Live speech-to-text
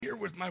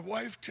with my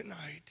wife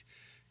tonight.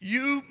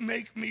 You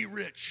make me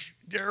rich,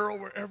 Daryl,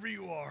 wherever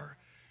you are.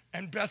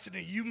 And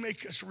Bethany, you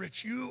make us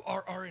rich. You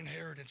are our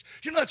inheritance.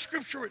 You know that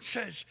scripture where it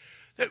says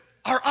that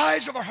our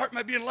eyes of our heart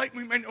might be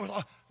enlightened. We might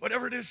know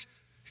whatever it is.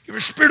 Give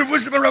us spirit of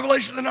wisdom and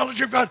revelation, the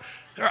knowledge of God.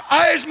 That our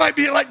eyes might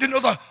be enlightened to know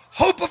the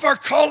hope of our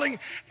calling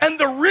and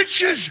the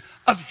riches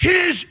of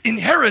his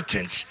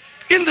inheritance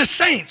in the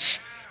saints.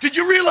 Did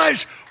you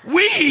realize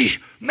we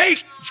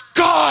make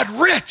God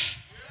rich?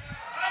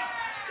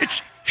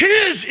 It's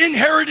his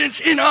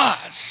inheritance in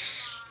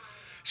us.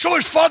 So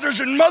as fathers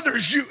and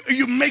mothers,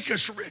 you make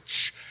us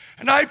rich.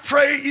 And I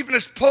pray, even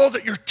as Paul,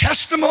 that your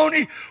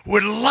testimony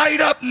would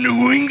light up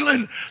New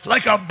England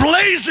like a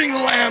blazing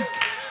lamp.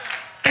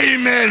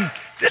 Amen.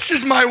 This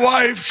is my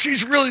wife.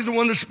 She's really the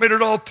one that's made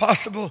it all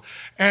possible.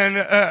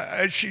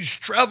 And she's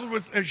traveled,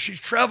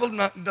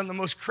 and done the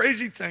most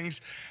crazy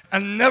things,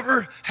 and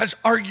never has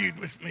argued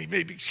with me,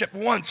 maybe except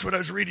once when I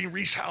was reading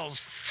Rees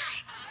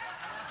Howells.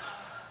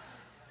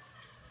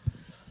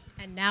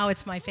 And now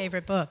it's my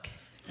favorite book.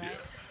 Right? Yeah.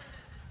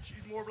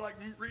 She's more like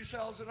Rees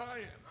Howells than I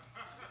am.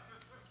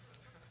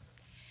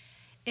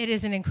 It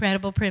is an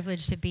incredible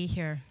privilege to be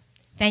here.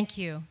 Thank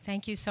you.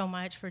 Thank you so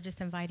much for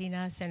just inviting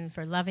us and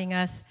for loving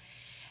us.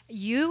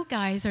 You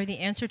guys are the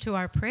answer to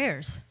our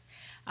prayers.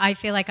 I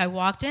feel like I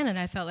walked in and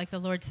I felt like the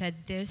Lord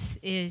said, this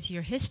is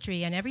your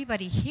history. And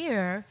everybody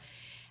here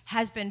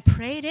has been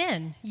prayed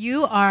in.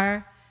 You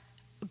are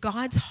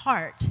God's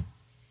heart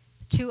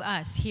to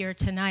us here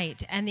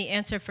tonight and the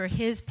answer for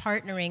his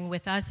partnering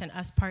with us and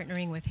us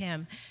partnering with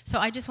him. So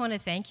I just want to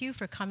thank you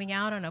for coming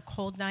out on a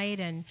cold night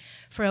and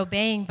for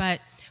obeying.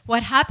 But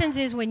what happens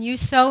is when you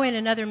sow in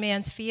another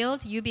man's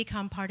field, you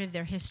become part of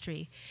their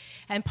history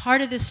and part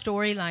of the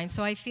storyline.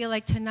 So I feel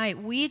like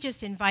tonight we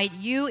just invite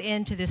you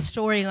into this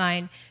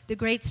storyline, the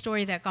great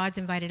story that God's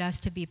invited us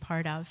to be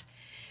part of.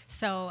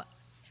 So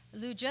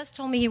Lou just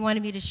told me he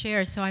wanted me to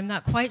share, so I'm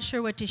not quite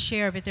sure what to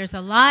share, but there's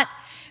a lot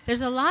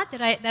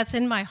that's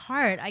in my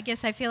heart. I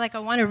guess I feel like I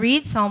want to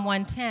read Psalm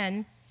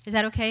 110. Is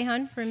that okay,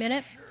 hon, for a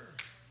minute? Sure.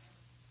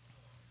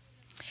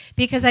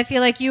 Because I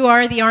feel like you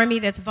are the army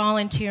that's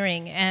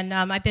volunteering, and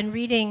I've been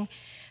reading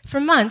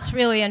for months,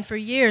 really, and for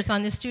years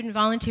on the student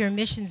volunteer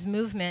missions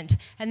movement,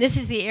 and this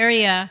is the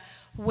area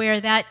where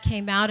that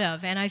came out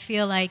of, and I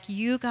feel like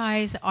you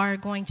guys are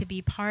going to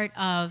be part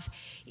of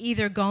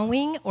either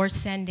going or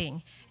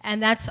sending.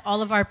 And that's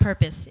all of our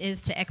purpose,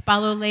 is to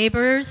ekbalo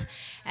laborers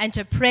and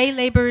to pray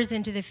laborers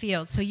into the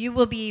field. So you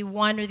will be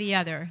one or the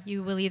other.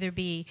 You will either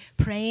be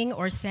praying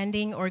or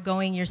sending or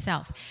going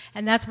yourself.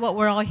 And that's what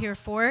we're all here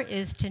for,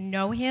 is to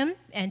know him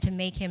and to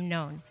make him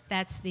known.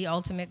 That's the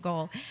ultimate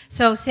goal.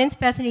 So since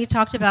Bethany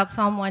talked about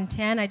Psalm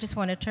 110, I just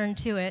want to turn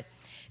to it.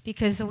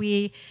 Because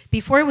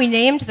before we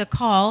named the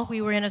call,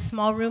 we were in a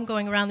small room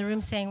going around the room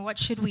saying, what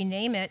should we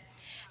name it?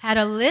 Had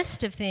a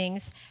list of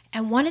things.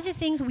 And one of the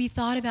things we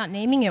thought about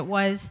naming it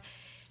was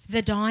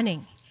the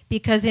dawning.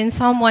 Because in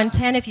Psalm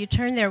 110, if you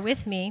turn there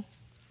with me,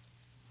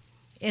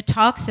 it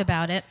talks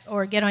about it,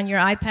 or get on your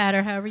iPad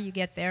or however you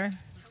get there.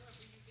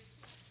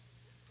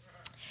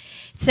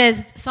 It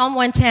says, Psalm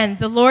 110,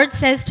 the Lord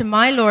says to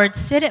my Lord,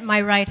 sit at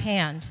my right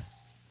hand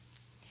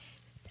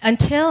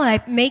until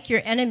I make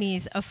your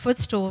enemies a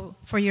footstool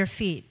for your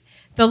feet.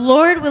 The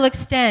Lord will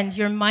extend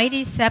your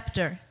mighty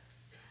scepter.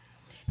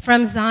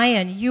 From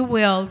Zion, you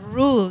will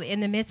rule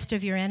in the midst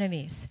of your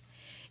enemies.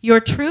 Your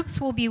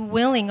troops will be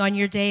willing on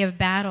your day of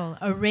battle,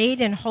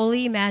 arrayed in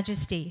holy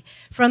majesty.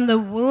 From the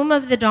womb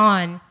of the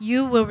dawn,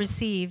 you will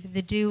receive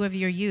the dew of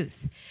your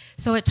youth.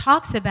 So it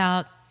talks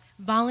about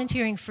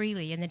volunteering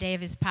freely in the day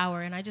of his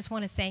power, and I just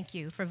want to thank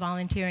you for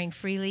volunteering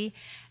freely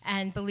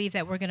and believe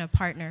that we're going to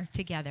partner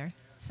together.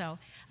 So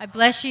I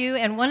bless you,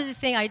 and one of the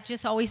things I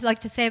just always like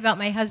to say about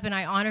my husband,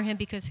 I honor him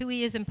because who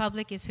he is in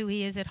public is who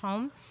he is at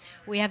home.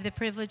 We have the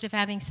privilege of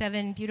having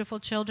 7 beautiful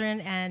children,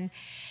 and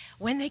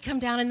when they come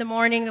down in the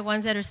morning, the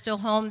ones that are still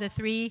home, the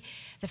 3,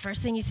 the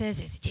first thing he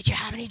says is, did you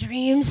have any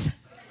dreams?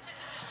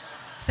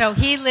 So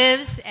he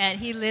lives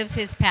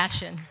his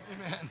passion.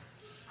 Amen.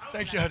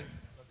 Thank you, honey.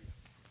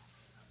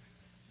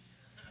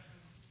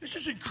 This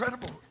is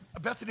incredible.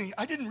 Bethany,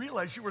 I didn't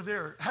realize you were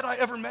there. Had I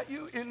ever met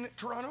you in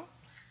Toronto?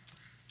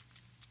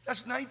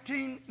 That's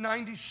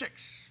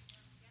 1996.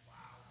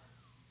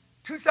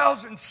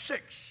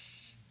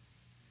 2006.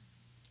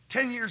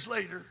 10 years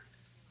later,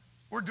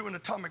 we're doing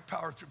atomic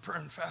power through prayer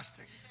and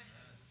fasting.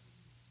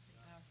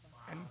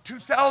 And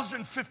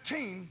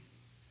 2015,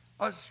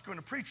 I was going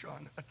to preach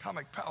on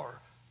atomic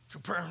power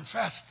through prayer and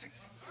fasting.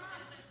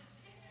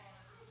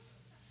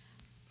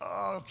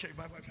 Okay,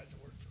 my wife has a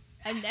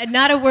word. And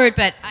not a word,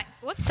 but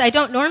I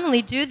don't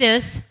normally do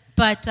this,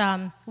 but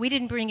we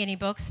didn't bring any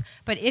books.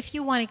 But if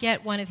you want to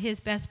get one of his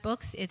best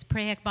books, it's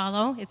Pray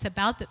Ekbalo. It's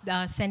about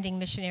sending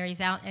missionaries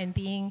out and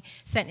being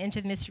sent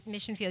into the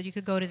mission field. You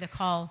could go to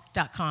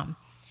thecall.com.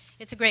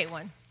 It's a great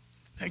one.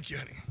 Thank you,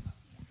 honey.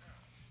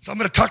 So I'm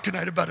going to talk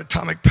tonight about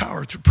atomic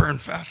power through prayer and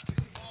fasting.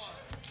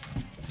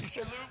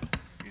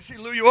 You see,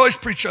 Lou, you always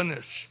preach on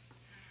this.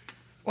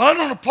 Well, I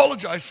don't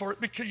apologize for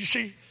it because, you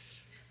see,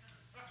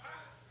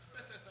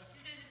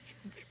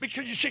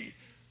 Because you see,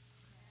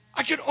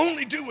 I can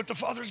only do what the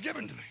Father has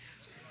given to me.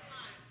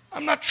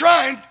 I'm not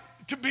trying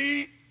to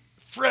be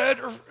Fred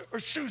or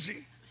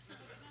Susie.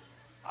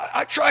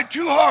 I tried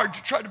too hard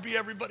to try to be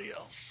everybody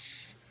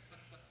else.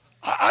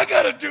 I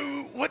got to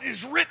do what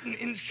is written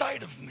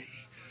inside of me.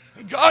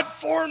 And God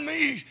formed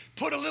me,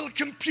 put a little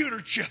computer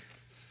chip.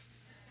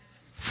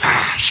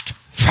 Fast,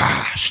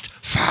 fast,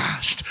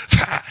 fast,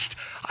 fast.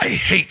 I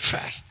hate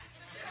fast.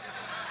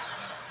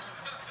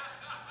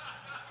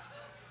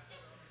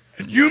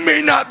 And you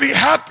may not be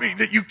happy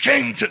that you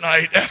came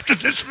tonight after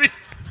this meeting.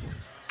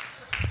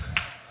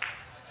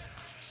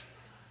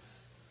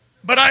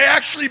 But I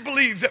actually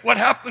believe that what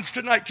happens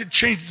tonight could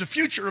change the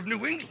future of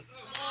New England.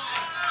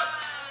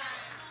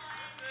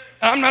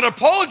 And I'm not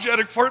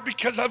apologetic for it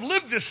because I've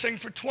lived this thing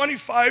for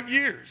 25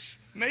 years.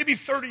 Maybe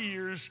 30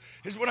 years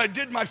is when I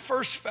did my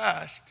first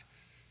fast.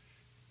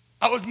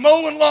 I was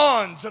mowing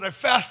lawns and I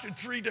fasted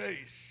 3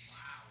 days.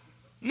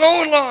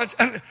 Mowing lawns.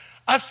 And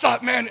I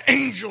thought, man,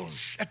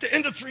 angels. At the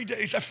end of 3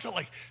 days, I felt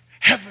like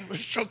heaven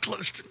was so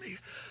close to me.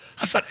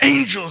 I thought,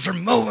 angels are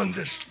mowing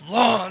this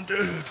lawn,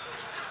 dude.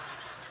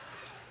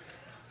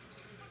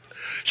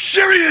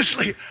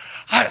 Seriously.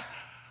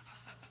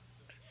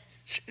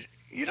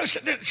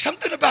 There's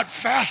something about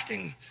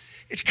fasting.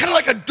 It's kind of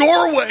like a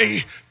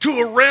doorway to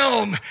a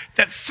realm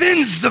that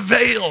thins the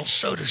veil,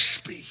 so to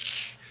speak.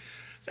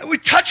 That we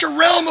touch a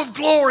realm of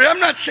glory. I'm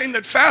not saying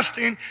that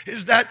fasting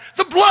is that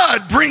the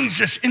blood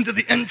brings us into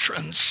the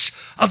entrance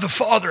of the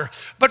Father.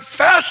 But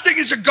fasting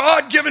is a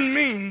God-given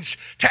means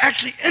to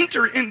actually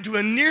enter into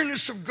a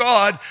nearness of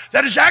God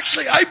that is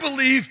actually, I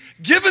believe,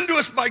 given to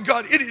us by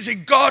God. It is a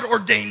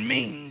God-ordained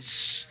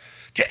means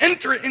to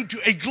enter into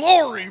a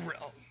glory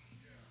realm,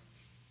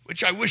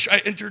 which I wish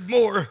I entered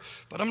more,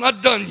 but I'm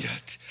not done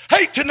yet.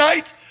 Hey,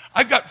 tonight,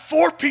 I've got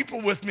 4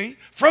 people with me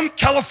from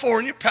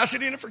California,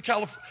 Pasadena for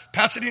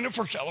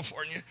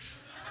California,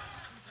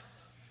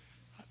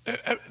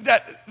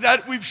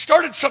 that we've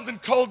started something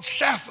called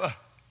SAFA.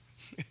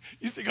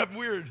 You think I'm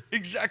weird?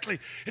 Exactly.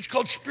 It's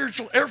called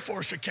Spiritual Air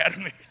Force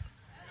Academy.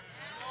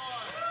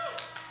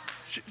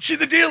 See,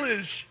 the deal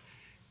is,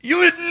 you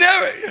would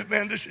never,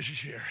 man, this is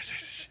here.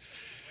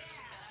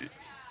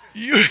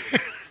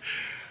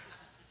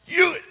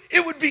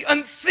 It would be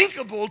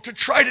unthinkable to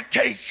try to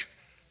take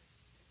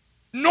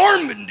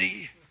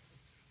Normandy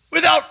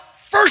without,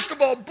 first of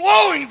all,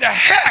 blowing the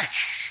heck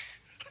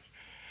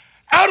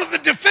out of the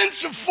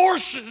defensive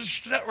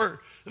forces that were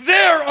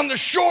there on the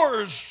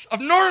shores of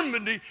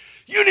Normandy.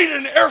 You need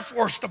an air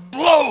force to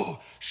blow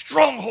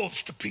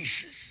strongholds to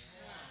pieces.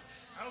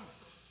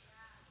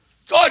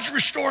 God's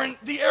restoring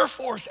the air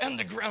force and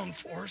the ground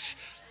force,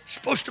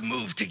 supposed to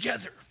move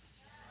together.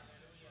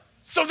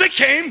 So they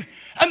came,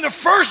 and the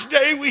first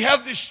day we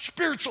have this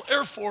spiritual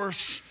air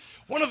force.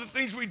 One of the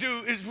things we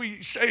do is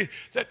we say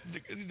that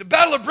the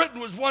Battle of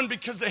Britain was won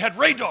because they had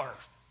radar.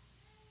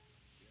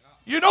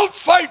 You don't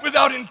fight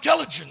without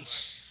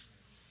intelligence.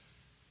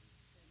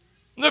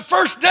 The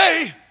first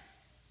day,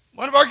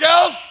 one of our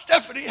gals,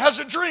 Stephanie, has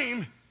a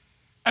dream,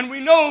 and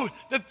we know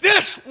that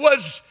this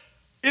was,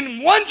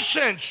 in one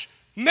sense,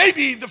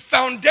 maybe the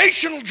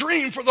foundational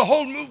dream for the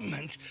whole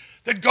movement,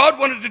 that God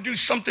wanted to do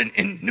something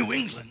in New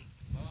England.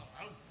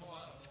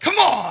 Come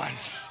on.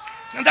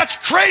 Now that's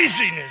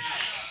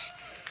craziness.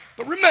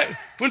 But remember,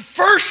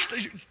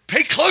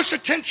 pay close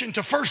attention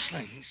to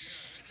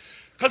firstlings,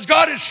 because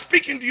God is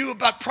speaking to you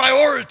about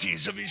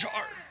priorities of his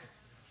heart.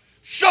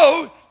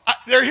 So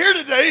they're here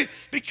today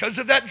because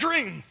of that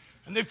dream.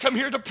 And they've come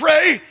here to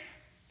pray.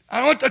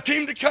 I want the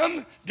team to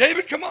come.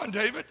 David, come on,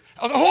 David.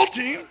 The whole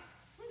team,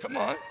 come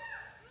on.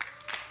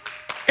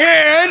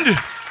 And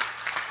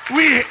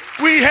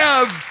we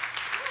have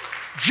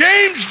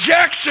James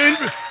Jackson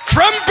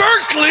from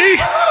Berkeley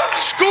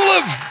School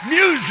of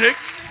Music.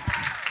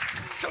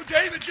 So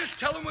David, just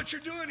tell them what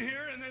you're doing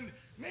here, and then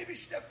maybe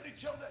Stephanie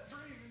tell that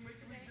dream, and we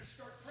can just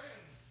start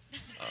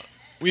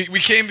praying. We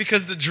came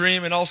because of the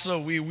dream, and also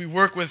we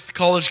work with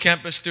college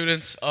campus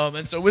students.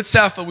 And so with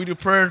SAFA, we do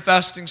prayer and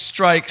fasting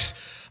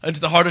strikes into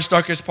the hardest,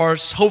 darkest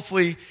parts,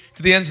 hopefully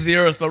to the ends of the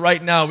earth. But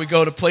right now, we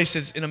go to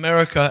places in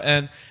America,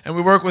 and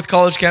we work with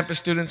college campus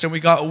students, and we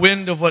got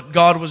wind of what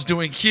God was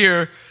doing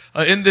here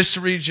in this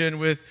region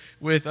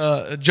with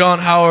John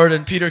Howard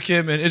and Peter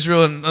Kim and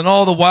Israel and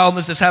all the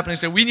wildness that's happening.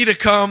 So we need to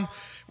come.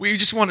 We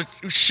just want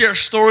to share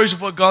stories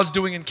of what God's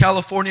doing in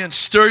California and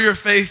stir your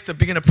faith to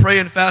begin to pray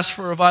and fast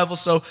for revival.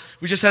 So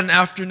we just had an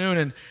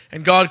afternoon,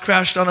 and God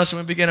crashed on us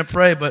and we began to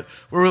pray. But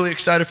we're really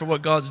excited for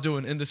what God's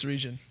doing in this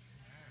region.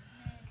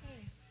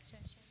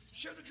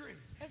 Share the dream.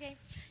 Okay.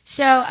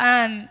 So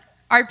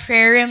our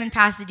prayer room in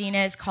Pasadena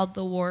is called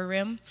the War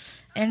Room.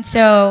 And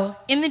so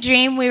in the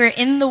dream, we were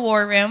in the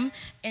War Room,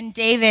 and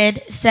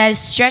David says,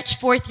 "Stretch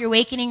forth your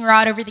awakening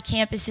rod over the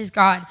campuses,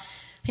 God."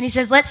 And he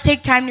says, "Let's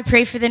take time to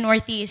pray for the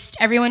Northeast."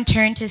 Everyone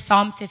turned to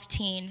Psalm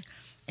 15,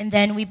 and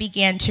then we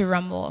began to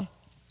rumble.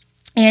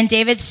 And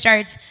David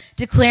starts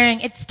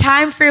declaring, "It's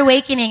time for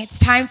awakening, it's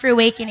time for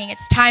awakening,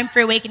 it's time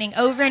for awakening,"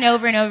 over and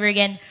over and over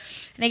again.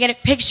 And I get a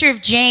picture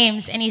of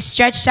James, and he's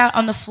stretched out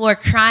on the floor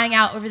crying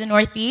out over the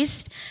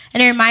northeast.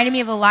 And it reminded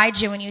me of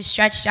Elijah when he was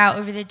stretched out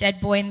over the dead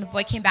boy, and the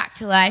boy came back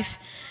to life.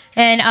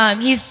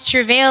 And he's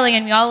travailing,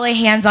 and we all lay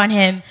hands on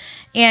him.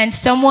 And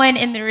someone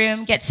in the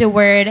room gets a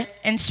word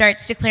and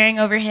starts declaring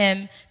over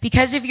him,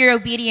 because of your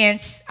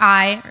obedience,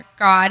 I, or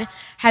God,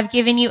 have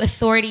given you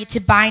authority to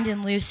bind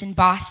and loose in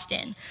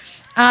Boston.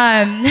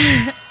 And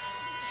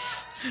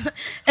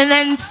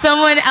then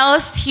someone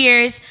else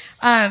hears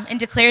and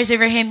declares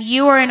over him,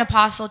 you are an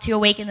apostle to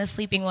awaken the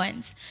sleeping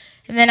ones.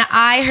 And then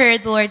I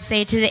heard the Lord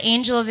say to the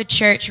angel of the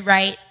church,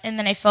 write. And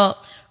then I felt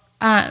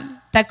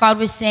that God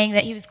was saying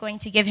that he was going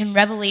to give him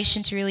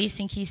revelation to release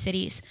in key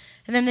cities.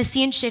 And then the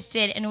scene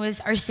shifted, and it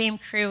was our same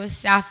crew with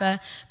Safa,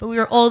 but we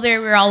were older,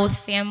 we were all with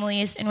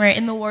families, and we're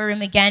in the war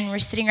room again. We're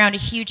sitting around a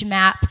huge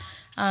map.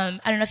 I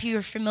don't know if you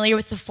were familiar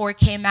with the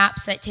 4K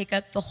maps that take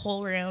up the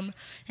whole room,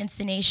 and it's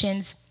the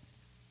nations.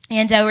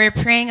 And we were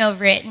praying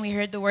over it, and we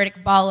heard the word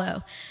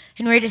Ekbalo.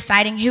 And we were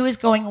deciding who was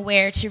going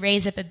where to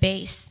raise up a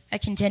base, a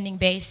contending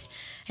base.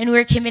 And we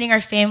were committing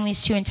our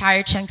families to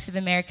entire chunks of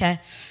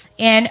America.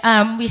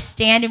 And we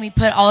stand and we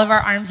put all of our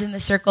arms in the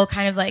circle,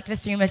 kind of like the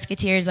Three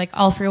Musketeers, like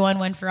all for one,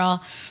 one for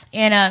all.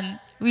 And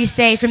we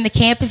say, from the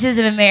campuses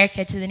of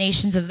America to the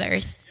nations of the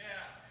earth.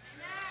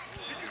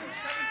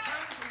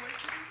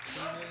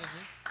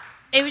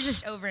 It was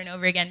just over and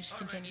over again, just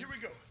continue. Here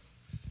we go.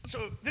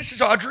 So this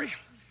is Audrey,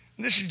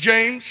 and this is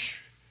James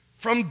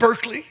from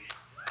Berkeley.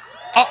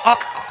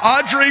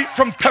 Audrey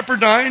from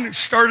Pepperdine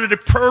started a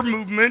prayer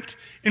movement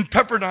in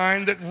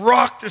Pepperdine that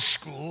rocked the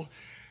school.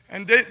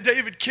 And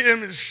David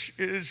Kim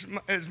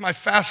is my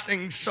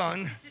fasting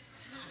son.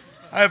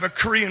 I have a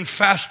Korean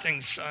fasting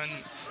son.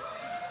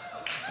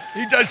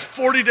 He does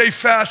 40-day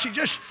fast. He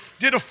just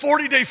did a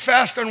 40-day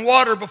fast on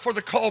water before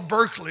the call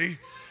Berkeley.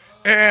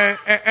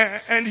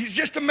 And he's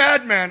just a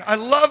madman. I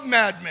love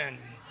madmen.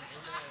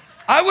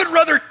 I would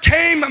rather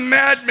tame a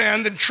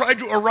madman than try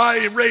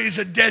to raise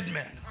a dead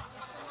man.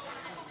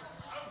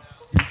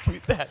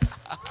 Tweet that.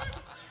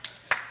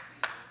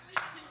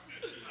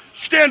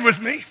 Stand with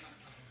me.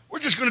 We're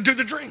just going to do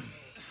the dream.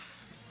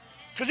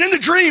 Because in the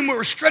dream, we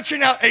were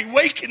stretching out a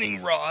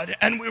awakening rod,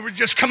 and we were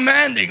just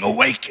commanding,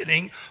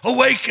 awakening,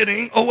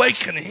 awakening,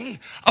 awakening.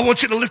 I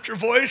want you to lift your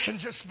voice and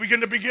just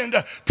begin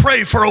to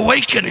pray for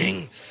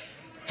awakening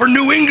for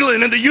New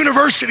England and the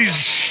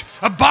universities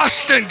of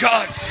Boston,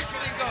 God.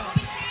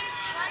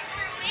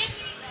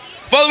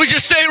 Father, we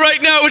just say right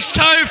now, it's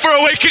time for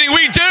awakening.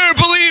 We dare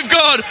believe,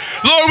 God.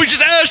 Lord, we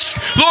just ask,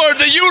 Lord,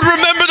 that you would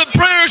remember the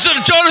prayers of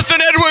Jonathan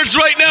Edwards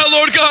right now,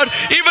 Lord God.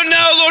 Even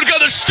now, Lord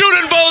God, the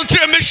student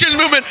volunteer missions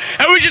movement.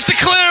 And we just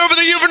declare over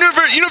the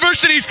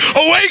universities,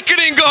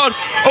 awakening, God.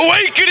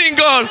 Awakening,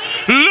 God.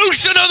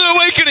 Loose another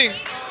awakening.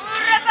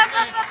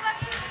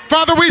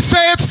 Father, we say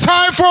it's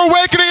time for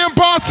awakening in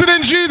Boston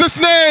in Jesus'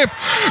 name.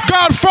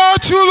 God, far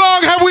too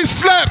long have we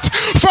slept.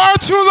 Far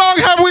too long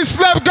have we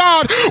slept,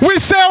 God. We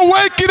say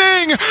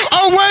awakening,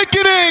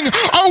 awakening,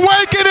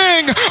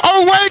 awakening,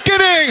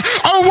 awakening,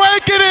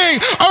 awakening,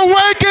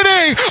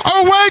 awakening,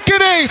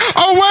 awakening,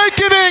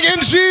 awakening in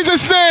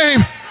Jesus'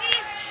 name.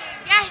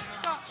 Yes,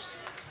 God.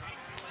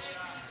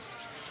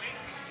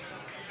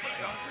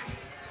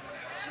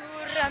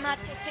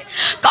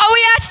 God,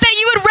 we ask that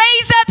you would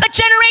raise up a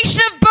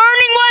generation of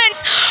burning ones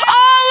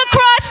all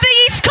across the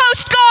East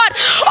Coast, God,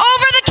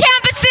 over the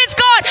campuses,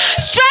 God.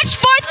 Stretch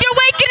forth your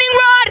awakening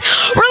rod.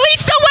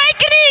 Release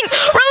awakening.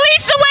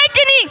 Release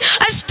awakening.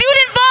 A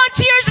student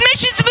volunteers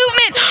missions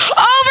movement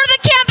over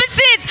the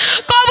campuses.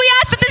 God, we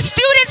ask that the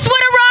students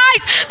would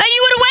arise, that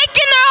you would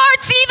awaken their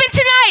hearts even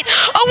tonight.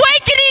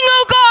 Awakening,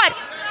 oh God.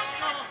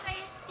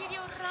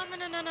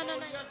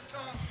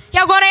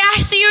 Yeah, God, I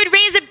ask that you would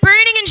raise up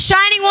burning and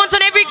shining ones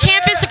on every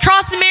campus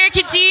across America,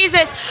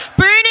 Jesus.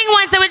 Burning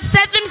ones that would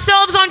set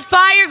themselves on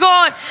fire,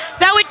 God.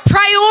 That would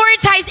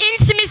prioritize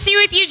intimacy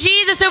with you,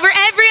 Jesus, over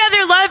every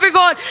other lover,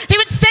 God. They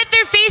would set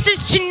their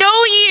faces to know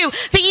you,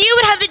 that you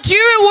would have the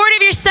due reward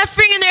of your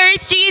suffering in the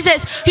earth,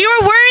 Jesus. You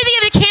are worthy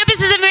of the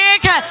campuses of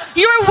America.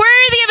 You are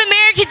worthy of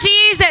America,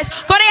 Jesus.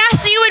 God, I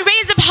ask that you would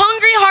raise up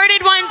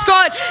hungry-hearted ones,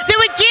 God, that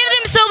would give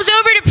themselves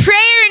over to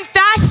prayer and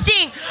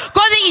fasting.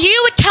 God, that you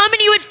would come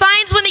and you would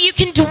find one that you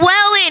can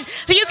dwell in,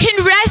 that you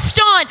can rest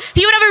on, that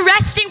you would have a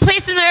resting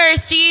place in the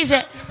earth,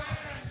 Jesus.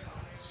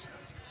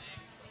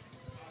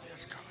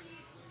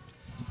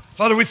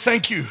 Father, we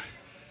thank you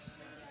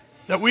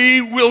that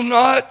we will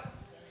not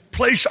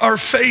place our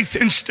faith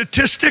in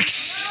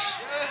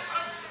statistics.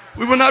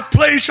 We will not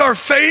place our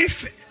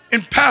faith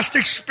in past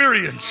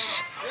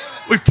experience.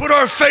 We put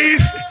our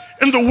faith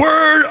in the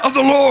word of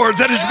the Lord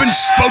that has been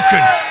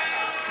spoken.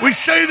 We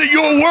say that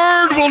your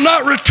word will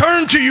not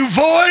return to you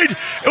void.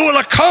 It will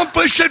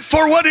accomplish it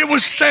for what it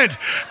was sent.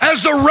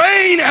 As the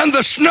rain and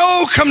the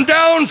snow come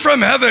down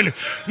from heaven,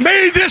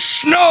 may this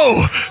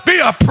snow be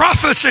a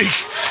prophecy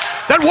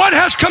that what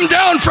has come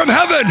down from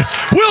heaven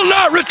will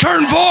not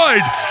return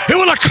void. It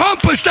will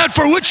accomplish that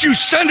for which you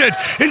sent it.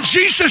 In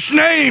Jesus'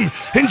 name,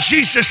 in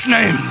Jesus'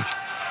 name.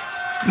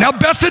 Now,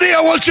 Bethany,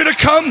 I want you to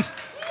come.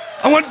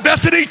 I want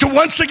Bethany to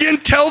once again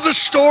tell the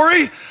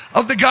story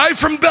of the guy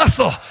from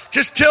Bethel.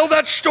 Just tell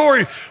that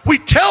story. We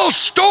tell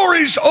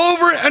stories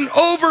over and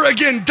over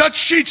again. Dutch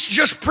Sheets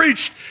just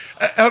preached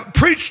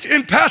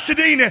in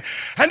Pasadena,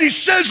 and he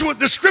says what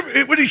the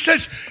scripture, when he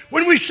says,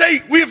 when we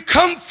say we have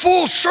come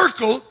full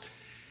circle,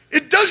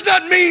 it does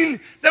not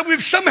mean that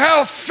we've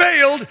somehow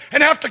failed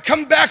and have to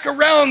come back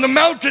around the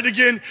mountain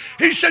again.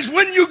 He says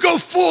when you go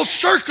full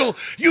circle,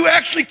 you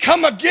actually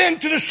come again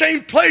to the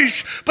same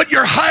place, but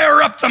you're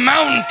higher up the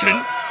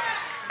mountain.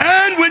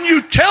 And when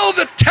you tell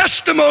the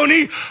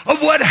testimony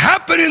of what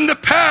happened in the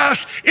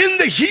past, in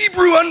the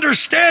Hebrew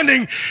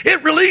understanding,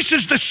 it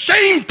releases the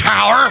same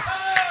power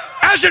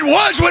as it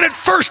was when it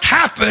first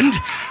happened.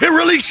 It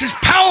releases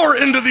power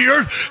into the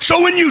earth.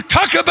 So when you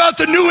talk about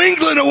the New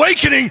England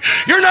awakening,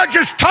 you're not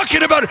just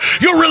talking about it,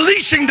 you're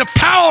releasing the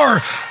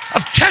power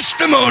of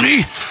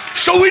testimony,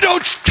 so we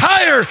don't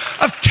tire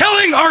of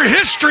telling our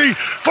history,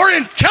 for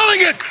in telling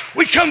it,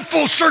 we come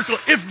full circle.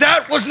 If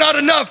that was not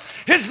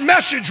enough, his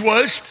message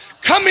was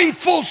coming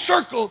full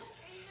circle.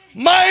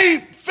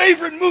 My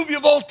favorite movie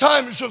of all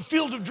time is A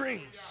Field of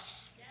Dreams.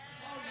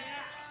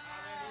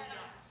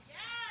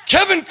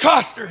 Kevin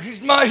Costner,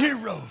 he's my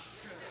hero.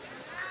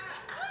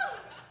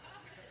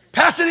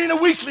 Pasadena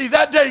Weekly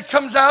that day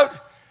comes out,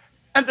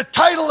 and the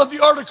title of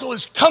the article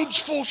is Comes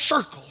Full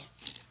Circle.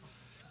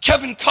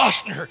 Kevin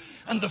Costner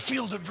and The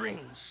Field of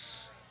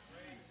Dreams.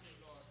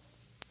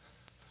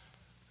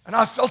 And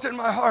I felt in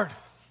my heart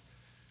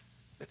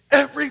that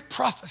every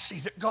prophecy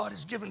that God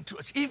has given to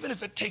us, even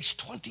if it takes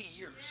 20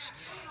 years,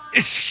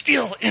 is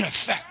still in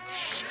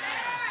effect.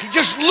 He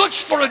just looks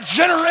for a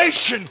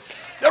generation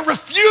that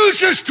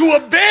refuses to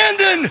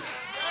abandon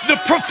the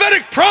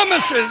prophetic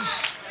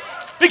promises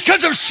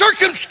because of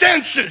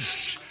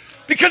circumstances,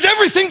 because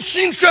everything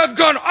seems to have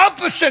gone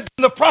opposite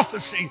from the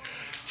prophecy.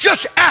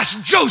 Just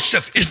ask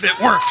Joseph if it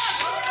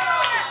works.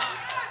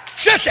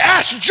 Just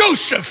ask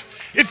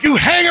Joseph if you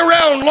hang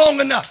around long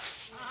enough.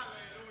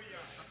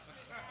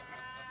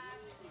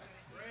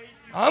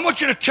 I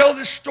want you to tell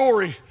this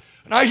story.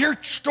 And I hear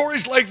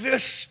stories like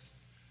this.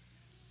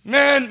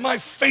 Man, my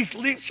faith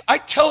leaps. I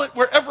tell it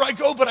wherever I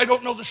go, but I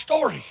don't know the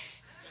story.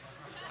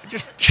 I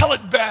just tell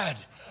it bad.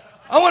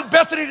 I want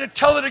Bethany to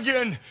tell it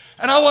again,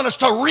 and I want us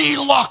to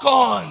re-lock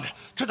on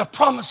to the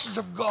promises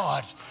of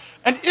God.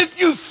 And if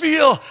you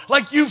feel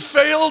like you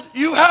failed,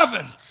 you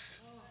haven't.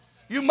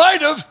 You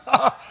might have.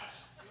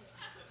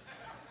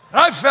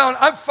 I'm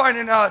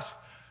finding out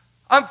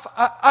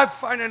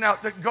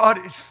that God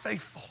is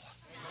faithful.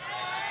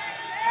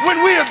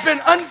 When we have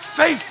been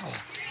unfaithful,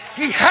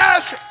 He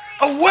has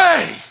a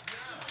way.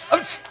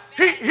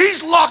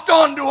 He's locked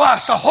on to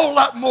us a whole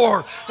lot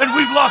more than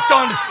we've locked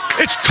on to.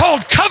 It's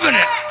called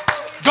covenant.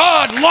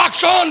 God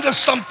locks on to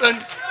something,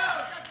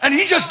 and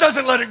He just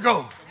doesn't let it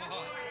go.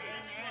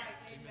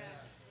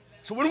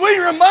 So when we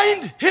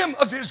remind Him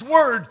of His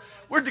word,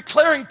 we're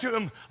declaring to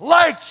Him,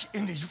 like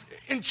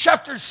in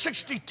chapter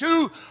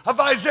 62 of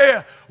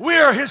Isaiah, we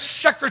are His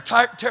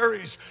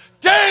secretaries.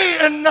 Day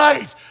and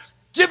night,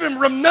 give Him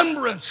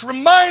remembrance.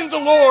 Remind the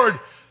Lord.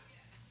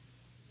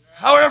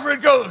 However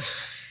it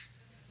goes.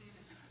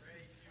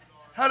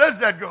 How does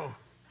that go?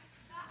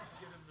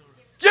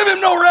 Give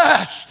Him no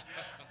rest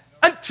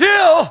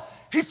until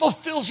He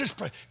fulfills His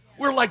prayer.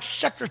 We're like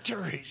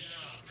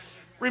secretaries,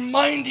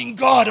 reminding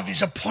God of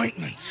His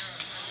appointments.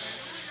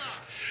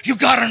 You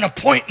got an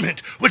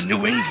appointment with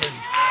New England.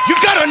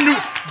 You've got a new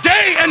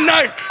day and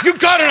night. You've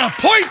got an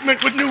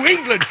appointment with New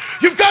England.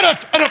 You've got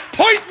an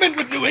appointment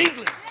with New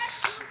England.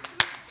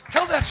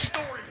 Tell that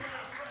story.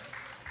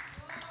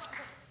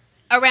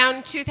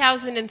 Around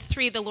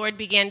 2003, the Lord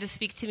began to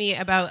speak to me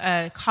about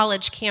a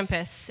college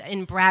campus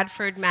in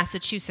Bradford,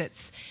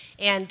 Massachusetts.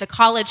 And the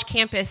college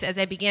campus, as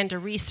I began to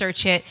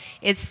research it,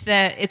 it's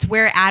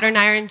where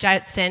Adoniram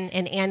Judson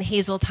and Ann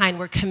Hazeltine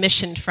were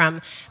commissioned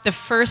from. The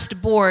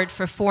first board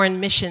for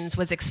foreign missions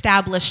was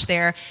established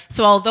there.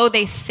 So although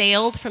they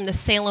sailed from the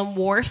Salem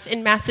Wharf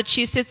in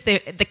Massachusetts,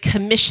 the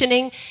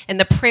commissioning and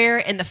the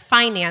prayer and the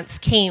finance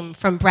came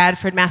from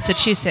Bradford,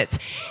 Massachusetts.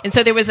 And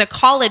so there was a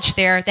college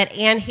there that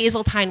Ann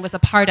Hazeltine was a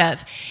part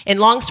of. And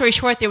long story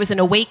short, there was an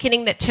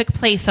awakening that took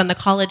place on the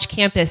college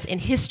campus.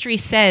 And history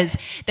says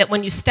that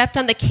when you stepped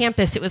on the campus,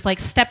 it was like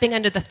stepping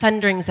under the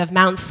thunderings of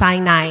Mount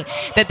Sinai,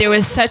 that there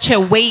was such a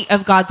weight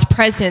of God's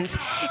presence.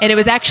 And it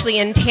was actually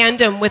in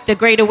tandem with the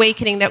Great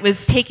Awakening that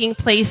was taking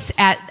place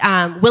at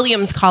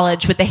Williams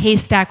College with the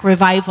Haystack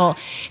Revival.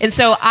 And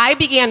so I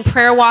began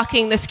prayer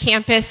walking this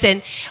campus.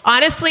 And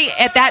honestly,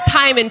 at that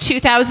time in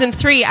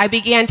 2003, I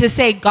began to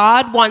say,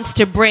 God wants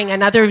to bring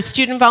another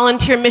student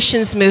volunteer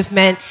missions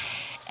movement.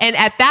 And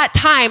at that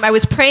time, I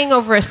was praying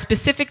over a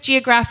specific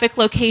geographic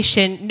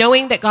location,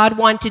 knowing that God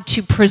wanted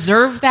to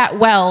preserve that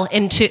well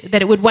and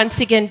that it would once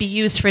again be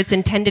used for its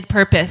intended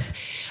purpose.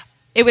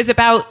 It was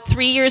about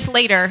 3 years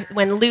later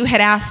when Lou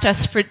had asked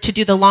us to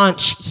do the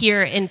launch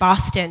here in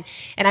Boston.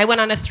 And I went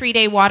on a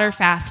 3-day water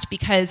fast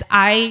because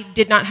I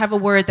did not have a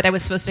word that I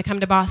was supposed to come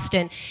to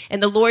Boston.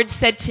 And the Lord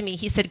said to me,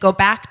 He said, go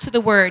back to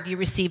the word you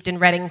received in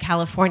Redding,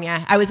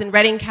 California. I was in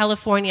Redding,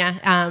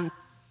 California,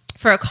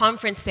 for a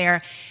conference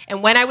there.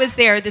 And when I was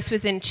there, this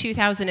was in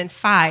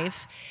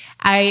 2005,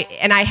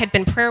 I had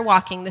been prayer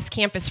walking this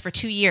campus for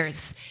 2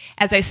 years.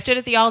 As I stood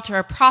at the altar,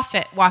 a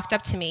prophet walked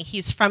up to me.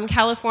 He's from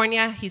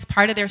California. He's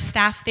part of their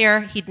staff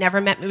there. He'd never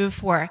met me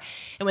before.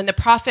 And when the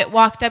prophet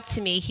walked up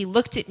to me, he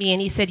looked at me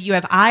and he said, "You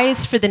have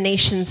eyes for the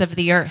nations of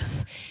the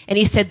earth." And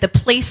he said, "The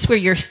place where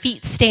your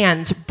feet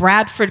stands,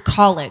 Bradford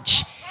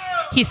College."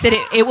 He said,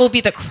 it will be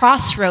the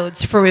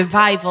crossroads for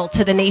revival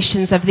to the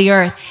nations of the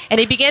earth. And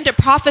he began to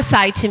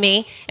prophesy to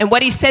me. And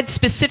what he said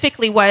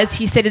specifically was,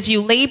 he said, as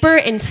you labor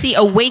and see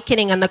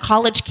awakening on the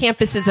college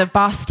campuses of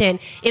Boston,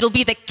 it'll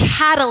be the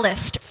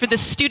catalyst for the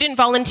student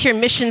volunteer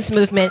missions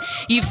movement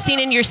you've seen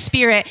in your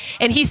spirit.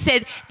 And he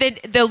said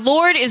that the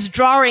Lord is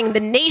drawing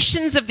the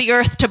nations of the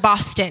earth to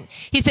Boston.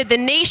 He said the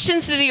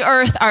nations of the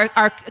earth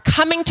are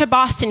coming to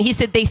Boston. He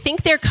said they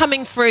think they're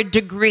coming for a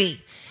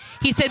degree.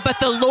 He said, but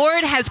the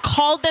Lord has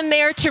called them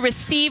there to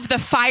receive the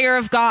fire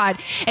of God.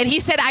 And he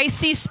said, I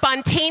see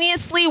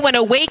spontaneously when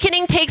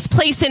awakening takes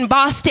place in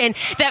Boston,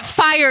 that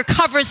fire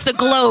covers the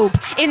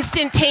globe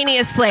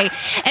instantaneously.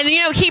 And,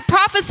 he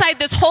prophesied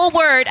this whole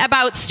word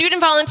about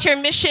student volunteer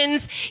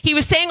missions. He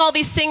was saying all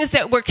these things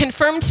that were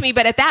confirmed to me.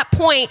 But at that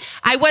point,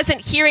 I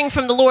wasn't hearing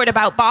from the Lord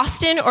about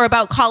Boston or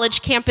about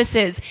college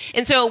campuses.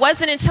 And so it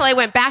wasn't until I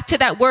went back to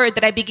that word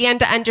that I began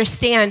to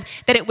understand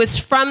that it was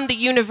from the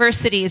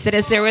universities, that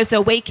as there was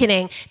awakening,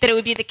 that it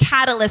would be the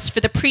catalyst for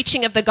the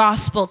preaching of the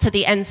gospel to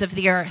the ends of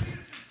the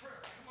earth.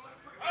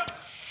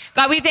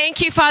 God, we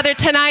thank you, Father,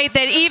 tonight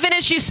that even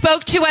as you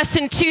spoke to us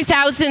in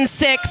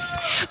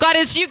 2006, God,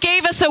 as you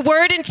gave us a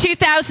word in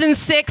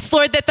 2006,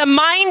 Lord, that the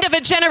mind of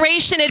a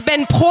generation had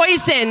been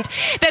poisoned,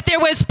 that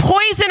there was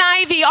poison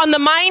ivy on the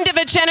mind of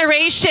a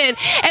generation,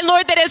 and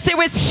Lord, that as there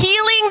was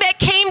healing that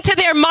came to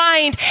their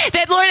mind,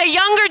 that, Lord, a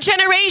younger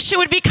generation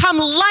would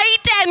become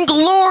light and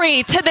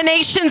glory to the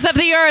nations of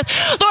the earth.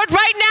 Lord,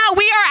 right now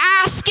we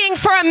are asking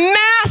for a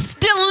mass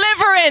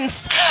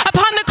deliverance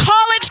upon the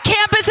college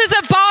campuses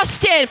of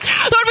Boston.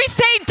 Lord, we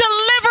say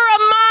deliver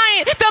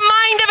the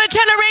mind of a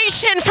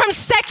generation from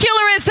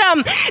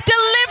secularism.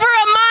 Deliver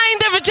a mind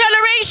of a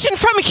generation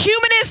from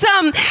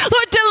humanism.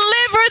 Lord,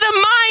 deliver the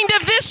mind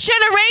of this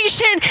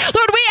generation.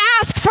 Lord, we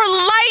ask for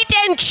light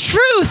and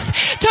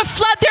truth to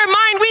flood their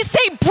mind. We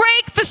say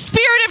break the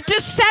spirit of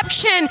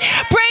deception.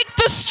 Break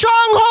the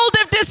stronghold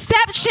of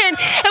deception.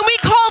 And we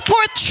call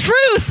forth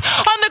truth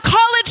on the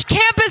college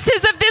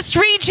campuses of this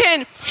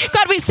region.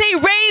 God, we say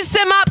raise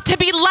them up to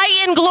be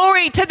light and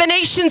glory to the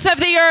nations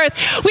of the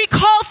earth. We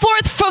call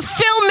forth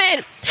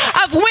fulfillment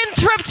of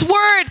Winthrop's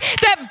word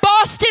that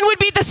Boston would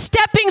be the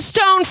stepping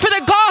stone for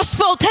the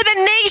gospel to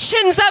the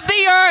nations of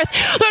the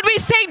earth. Lord, we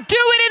say do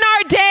it in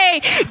our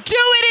day. Do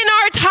it in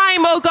our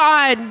time, oh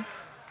God.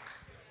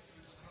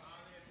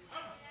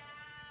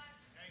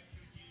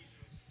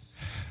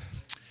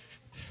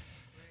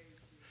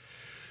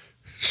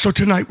 So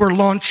tonight we're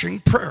launching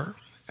prayer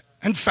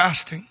and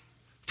fasting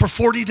for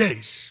 40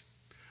 days.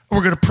 We're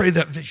going to pray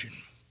that vision.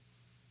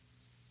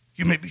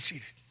 You may be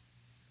seated.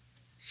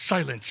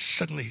 Silence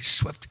suddenly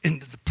swept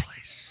into the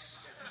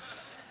place.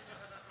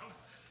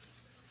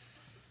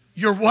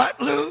 You're what,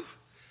 Lou?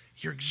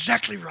 You're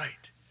exactly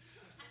right.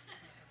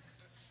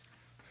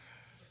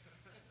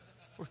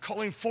 We're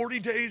calling 40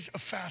 days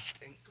of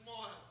fasting.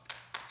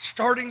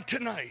 Starting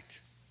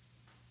tonight.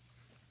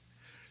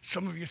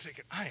 Some of you are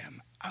thinking, I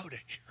am out of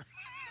here.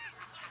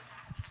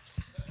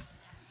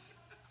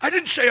 I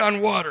didn't say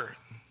on water.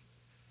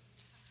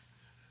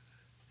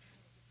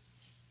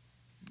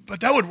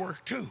 But that would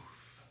work too.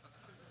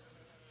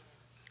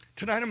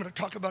 Tonight I'm going to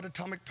talk about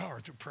atomic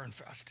power through prayer and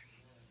fasting.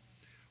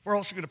 We're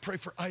also going to pray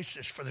for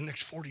ISIS for the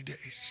next 40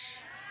 days.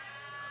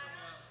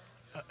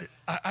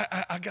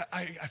 I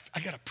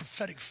got a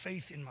prophetic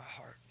faith in my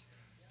heart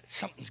that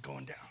something's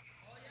going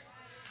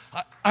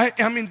down.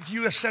 I'm in the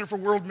U.S. Center for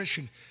World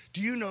Mission. Do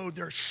you know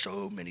there are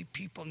so many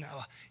people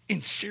now in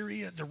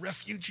Syria, the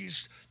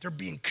refugees, they're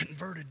being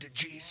converted to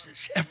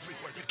Jesus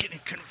everywhere. They're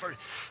getting converted.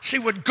 See,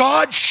 when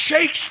God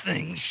shakes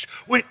things,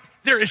 when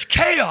there is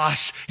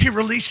chaos, he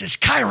releases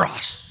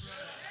kairos.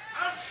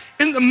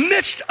 In the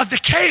midst of the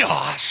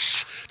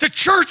chaos, the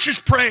church is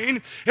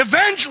praying,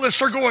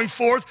 evangelists are going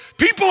forth,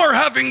 people are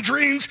having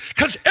dreams,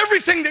 because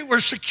everything they were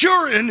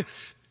secure in,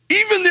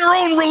 even their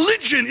own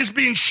religion is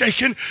being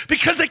shaken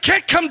because they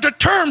can't come to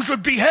terms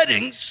with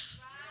beheadings.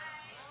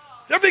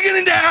 They're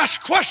beginning to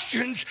ask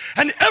questions,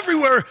 and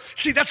everywhere,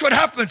 see, that's what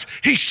happens.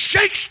 He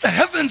shakes the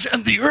heavens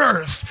and the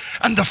earth,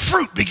 and the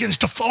fruit begins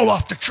to fall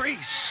off the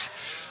trees.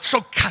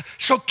 So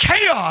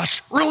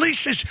chaos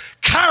releases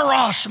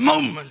kairos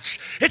moments.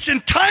 It's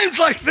in times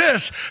like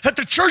this that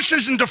the church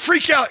isn't to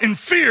freak out in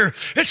fear.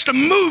 It's to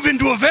move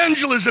into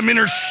evangelism,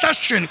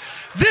 intercession.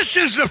 This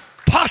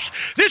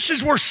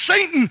is where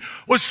Satan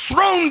was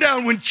thrown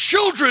down when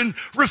children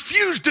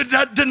refused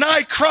to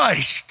deny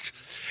Christ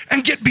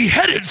and get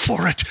beheaded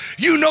for it.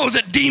 You know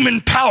that demon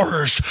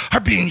powers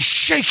are being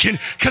shaken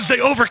because they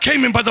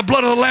overcame him by the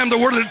blood of the Lamb, the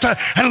word of the time,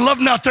 and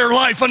loved not their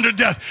life unto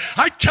death.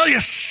 I tell you,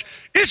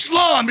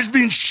 Islam is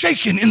being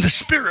shaken in the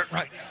spirit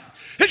right now.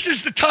 This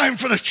is the time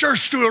for the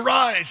church to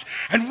arise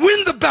and win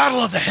the battle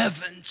of the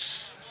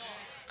heavens.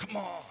 Come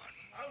on.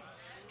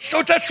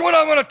 So that's what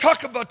I want to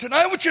talk about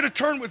tonight. I want you to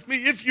turn with me,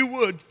 if you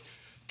would,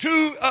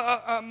 to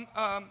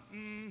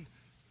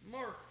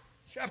Mark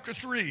chapter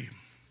 3,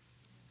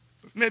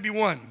 maybe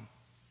 1.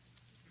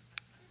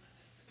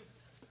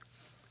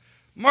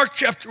 Mark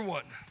chapter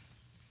 1.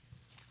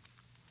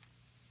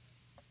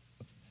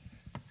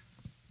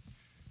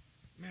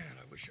 Man,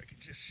 I wish I could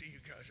just see you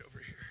guys over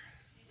here.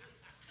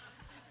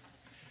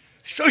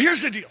 So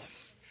here's the deal.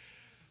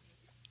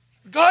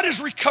 God is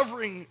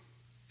recovering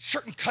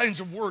certain kinds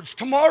of words.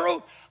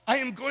 Tomorrow, I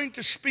am going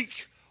to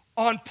speak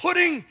on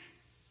putting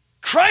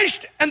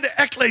Christ and the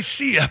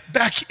ecclesia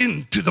back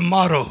into the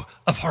motto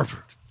of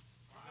Harvard.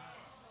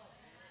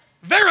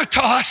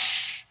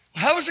 Veritas,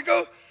 how does it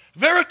go?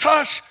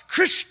 Veritas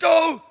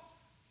Christo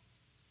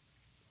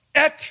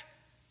et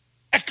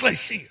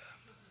ecclesia.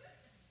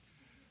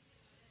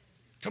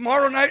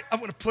 Tomorrow night, I'm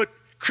going to put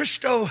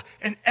Christo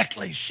and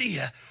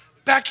ecclesia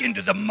back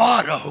into the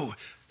motto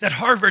that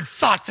Harvard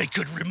thought they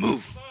could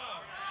remove.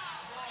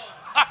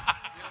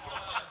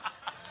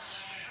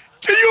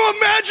 Can you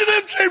imagine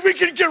them saying we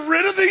can get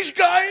rid of these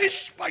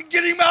guys by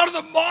getting them out of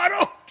the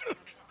motto?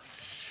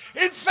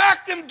 In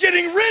fact, them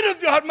getting rid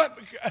of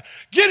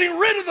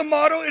the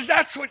motto is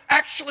that's what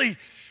actually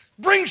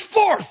brings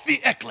forth the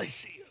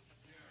ecclesia.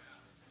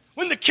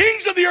 When the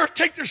kings of the earth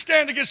take their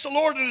stand against the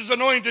Lord and his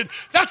anointed,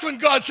 that's when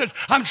God says,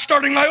 I'm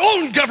starting my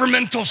own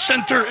governmental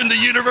center in the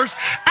universe.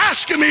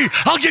 Ask of me,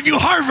 I'll give you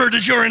Harvard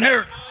as your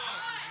inheritance.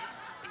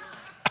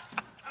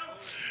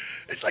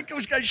 It's like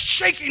those guys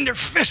shaking their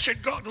fists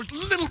at God, those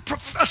little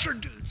professor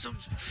dudes,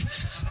 those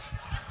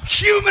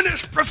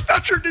humanist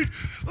professor dudes.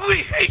 We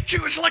hate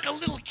you. It's like a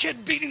little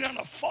kid beating on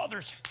a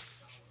father's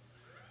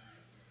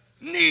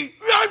knee.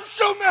 I'm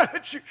so mad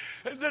at you.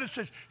 And then it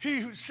says, he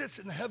who sits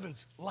in the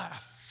heavens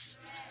laughs.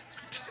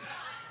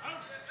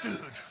 Dude.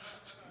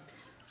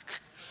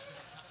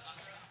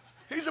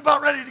 He's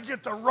about ready to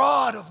get the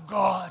rod of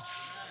God.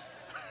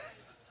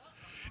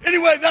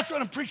 Anyway, that's what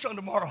I'm preaching on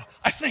tomorrow,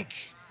 I think.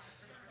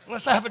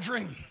 Unless I have a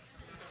dream.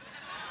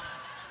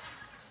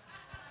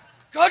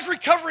 God's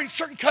recovering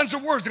certain kinds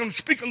of words. I'm going to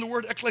speak on the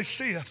word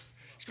ecclesia.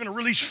 He's going to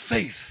release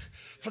faith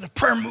for the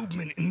prayer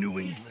movement in New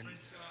England.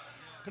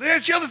 But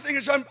that's the other thing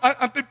is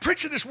I've been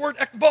preaching this word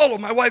ekbalo.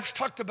 My wife's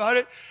talked about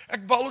it.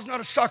 Ekbalo is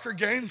not a soccer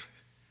game.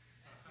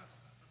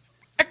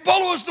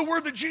 Ekbalo is the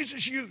word that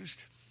Jesus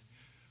used.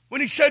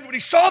 When he said, when he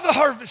saw the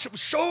harvest, it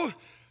was so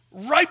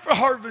ripe a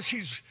harvest,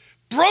 he's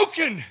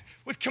broken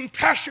with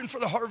compassion for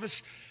the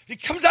harvest. He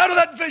comes out of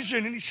that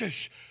vision and he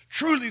says,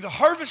 truly the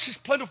harvest is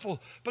plentiful,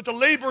 but the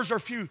laborers are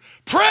few.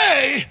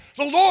 Pray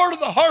the Lord of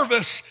the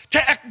harvest to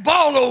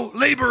ekbalo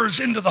laborers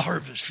into the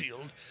harvest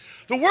field.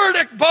 The word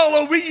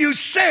ekbalo, we use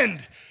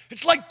send.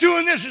 It's like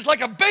doing this. It's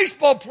like a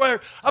baseball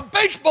player. A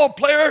baseball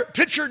player,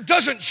 pitcher,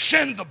 doesn't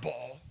send the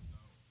ball.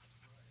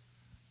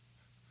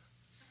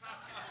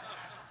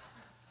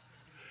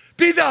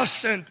 Be thou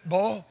sent,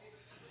 ball.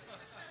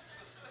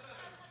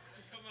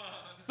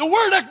 The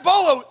word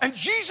ekbalo and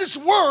Jesus'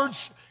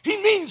 words, he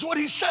means what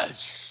he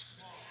says.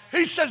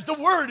 He says the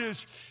word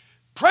is,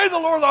 pray the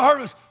Lord of the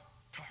harvest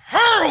to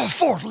hurl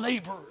forth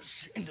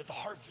laborers into the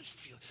harvest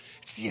field.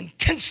 It's the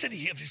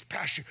intensity of his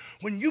passion.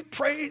 When you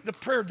pray the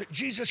prayer that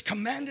Jesus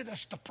commanded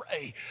us to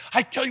pray,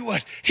 I tell you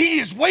what, he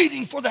is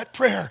waiting for that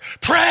prayer.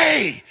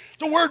 Pray.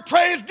 The word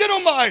pray is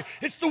didomai.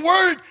 It's the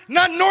word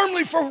not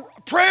normally for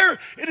prayer.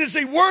 It is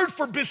a word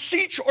for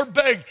beseech or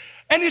beg.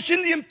 And it's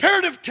in the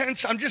imperative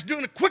tense. I'm just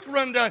doing a quick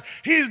rundown.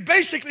 He is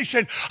basically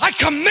saying, I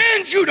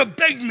command you to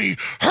beg me,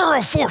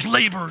 hurl forth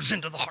laborers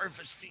into the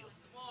harvest field.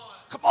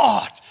 Come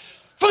on.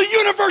 For the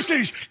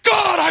universities,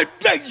 God, I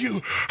beg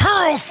you,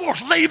 hurl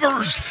forth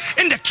laborers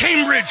into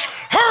Cambridge.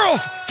 Hurl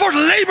forth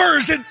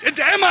laborers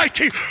into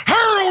MIT.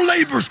 Hurl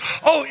laborers.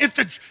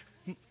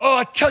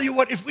 I tell you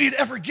what, if we'd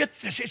ever get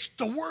this, it's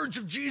the words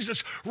of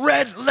Jesus,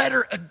 red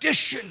letter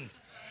edition.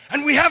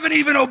 And we haven't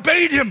even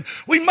obeyed him.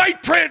 We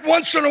might pray it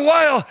once in a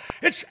while.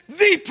 It's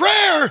the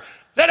prayer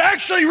that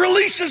actually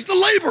releases the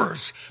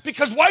laborers.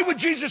 Because why would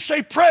Jesus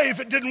say pray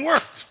if it didn't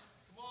work?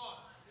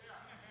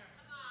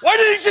 Why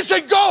did he just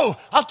say go?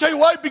 I'll tell you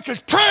why. Because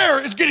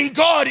prayer is getting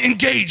God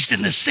engaged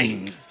in the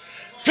scene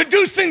to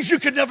do things you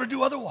could never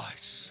do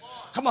otherwise.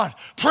 Come on,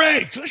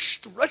 pray.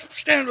 Let's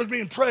stand with me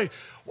and pray.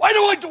 Why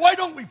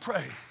don't we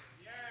pray?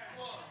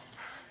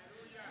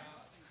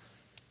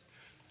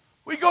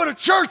 We go to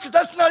church,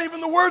 that's not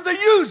even the word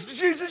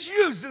Jesus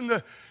used in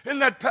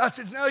that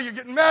passage. Now you're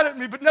getting mad at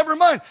me, but never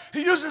mind.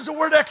 He uses the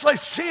word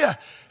ecclesia.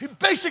 He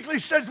basically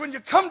says when you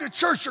come to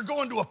church, you're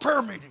going to a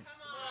prayer meeting.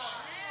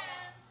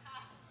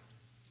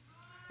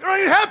 You don't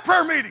even have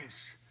prayer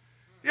meetings.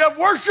 You have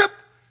worship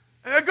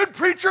and a good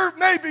preacher,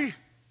 maybe.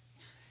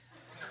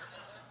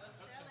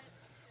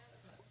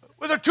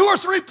 With a 2 or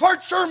 3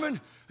 part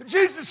sermon.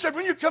 Jesus said,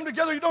 when you come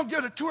together, you don't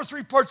get a 2 or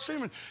 3 part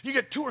sermon. You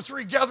get 2 or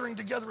 3 gathering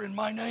together in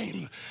my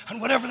name. And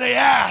whatever they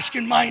ask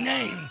in my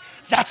name,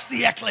 that's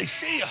the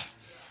ecclesia.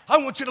 I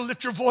want you to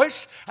lift your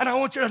voice, and I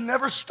want you to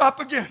never stop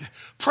again.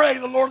 Pray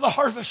the Lord of the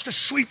harvest to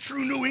sweep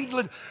through New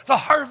England. The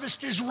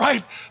harvest is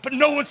ripe, but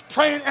no one's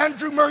praying.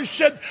 Andrew Murray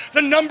said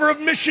the number of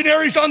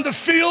missionaries on the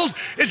field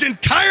is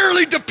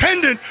entirely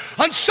dependent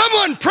on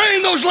someone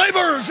praying those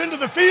laborers into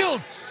the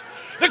field.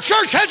 The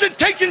church hasn't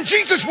taken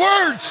Jesus'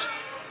 words.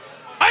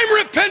 I'm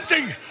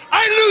repenting.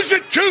 I lose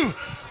it too.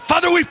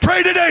 Father, we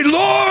pray today,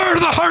 Lord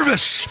of the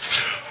harvest,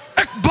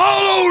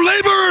 ekbalo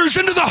laborers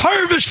into the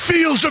harvest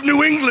fields of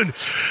New England,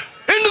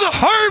 into the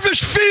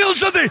harvest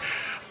fields of the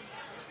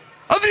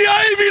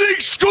Ivy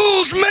League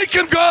schools. Make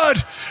him, God,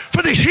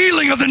 for the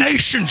healing of the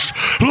nations.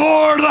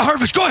 Lord of the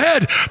harvest. Go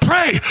ahead,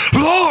 pray.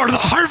 Lord of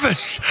the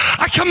harvest,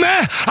 I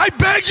command, I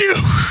beg you,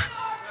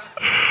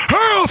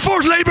 hurl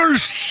forth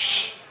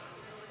laborers.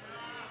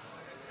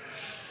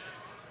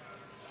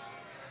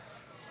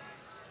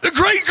 The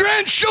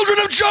great-grandchildren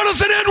of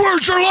Jonathan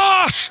Edwards are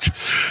lost.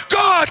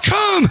 God,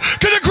 come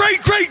to the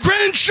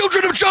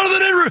great-great-grandchildren of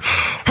Jonathan Edwards.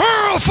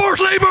 Hurl forth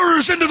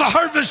laborers into the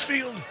harvest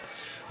field.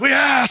 We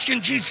ask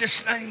in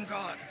Jesus' name,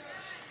 God.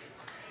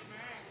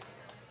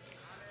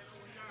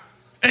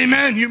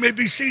 Amen. You may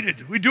be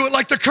seated. We do it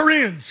like the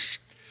Koreans.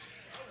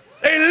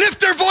 They lift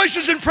their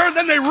voices in prayer,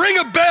 then they ring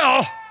a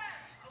bell.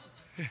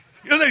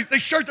 You know, they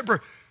start the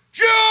prayer.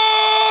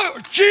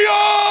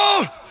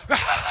 Gio!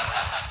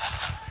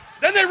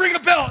 Then they ring a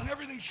bell and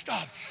everything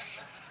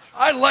stops.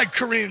 I like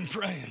Korean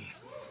praying.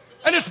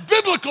 And it's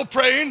biblical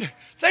praying.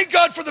 Thank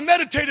God for the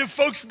meditative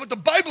folks, but the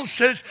Bible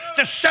says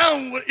the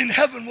sound in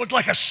heaven was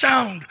like a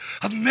sound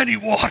of many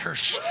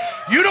waters.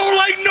 You don't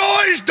like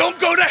noise, don't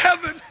go to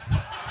heaven.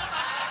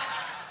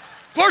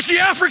 Of course, the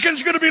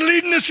African's going to be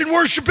leading us in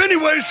worship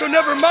anyway, so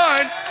never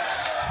mind.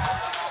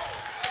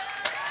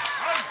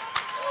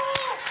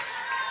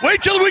 Wait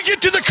till we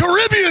get to the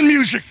Caribbean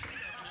music.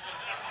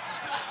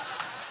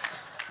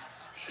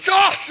 It's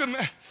awesome,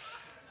 man.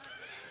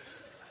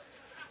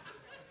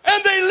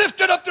 And they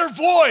lifted up their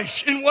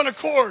voice in one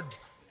accord.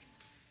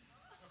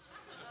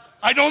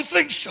 I don't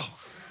think so.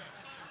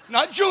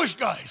 Not Jewish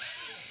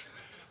guys.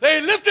 They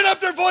lifted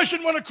up their voice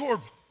in one accord.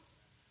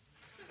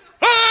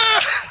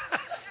 Ah!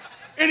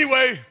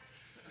 Anyway,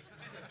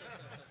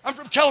 I'm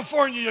from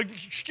California,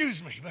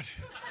 excuse me,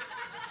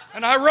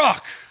 and I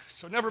rock,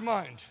 so never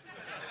mind.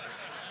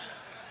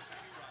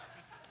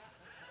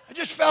 I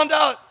just found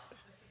out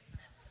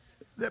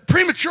that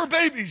premature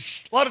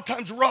babies a lot of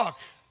times rock.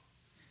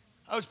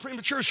 I was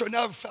premature, so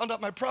now I've found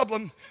out my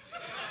problem.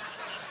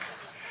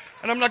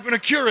 And I'm not going to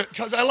cure it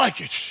because I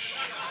like it.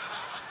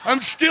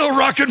 I'm still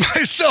rocking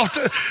myself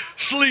to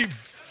sleep.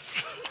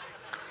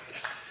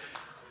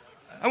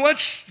 I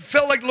once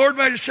felt like Lord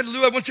might have said,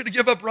 Lou, I want you to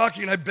give up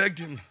rocking. And I begged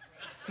him,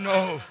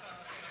 no,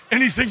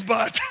 anything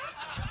but.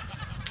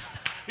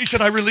 He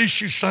said, I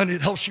release you, son.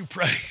 It helps you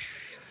pray.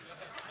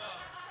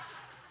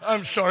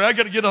 I'm sorry, I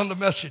got to get on the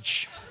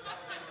message.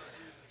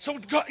 So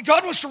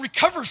God wants to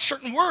recover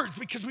certain words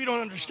because we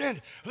don't understand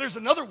it. There's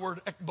another word,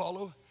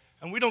 ekbalo,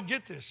 and we don't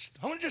get this.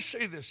 I want to just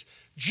say this.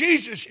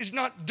 Jesus is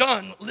not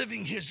done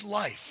living his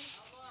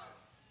life.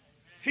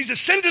 He's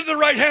ascended to the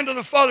right hand of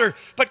the Father,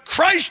 but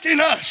Christ in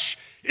us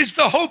is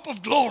the hope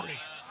of glory.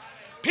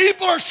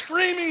 People are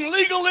screaming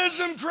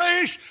legalism,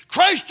 grace.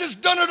 Christ has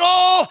done it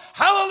all.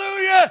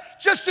 Hallelujah.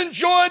 Just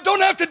enjoy it.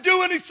 Don't have to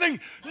do anything.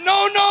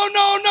 No.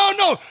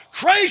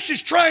 Christ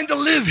is trying to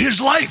live his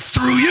life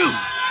through you.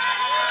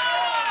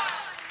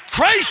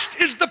 Christ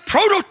is the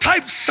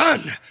prototype son,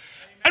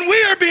 and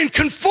we are being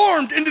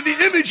conformed into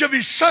the image of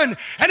his son.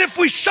 And if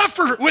we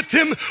suffer with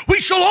him, we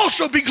shall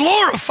also be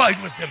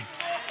glorified with him.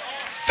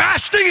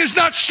 Fasting is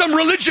not some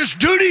religious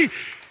duty.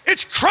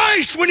 It's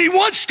Christ. When he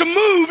wants to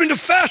move into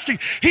fasting,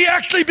 he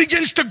actually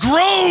begins to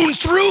groan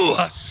through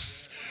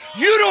us.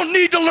 You don't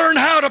need to learn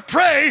how to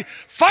pray.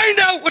 Find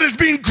out what is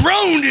being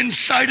groaned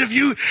inside of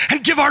you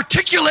and give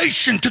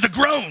articulation to the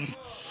groan.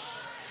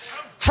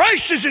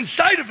 Christ is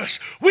inside of us.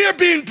 We are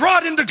being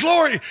brought into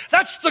glory.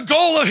 That's the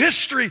goal of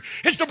history,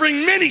 is to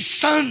bring many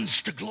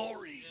sons to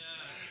glory.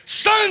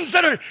 Sons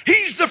that are,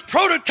 he's the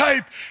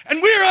prototype,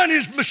 and we're on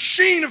his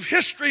machine of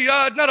history.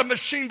 Not a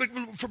machine, but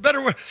for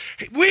better word,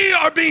 we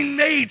are being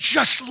made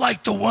just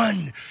like the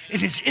one in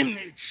his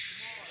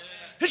image.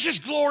 This is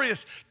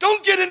glorious.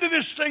 Don't get into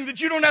this thing that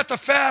you don't have to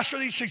fast or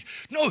these things.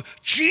 No,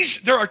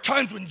 Jesus, there are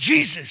times when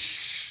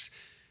Jesus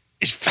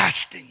is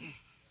fasting,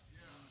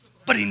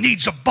 but he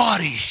needs a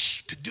body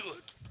to do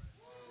it.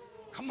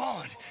 Come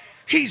on.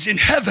 He's in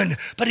heaven,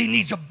 but he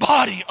needs a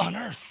body on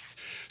earth.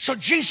 So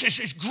Jesus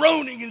is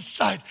groaning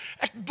inside.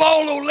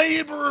 Ekbalo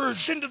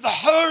laborers into the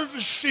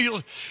harvest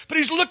field. But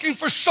he's looking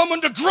for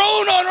someone to groan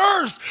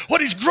on earth. What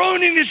he's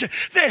groaning is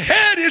the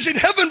head is in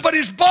heaven, but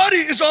his body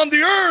is on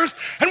the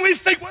earth. And we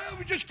think, well,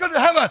 we're just going to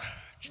have a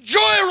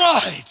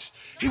joyride.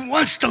 He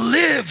wants to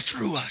live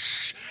through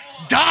us,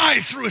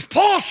 die through us.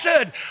 Paul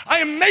said, I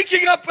am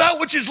making up that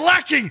which is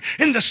lacking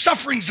in the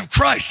sufferings of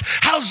Christ.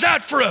 How's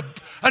that for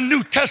a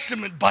New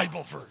Testament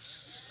Bible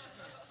verse?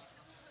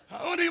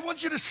 I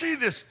want you to see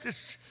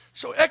this.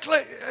 So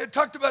I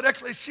talked about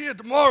ecclesia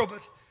tomorrow,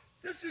 but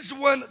this is the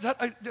one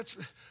that's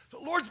the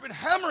Lord's been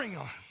hammering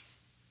on.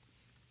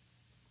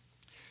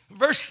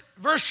 Verse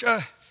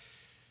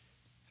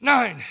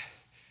 9.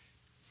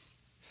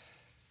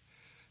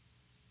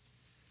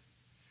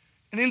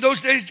 And in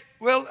those days,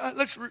 well,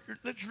 let's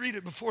read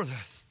it before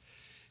that.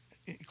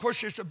 Of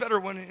course, there's a better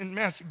one in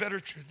Matthew, better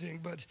thing.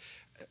 But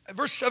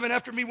verse 7,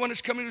 after me one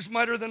is coming who's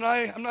mightier than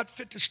I. I'm not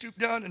fit to stoop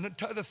down and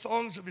untie the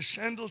thongs of his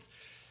sandals.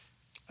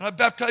 And I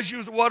baptize you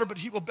with the water, but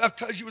he will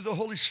baptize you with the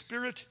Holy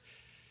Spirit.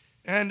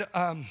 And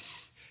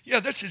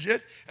this is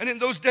it. And in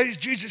those days,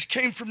 Jesus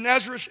came from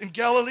Nazareth in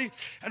Galilee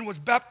and was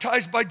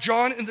baptized by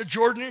John in the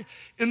Jordan.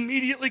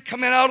 Immediately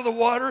coming out of the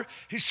water,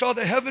 he saw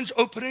the heavens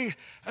opening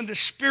and the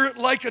Spirit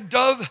like a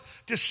dove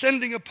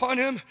descending upon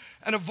him.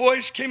 And a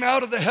voice came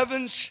out of the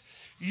heavens,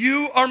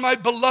 "You are my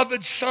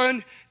beloved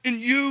Son, in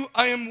you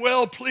I am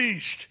well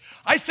pleased."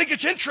 I think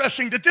it's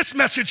interesting that this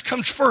message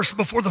comes first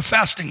before the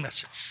fasting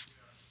message.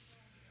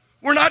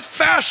 We're not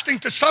fasting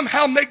to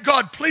somehow make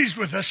God pleased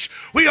with us.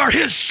 We are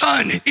his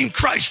son in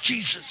Christ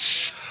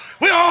Jesus.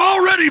 We are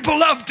already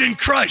beloved in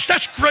Christ.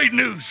 That's great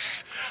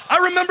news. I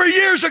remember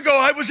years ago,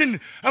 I was in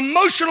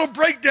emotional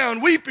breakdown,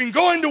 weeping,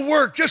 going to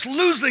work, just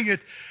losing it.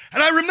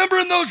 And I remember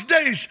in those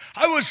days,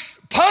 I was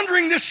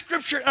pondering this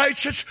scripture, and I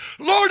said,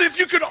 Lord,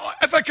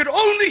 if I could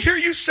only hear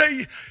you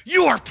say,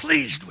 you are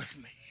pleased with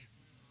me.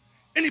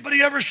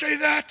 Anybody ever say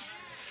that?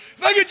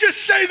 If I could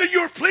just say that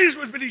you're pleased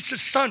with me. He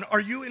says, son, are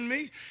you in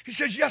me? He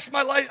says, yes,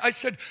 my life. I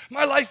said,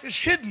 my life is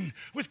hidden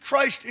with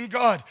Christ in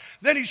God.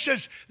 Then he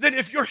says, then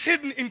if you're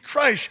hidden in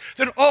Christ,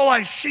 then all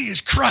I see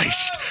is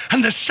Christ.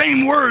 And the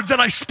same word that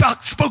I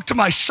spoke to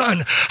my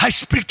son, I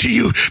speak to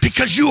you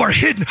because you are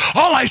hidden.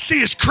 All I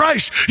see is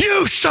Christ.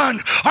 You, son,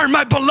 are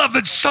my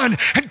beloved son.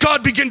 And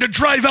God began to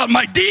drive out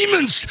my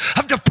demons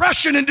of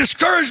depression and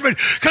discouragement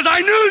because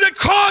I knew that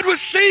God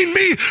was seeing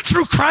me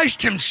through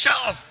Christ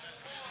himself.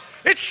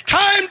 It's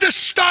time to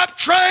stop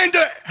trying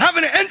to have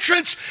an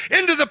entrance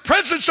into the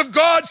presence of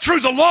God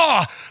through the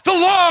law. The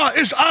law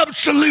is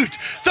absolute.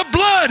 The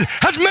blood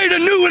has made a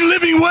new and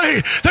living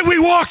way that we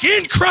walk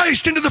in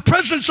Christ into the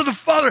presence of the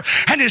Father,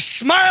 and his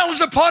smile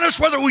is upon us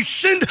whether we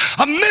sinned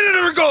a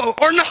minute ago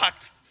or not.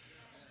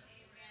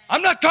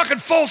 I'm not talking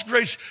false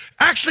grace.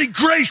 Actually,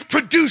 grace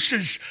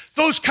produces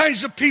those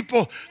kinds of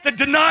people that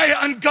deny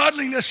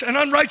ungodliness and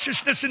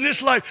unrighteousness in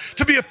this life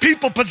to be a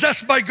people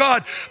possessed by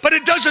God. But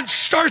it doesn't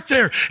start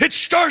there. It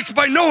starts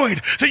by knowing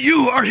that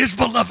you are his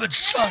beloved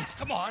son.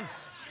 Come on.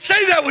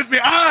 Say that with me.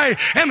 I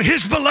am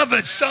his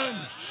beloved son.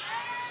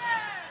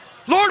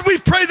 Lord, we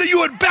pray that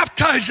you would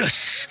baptize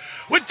us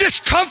with this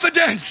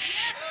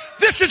confidence.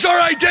 This is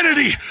our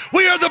identity.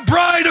 We are the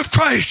bride of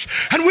Christ,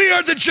 and we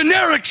are the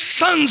generic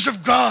sons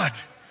of God.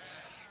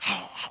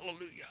 Oh,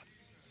 hallelujah.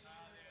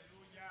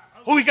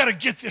 Oh, we got to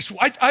get this.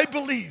 I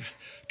believe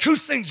two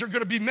things are going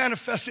to be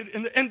manifested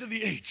in the end of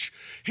the age.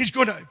 He's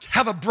going to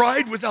have a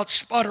bride without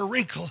spot or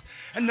wrinkle.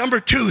 And number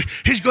two,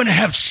 he's going to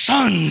have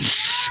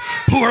sons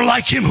who are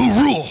like him,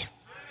 who rule.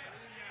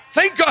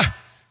 Thank God.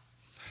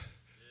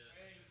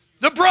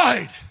 The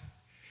bride.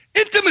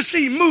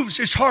 Intimacy moves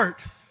his heart.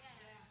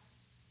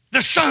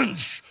 The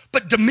sons,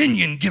 but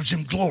dominion gives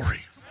him glory.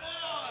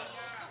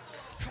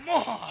 Come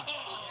on.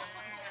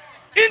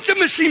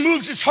 Intimacy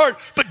moves his heart,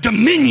 but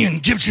dominion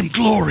gives him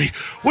glory.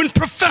 When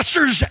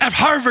professors at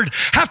Harvard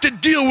have to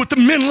deal with the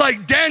men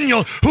like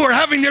Daniel who are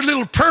having their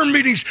little prayer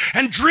meetings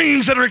and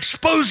dreams that are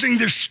exposing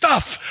their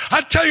stuff,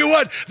 I tell you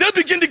what, they'll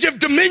begin to give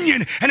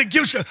dominion, and it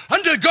gives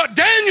unto God,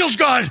 Daniel's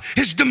God,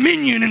 his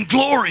dominion and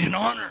glory and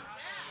honor.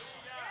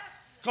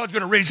 God's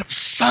going to raise up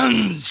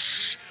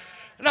sons.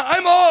 Now,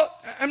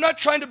 I'm not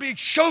trying to be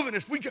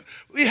chauvinist.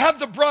 We have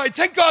the bride.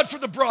 Thank God for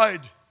the bride.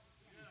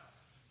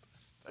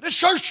 It's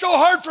so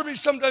hard for me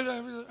sometimes.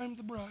 I'm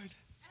the bride.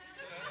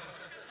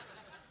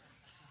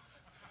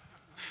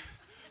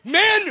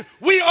 Men,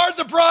 we are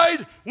the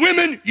bride.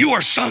 Women, you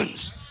are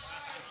sons.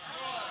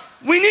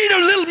 We need a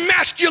little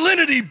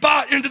masculinity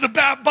brought into the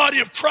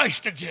body of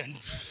Christ again.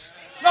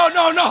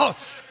 No.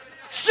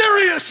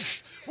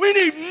 Serious. We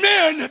need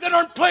men that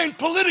aren't playing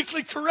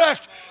politically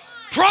correct.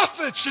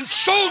 Prophets and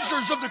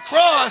soldiers of the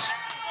cross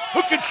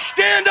who can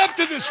stand up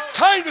to this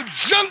kind of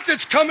junk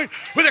that's coming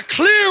with a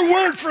clear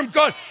word from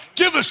God.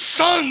 Give us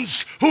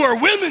sons who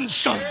are women's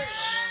sons.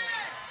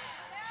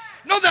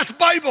 No, that's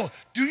Bible.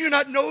 Do you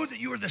not know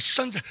that you are the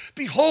sons?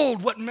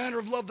 Behold, what manner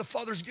of love the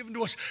Father has given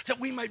to us, that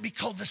we might be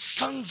called the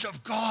sons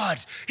of God.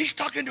 He's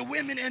talking to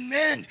women and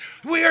men.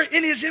 We are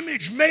in his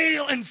image,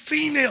 male and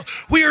female.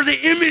 We are the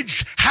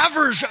image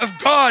havers of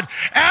God.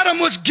 Adam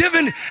was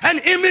given an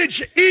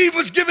image. Eve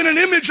was given an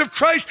image of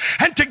Christ,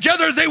 and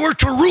together they were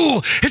to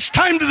rule. It's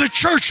time that the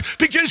church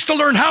begins to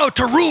learn how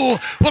to rule.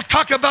 We'll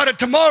talk about it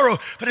tomorrow,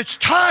 but it's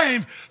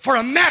time for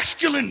a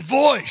masculine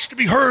voice to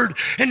be heard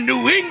in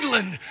New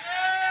England.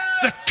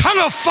 The tongue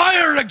of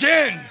fire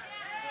again.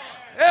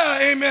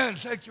 Yeah, amen.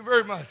 Thank you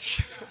very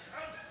much.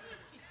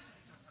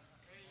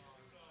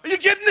 Are you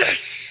getting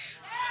this?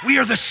 We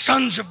are the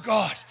sons of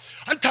God.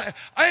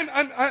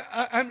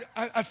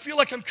 I feel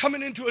like I'm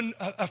coming into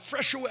a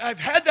fresh awakening. I've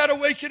had that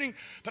awakening,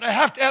 but I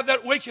have to have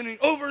that awakening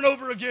over and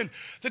over again,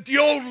 that the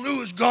old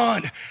Lou is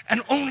gone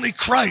and only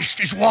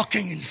Christ is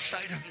walking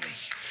inside of me.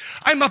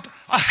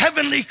 a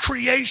heavenly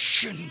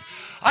creation.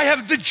 I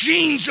have the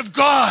genes of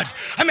God.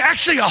 I'm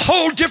actually a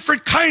whole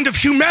different kind of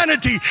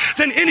humanity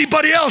than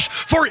anybody else.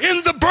 For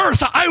in the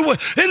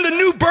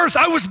new birth,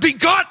 I was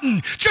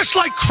begotten, just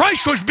like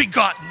Christ was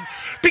begotten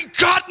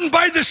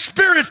by the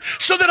Spirit,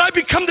 so that I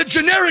become the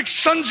generic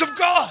sons of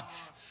God.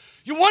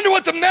 You wonder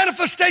what the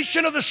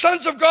manifestation of the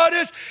sons of God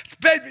is?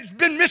 It's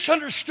been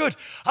misunderstood.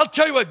 I'll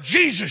tell you what,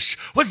 Jesus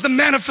was the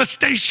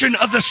manifestation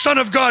of the Son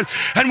of God.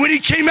 And when he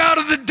came out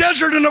of the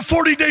desert in a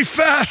 40-day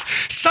fast,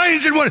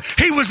 signs and wonders,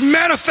 he was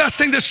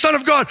manifesting the Son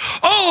of God.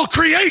 All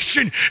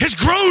creation is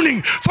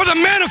groaning for the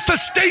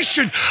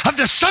manifestation of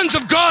the sons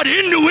of God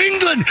in New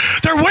England.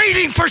 They're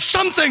waiting for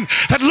something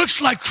that looks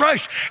like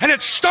Christ. And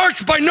it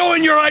starts by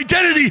knowing your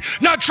identity,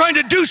 not trying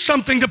to do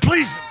something to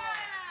please him.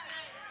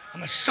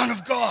 I'm a son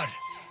of God.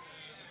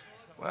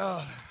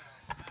 Well,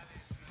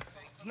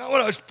 it's not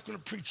what I was going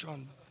to preach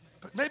on,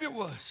 but maybe it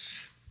was.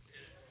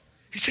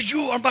 He said,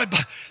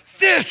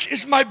 this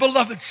is my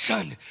beloved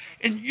son,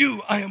 in you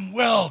I am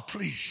well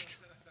pleased.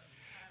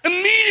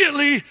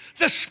 Immediately,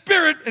 the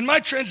Spirit, in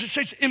my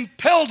translation, says,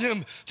 impelled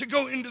him to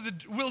go into the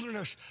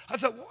wilderness. I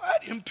thought,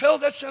 what?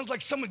 Impelled? That sounds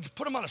like someone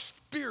put him on a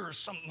spear or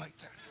something like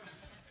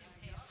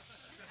that.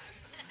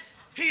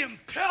 He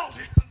impelled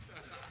him.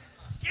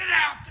 Get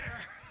out there.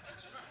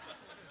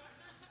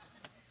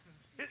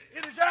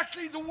 It is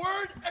actually the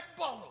word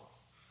ekbalo.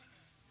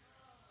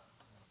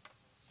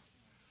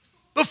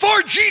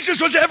 Before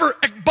Jesus was ever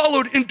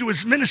ekbaloed into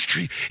his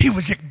ministry, he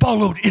was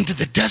ekbaloed into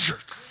the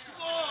desert.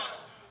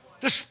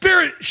 The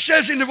Spirit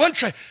says in the one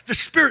track, the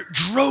Spirit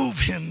drove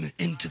him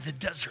into the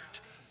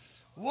desert.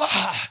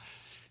 Wow.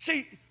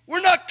 See,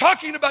 we're not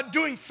talking about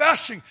doing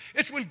fasting.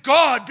 It's when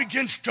God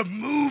begins to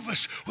move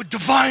us with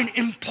divine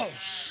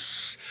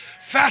impulse.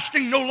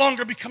 Fasting no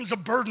longer becomes a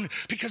burden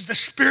because the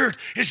Spirit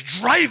is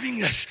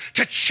driving us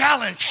to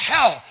challenge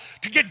hell,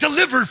 to get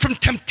delivered from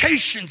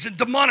temptations and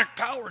demonic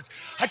powers.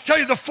 I tell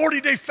you, the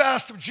 40-day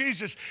fast of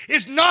Jesus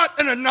is not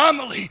an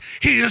anomaly.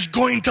 He is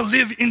going to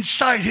live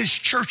inside his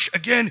church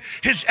again,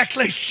 his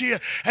ecclesia.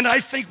 And I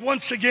think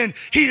once again,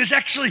 he is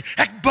actually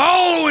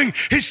ekbaloing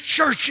his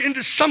church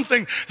into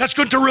something that's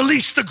going to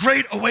release the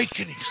great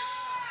awakenings.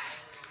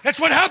 That's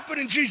what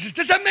happened in Jesus.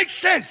 Does that make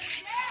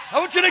sense? I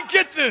want you to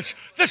get this.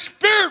 The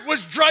Spirit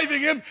was driving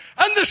him,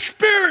 and the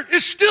Spirit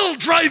is still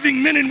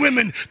driving men and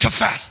women to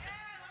fast.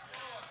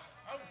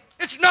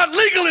 It's not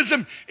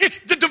legalism. It's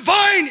the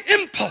divine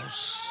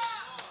impulse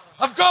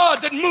of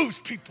God that moves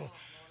people.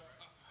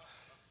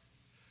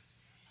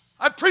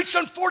 I preached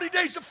on 40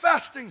 days of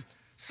fasting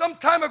some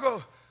time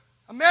ago.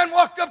 A man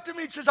walked up to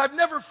me and says, I've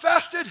never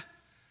fasted.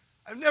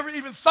 I've never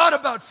even thought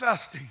about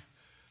fasting.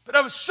 But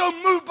I was so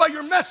moved by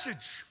your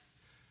message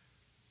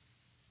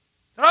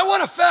that I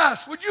want to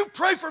fast. Would you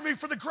pray for me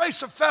for the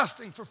grace of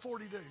fasting for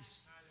 40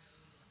 days?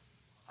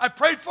 I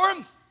prayed for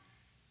him.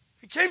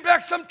 He came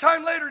back some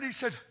time later and he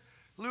said,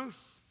 Lou,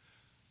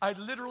 I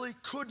literally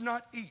could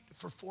not eat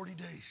for 40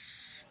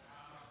 days.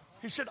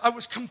 He said, I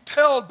was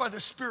compelled by the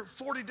Spirit,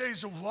 40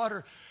 days of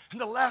water. And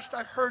the last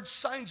I heard,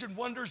 signs and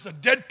wonders, the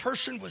dead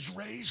person was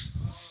raised.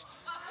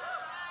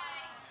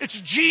 It's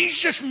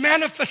Jesus'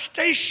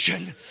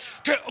 manifestation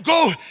to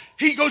go.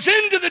 He goes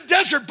into the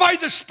desert by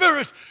the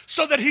Spirit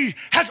so that he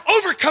has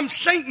overcome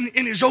Satan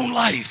in his own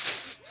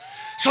life.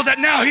 So that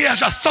now he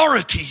has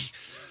authority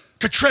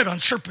to tread on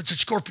serpents and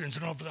scorpions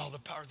and over all the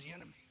power of the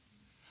enemy.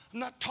 I'm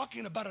not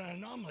talking about an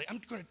anomaly.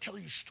 I'm going to tell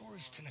you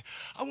stories tonight.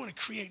 I want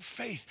to create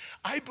faith.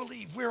 I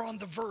believe we're on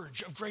the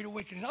verge of great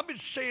awakening. I've been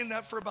saying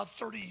that for about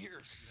 30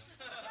 years.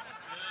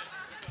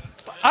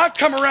 But I've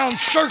come around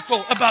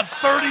circle about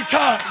 30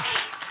 times.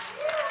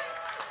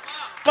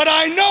 But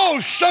I know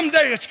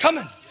someday it's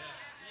coming.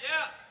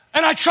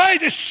 And I try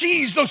to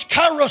seize those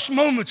kairos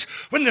moments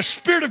when the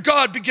Spirit of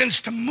God begins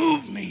to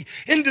move me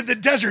into the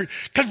desert.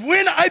 Because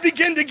when I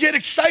begin to get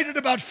excited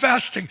about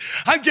fasting,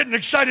 I'm getting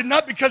excited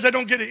not because I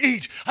don't get to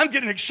eat. I'm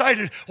getting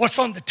excited what's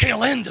on the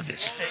tail end of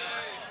this thing.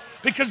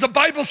 Because the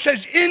Bible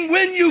says,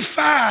 when you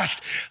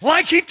fast,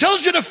 like he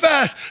tells you to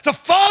fast, the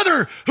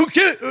Father who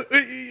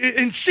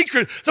in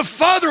secret, the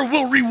Father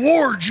will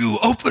reward you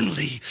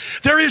openly.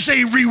 There is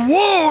a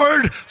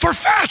reward for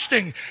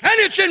fasting, and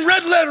it's in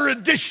red letter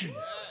edition.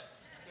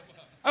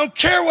 I don't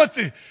care what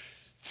the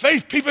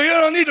faith people, you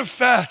don't need to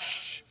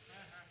fast.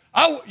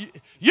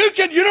 You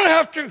don't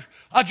have to.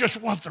 I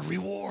just want the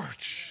reward.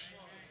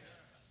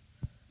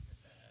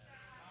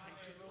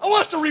 I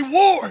want the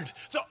reward,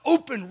 the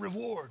open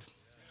reward.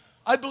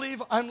 I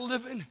believe I'm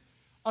living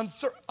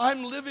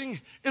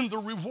in the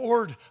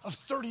reward of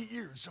 30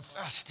 years of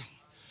fasting.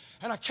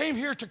 And I came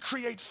here to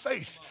create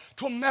faith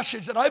to a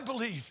message that I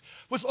believe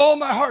with all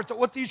my heart that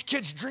what these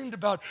kids dreamed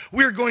about,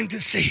 we're going to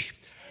see.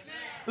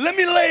 Let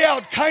me lay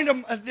out kind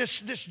of this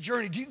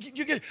journey. Do you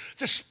get it?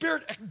 The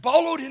Spirit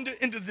ekbaloed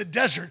into the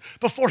desert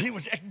before he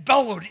was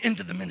ekbaloed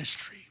into the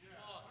ministry.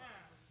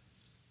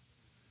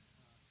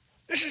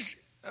 This is,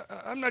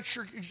 I'm not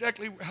sure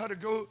exactly how to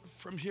go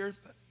from here,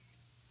 but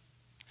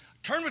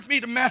turn with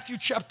me to Matthew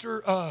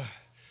chapter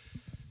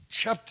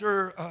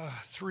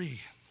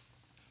 3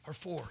 or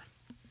 4.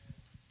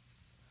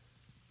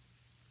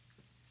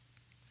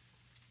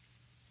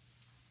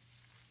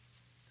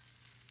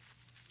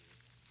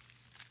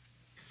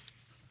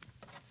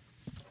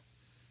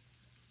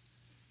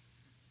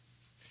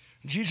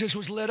 Jesus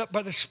was led up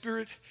by the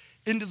Spirit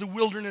into the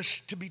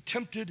wilderness to be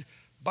tempted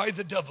by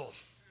the devil.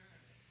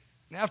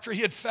 And after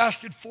he had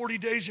fasted 40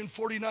 days and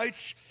 40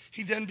 nights,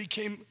 he then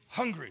became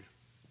hungry.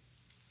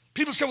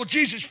 People say, well,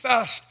 Jesus'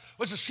 fast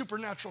was a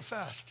supernatural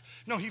fast.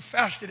 No, he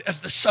fasted as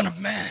the Son of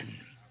Man,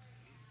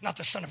 not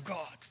the Son of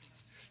God.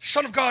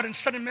 Son of God and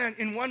Son of Man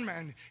in one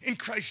man, in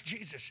Christ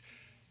Jesus.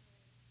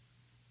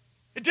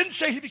 It didn't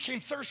say he became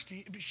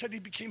thirsty, it said he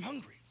became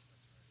hungry.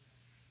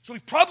 So he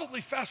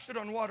probably fasted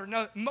on water.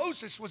 Now,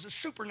 Moses was a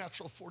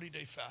supernatural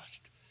 40-day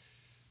fast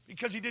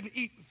because he didn't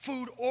eat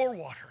food or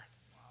water.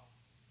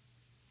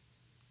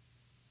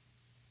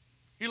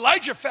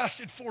 Elijah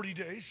fasted 40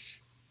 days,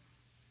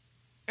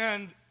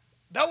 and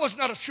that was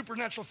not a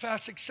supernatural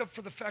fast except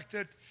for the fact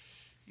that,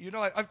 you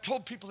know, I've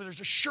told people that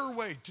there's a sure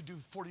way to do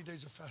 40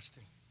 days of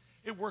fasting.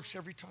 It works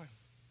every time.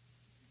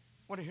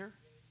 Want to hear?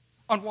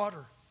 On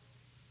water.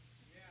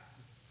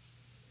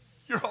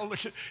 You're all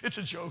looking, it's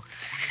a joke.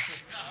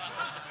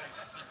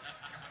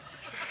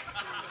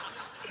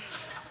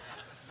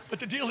 But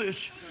the deal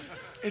is,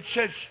 it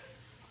says,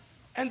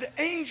 and the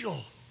angel,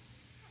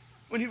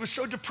 when he was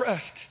so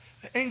depressed,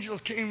 the angel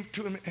came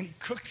to him and he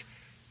cooked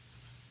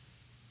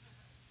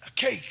a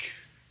cake.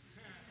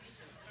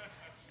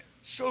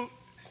 So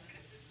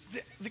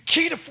the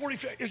key to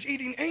 40 is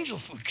eating angel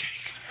food cake.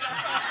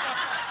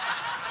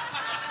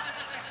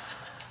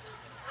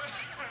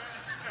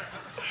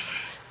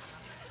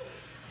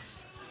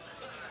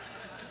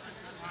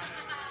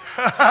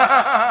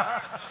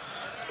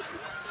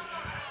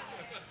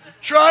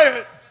 Try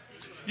it.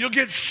 You'll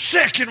get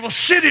sick and will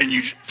sit in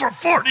you for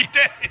 40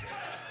 days.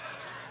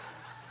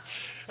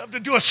 Have to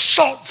do a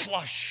salt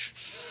flush.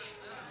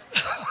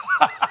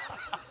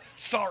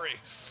 Sorry.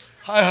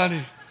 Hi,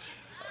 honey.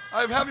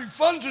 I'm having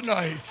fun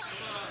tonight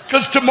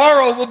because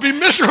tomorrow will be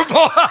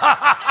miserable.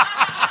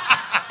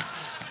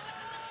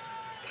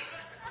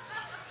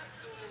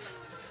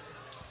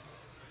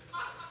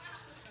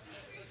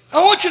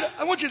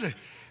 I want you to,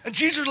 and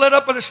Jesus led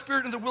up by the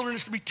Spirit in the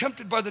wilderness to be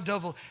tempted by the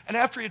devil. And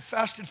after he had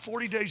fasted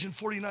 40 days and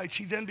 40 nights,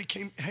 he then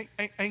became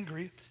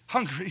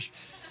hungry.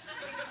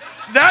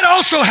 That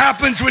also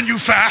happens when you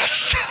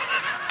fast.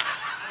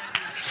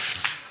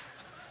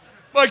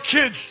 My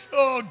kids,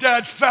 oh,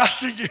 Dad's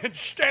fasting again,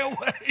 stay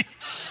away.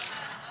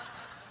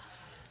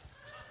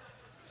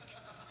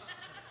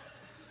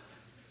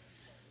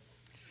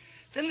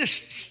 Then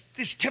this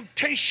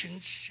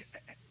temptations,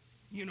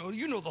 you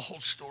know the whole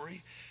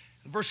story.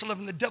 In verse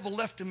 11, the devil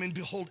left him, and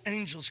behold,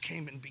 angels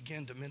came and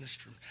began to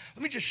minister him.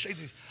 Let me just say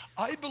this.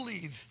 I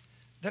believe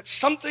that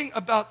something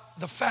about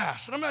the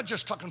fast, and I'm not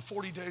just talking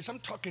 40 days, I'm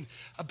talking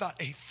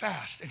about a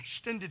fast, an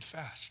extended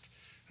fast.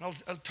 And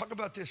I'll talk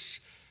about this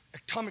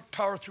atomic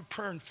power through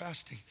prayer and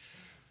fasting.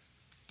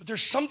 But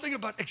there's something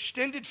about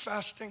extended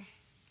fasting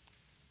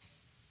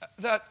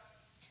that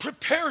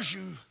prepares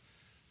you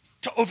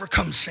to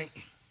overcome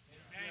Satan.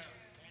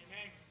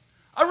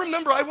 I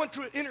remember I went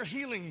through an inner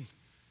healing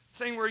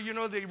thing where, you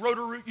know, the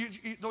Roto-Rooter,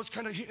 those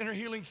kind of inner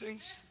healing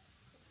things.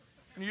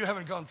 And you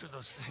haven't gone through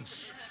those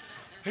things.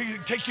 He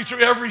can take you through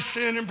every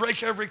sin and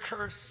break every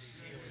curse.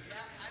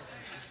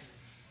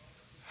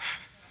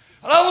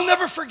 And I will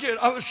never forget,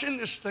 I was in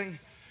this thing.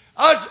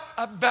 I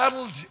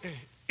battled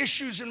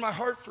issues in my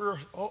heart for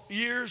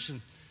years.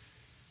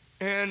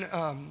 And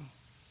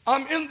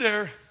I'm in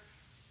there,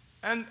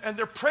 and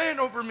they're praying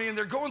over me, and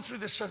they're going through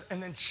this stuff.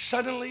 And then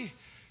suddenly,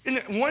 in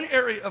one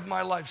area of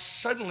my life,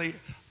 suddenly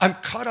I'm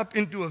caught up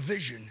into a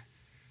vision,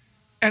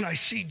 and I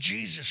see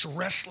Jesus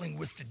wrestling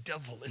with the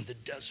devil in the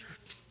desert.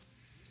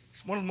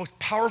 It's one of the most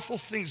powerful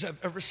things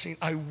I've ever seen.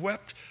 I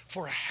wept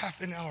for a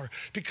half an hour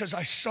because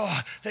I saw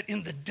that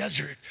in the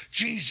desert,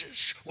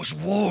 Jesus was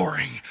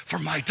warring for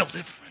my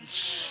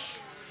deliverance.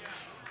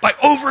 By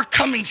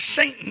overcoming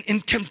Satan in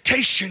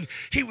temptation,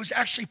 he was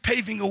actually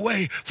paving a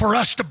way for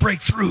us to break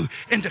through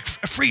into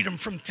freedom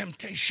from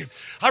temptation.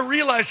 I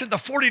realized that the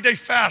 40-day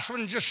fast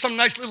wasn't just some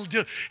nice little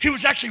deal. He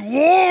was actually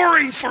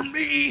warring for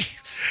me.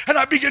 And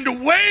I began to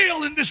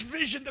wail in this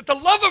vision that the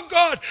love of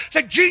God,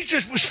 that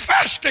Jesus was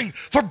fasting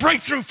for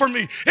breakthrough for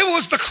me. It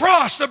was the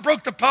cross that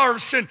broke the power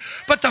of sin.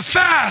 But the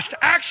fast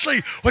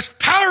actually was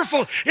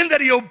powerful in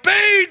that he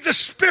obeyed the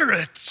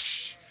Spirit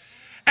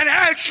and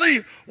actually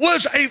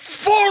was a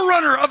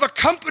forerunner of a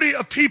company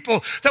of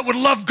people that would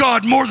love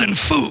God more than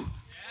food,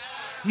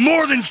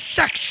 more than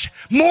sex,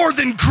 more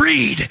than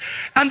greed.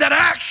 And that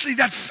actually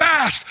that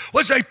fast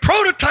was a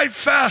prototype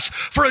fast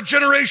for a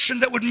generation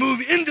that would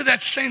move into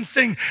that same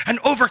thing and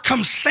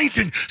overcome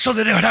Satan so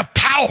that it would have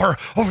power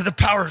over the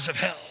powers of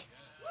hell.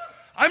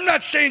 I'm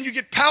not saying you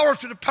get power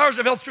through the powers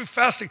of hell through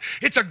fasting.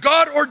 It's a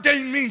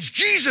God-ordained means.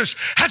 Jesus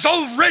has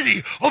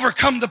already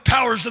overcome the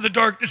powers of the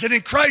darkness, and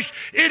in Christ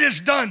it is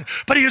done.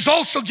 But he has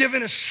also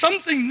given us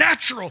something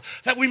natural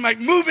that we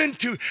might move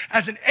into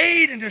as an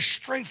aid and a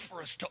strength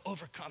for us to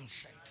overcome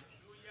Satan.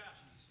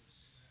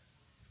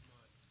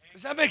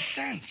 Does that make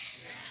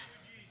sense?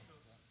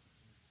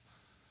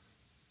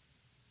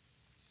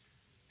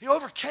 He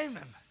overcame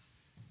him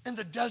in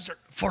the desert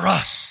for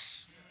us.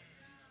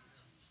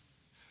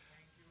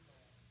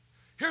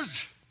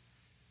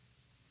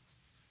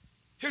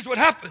 here's what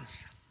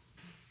happens.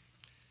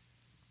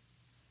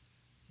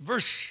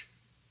 Verse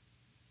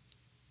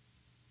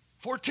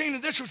 14,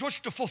 and this was what's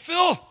to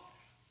fulfill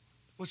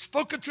was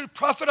spoken through the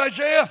prophet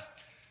Isaiah.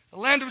 The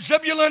land of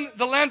Zebulun,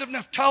 the land of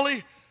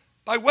Naphtali,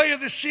 by way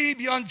of the sea,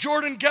 beyond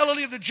Jordan,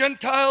 Galilee of the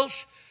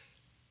Gentiles.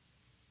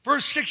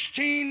 Verse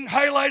 16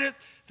 highlighted,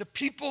 the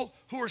people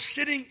who are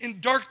sitting in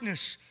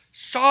darkness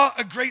saw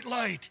a great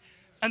light,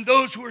 and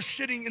those who are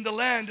sitting in the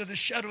land of the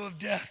shadow of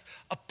death,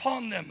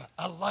 upon them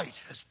a light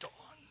has dawned.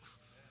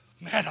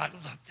 Man, I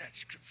love that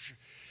scripture.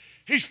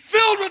 He's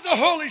filled with the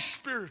Holy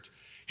Spirit.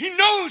 He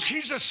knows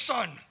he's a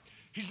son.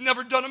 He's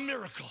never done a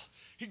miracle.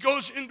 He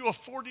goes into a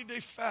 40-day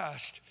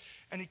fast,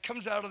 and he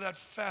comes out of that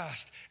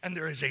fast, and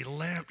there is a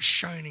lamp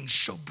shining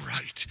so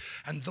bright.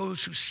 And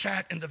those who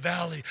sat in the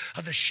valley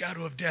of the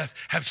shadow of death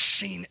have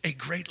seen a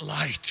great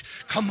light.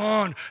 Come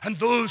on. And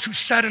those who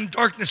sat in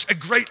darkness, a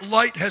great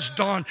light has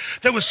dawned.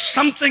 There was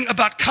something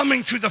about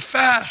coming through the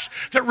fast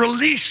that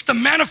released the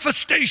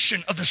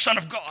manifestation of the Son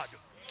of God.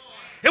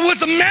 It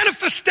was the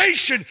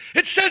manifestation.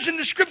 It says in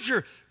the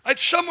scripture,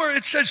 somewhere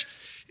it said,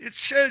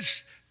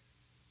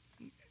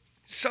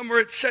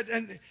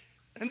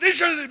 and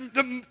these are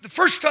the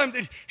first time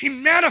that he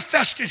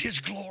manifested his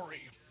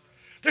glory.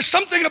 There's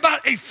something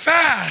about a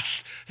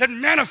fast that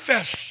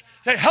manifests,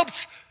 that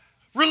helps,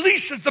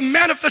 releases the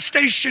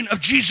manifestation of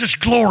Jesus'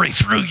 glory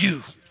through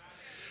you.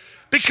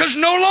 Because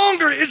no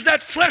longer is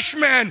that flesh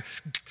man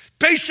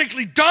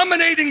basically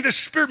dominating the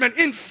spirit man.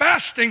 In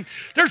fasting,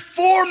 there's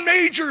 4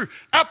 major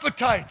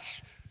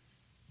appetites.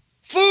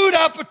 Food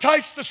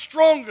appetite's the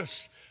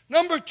strongest.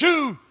 Number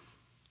 2,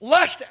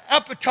 lust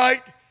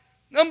appetite.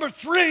 Number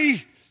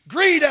 3,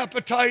 greed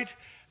appetite.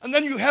 And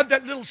then you have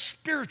that little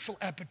spiritual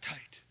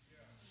appetite.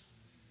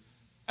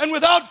 And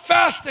without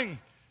fasting,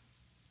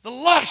 the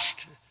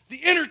lust,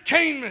 the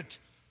entertainment,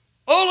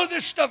 all of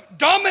this stuff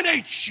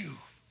dominates you.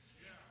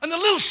 And the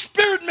little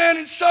spirit man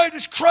inside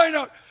is crying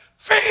out,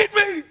 feed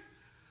me,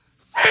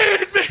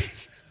 feed me,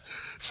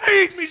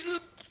 feed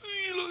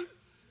me.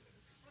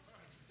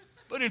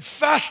 But in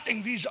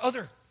fasting, these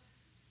other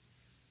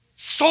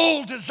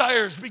soul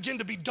desires begin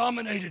to be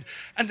dominated,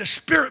 and the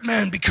spirit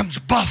man becomes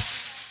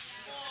buff.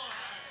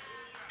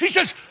 He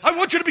says, I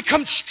want you to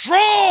become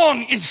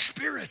strong in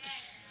spirit.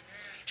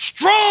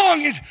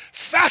 Strong is,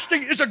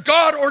 fasting is a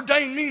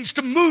God-ordained means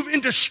to move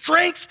into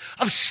strength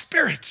of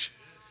spirit.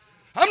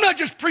 I'm not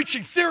just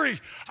preaching theory.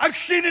 I've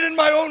seen it in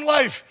my own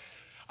life.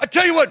 I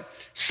tell you what,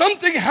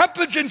 something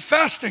happens in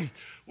fasting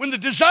when the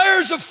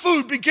desires of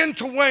food begin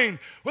to wane,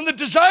 when the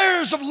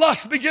desires of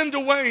lust begin to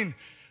wane.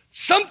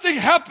 Something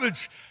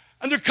happens,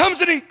 and there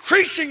comes an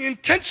increasing,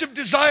 intensive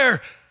desire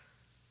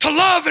to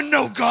love and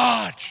know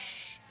God.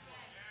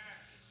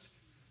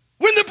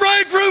 When the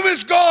bridegroom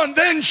is gone,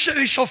 then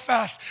they shall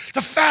fast.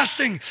 The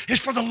fasting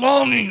is for the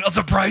longing of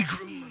the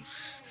bridegroom.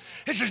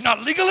 This is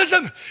not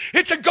legalism.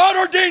 It's a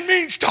God-ordained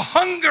means to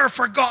hunger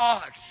for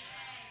God.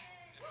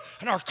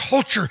 And our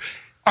culture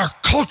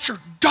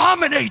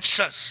dominates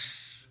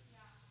us.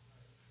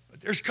 But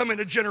there's coming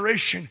a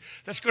generation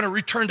that's going to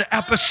return to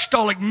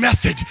apostolic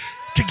method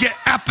to get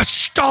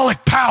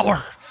apostolic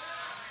power.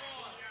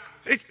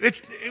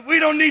 We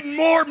don't need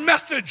more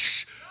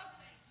methods.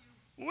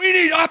 We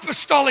need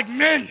apostolic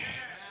men.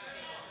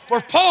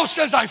 Where Paul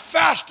says, I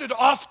fasted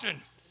often.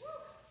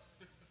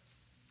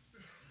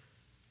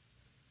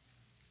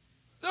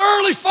 The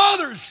early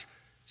fathers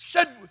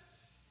said,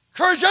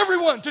 encourage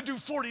everyone to do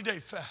 40-day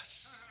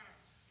fasts.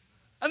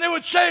 And they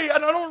would say,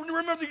 and I don't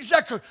remember the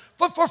exact word,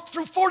 but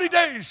through 40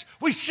 days,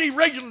 we see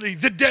regularly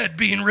the dead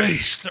being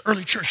raised, the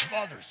early church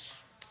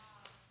fathers.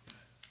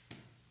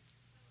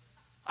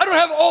 I don't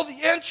have all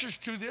the answers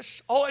to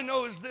this. All I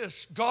know is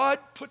this. God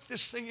put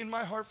this thing in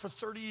my heart for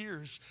 30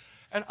 years,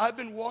 and I've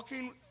been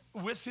walking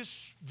with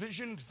his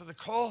vision for the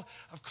call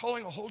of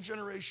calling a whole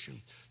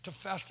generation to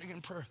fasting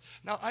and prayer.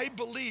 Now, I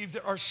believe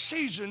there are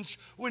seasons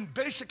when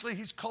basically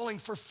he's calling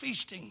for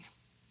feasting.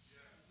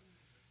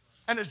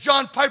 And as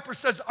John Piper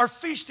says, our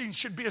feasting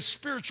should be as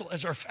spiritual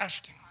as our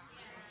fasting.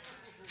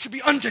 It should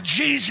be unto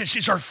Jesus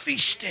is our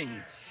feasting,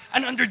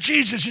 and unto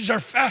Jesus is our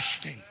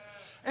fasting.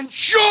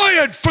 Enjoy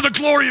it for the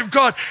glory of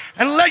God,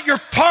 and let your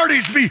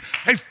parties be,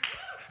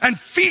 and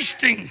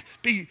feasting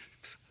be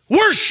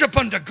worship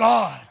unto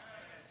God.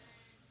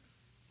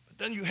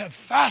 Then you have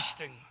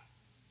fasting.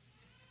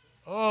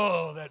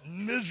 Oh, that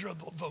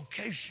miserable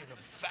vocation of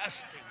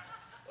fasting.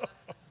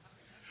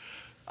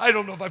 I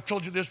don't know if I've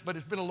told you this, but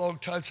it's been a long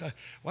time.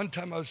 One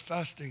time I was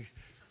fasting.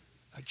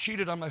 I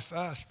cheated on my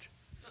fast.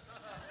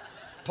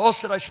 Paul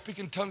said, I speak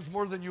in tongues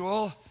more than you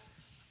all.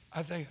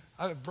 I think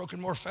I have broken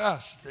more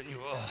fasts than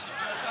you all.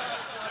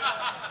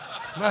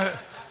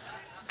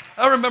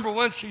 I remember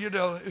once,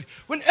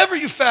 whenever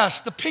you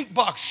fast, the pink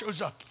box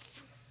shows up.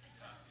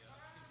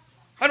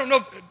 I don't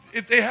know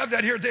if they have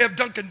that here. They have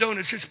Dunkin'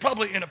 Donuts. It's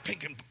probably in a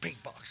pink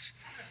box.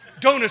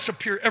 Donuts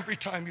appear every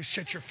time you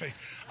set your faith.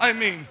 I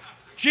mean,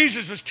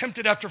 Jesus was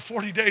tempted after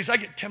 40 days. I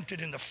get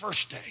tempted in the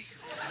first day.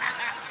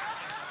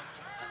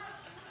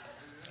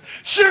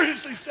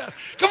 Seriously, Steph.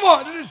 Come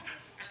on.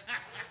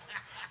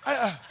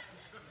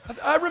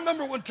 I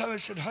remember one time I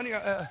said, honey,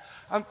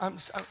 I'm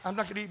not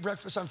going to eat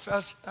breakfast. I'm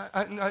fast.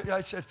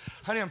 I said,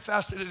 honey, I'm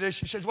fasting today.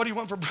 She says, what do you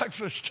want for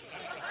breakfast?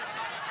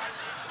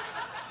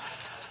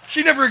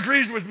 She never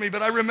agrees with me,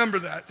 but I remember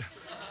that.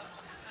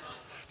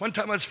 One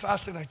time I was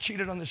fasting. I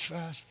cheated on this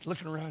fast.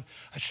 Looking around,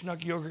 I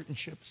snuck yogurt and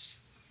chips.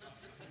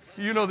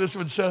 You know this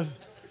one, Seth.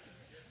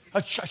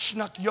 I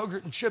snuck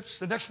yogurt and chips.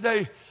 The next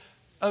day,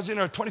 I was in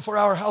a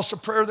 24-hour house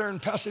of prayer there in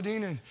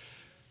Pasadena, and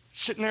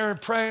sitting there and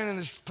praying, and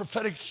this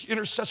prophetic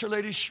intercessor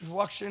lady, she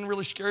walks in,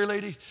 really scary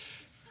lady.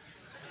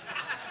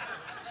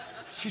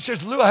 She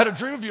says, Lou, I had a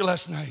dream of you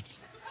last night.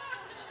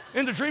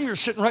 In the dream, you're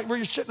sitting right where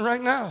you're sitting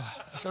right now.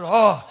 I said,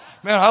 oh,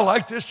 man, I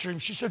like this dream.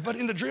 She said, but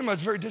in the dream, I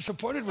was very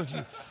disappointed with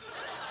you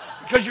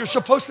because you're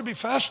supposed to be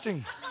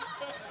fasting,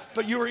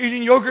 but you were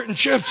eating yogurt and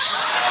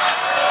chips.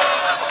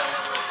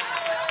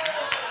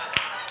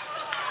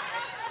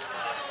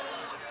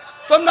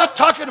 So I'm not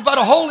talking about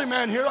a holy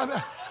man here.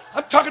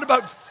 I'm talking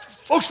about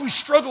folks, we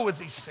struggle with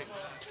these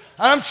things.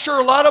 I'm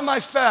sure a lot of my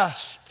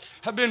fasts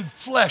have been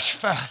flesh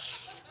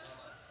fasts,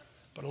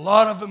 but a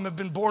lot of them have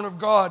been born of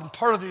God. And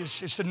part of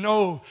this is to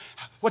know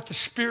what the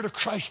Spirit of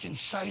Christ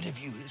inside of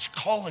you is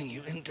calling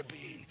you into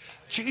being.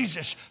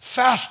 Jesus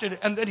fasted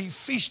and then he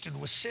feasted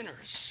with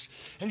sinners.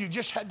 And you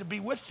just had to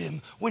be with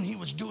him when he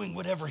was doing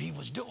whatever he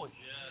was doing.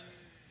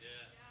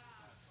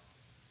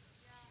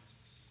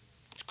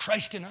 It's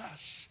Christ in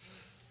us,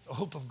 the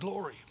hope of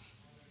glory.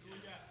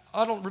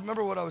 I don't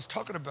remember what I was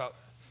talking about.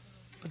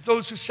 But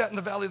those who sat in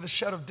the valley of the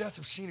shadow of death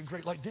have seen a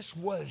great light. This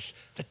was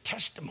the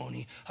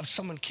testimony of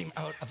someone came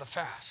out of a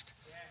fast.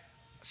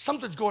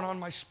 Something's going on in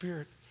my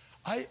spirit.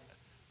 I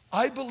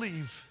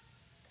believe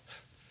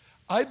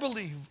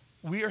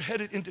we are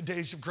headed into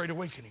days of great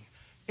awakening.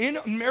 In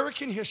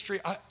American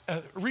history,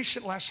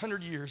 recent last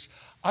 100 years,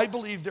 I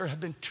believe there have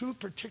been two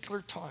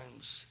particular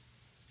times.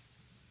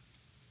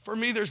 For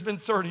me, there's been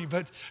 30,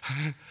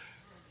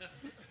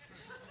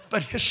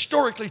 but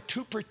historically,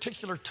 two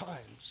particular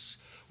times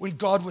when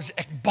God was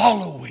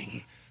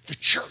ekbaloing the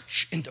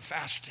church into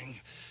fasting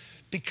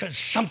because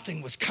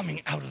something was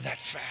coming out of that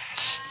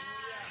fast.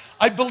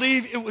 I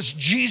believe it was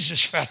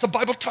Jesus' fast. The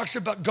Bible talks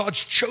about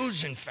God's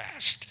chosen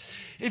fast.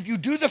 If you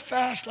do the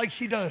fast like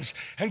he does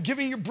and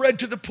giving your bread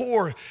to the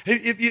poor,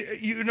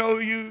 if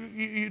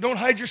you don't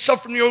hide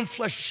yourself from your own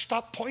flesh,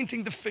 stop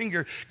pointing the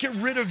finger, get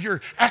rid of your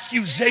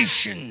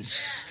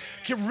accusations,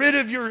 get rid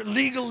of your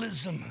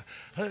legalism,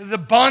 the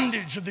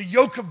bondage, the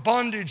yoke of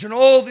bondage and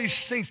all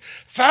these things.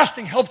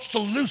 Fasting helps to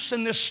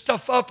loosen this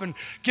stuff up and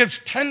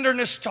gives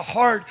tenderness to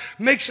heart,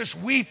 makes us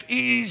weep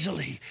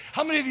easily.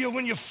 How many of you,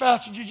 when you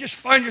fasted, you just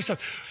find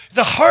yourself,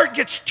 the heart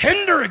gets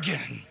tender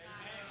again?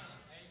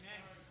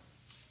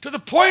 To the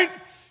point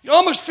you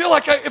almost feel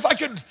like if I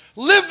could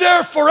live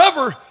there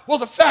forever. Well,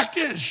 the fact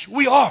is,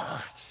 we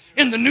are.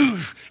 In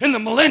the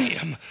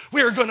millennium,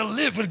 we are going to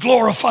live with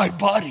glorified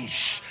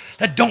bodies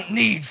that don't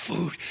need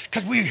food.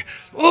 Because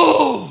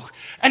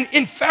and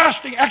in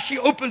fasting actually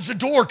opens the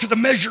door to the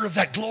measure of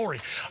that glory.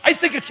 I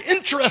think it's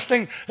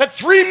interesting that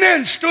 3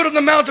 men stood on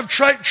the Mount of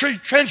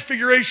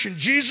Transfiguration.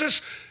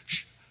 Jesus,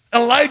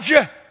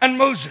 Elijah, and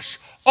Moses.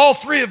 All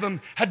 3 of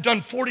them had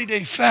done 40-day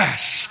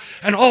fasts.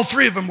 And all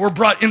 3 of them were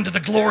brought into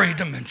the glory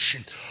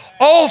dimension.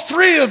 All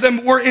 3 of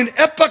them were in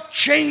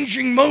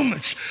epoch-changing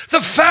moments. The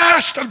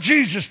fast of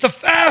Jesus, the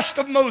fast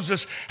of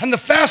Moses, and the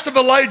fast of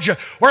Elijah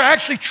were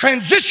actually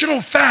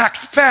transitional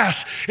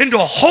fasts into a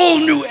whole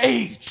new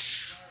age.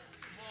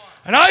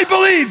 And I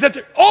believe that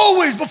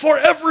always before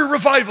every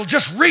revival,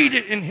 just read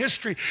it in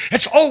history,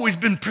 it's always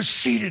been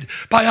preceded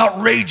by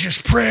outrageous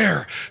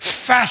prayer,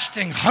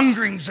 fasting,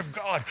 hungerings of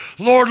God.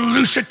 Lord,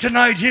 loose it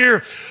tonight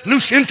here.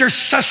 Loose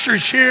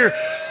intercessors here.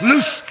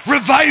 Loose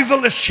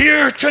revivalists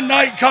here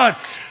tonight, God.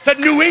 That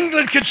New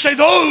England could say,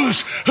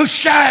 those who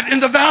sat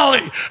in the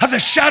valley of the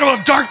shadow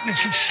of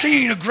darkness have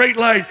seen a great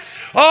light.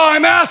 Oh,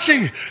 I'm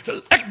asking,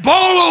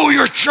 ekbalo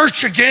your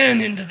church again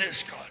into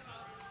this, God.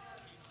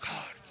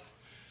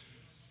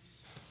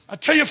 I'll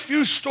tell you a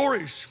few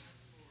stories.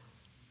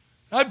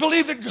 I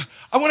believe that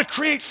I want to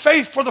create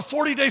faith for the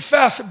 40-day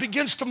fast. It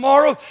begins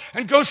tomorrow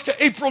and goes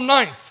to April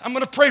 9th. I'm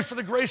going to pray for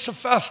the grace of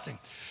fasting.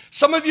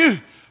 Some of you,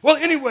 well,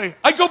 anyway,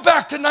 I go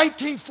back to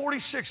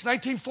 1946.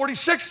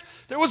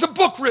 1946, there was a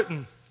book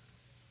written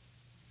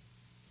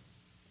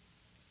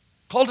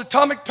called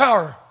Atomic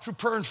Power Through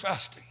Prayer and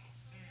Fasting.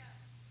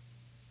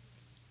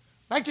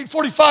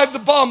 1945, the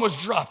bomb was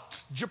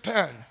dropped,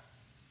 Japan.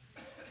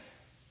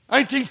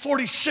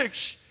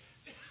 1946,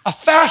 a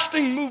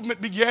fasting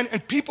movement began,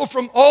 and people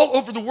from all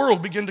over the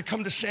world began to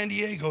come to San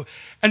Diego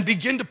and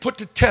begin to put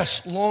to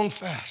test long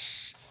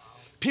fasts.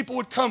 People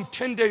would come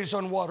 10 days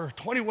on water,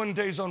 21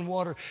 days on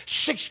water,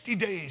 60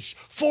 days,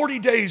 40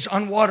 days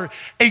on water.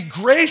 A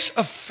grace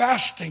of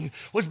fasting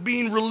was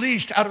being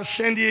released out of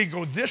San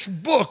Diego. This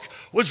book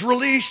was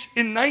released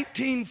in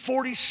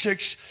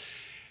 1946.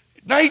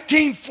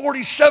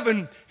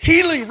 1947,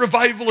 healing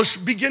revivalists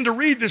began to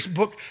read this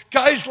book.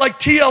 Guys like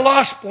T.L.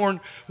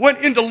 Osborne went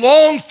into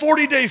long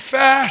 40-day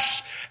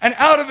fasts, and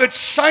out of it,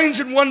 signs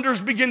and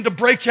wonders began to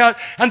break out,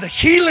 and the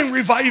healing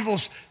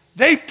revivals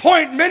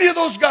Many of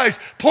those guys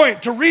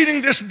point to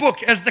reading this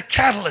book as the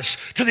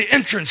catalyst to the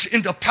entrance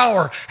into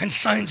power and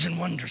signs and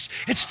wonders.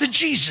 It's the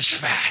Jesus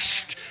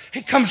fast.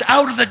 He comes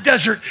out of the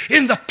desert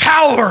in the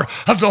power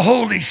of the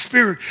Holy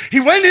Spirit. He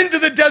went into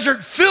the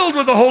desert filled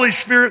with the Holy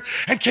Spirit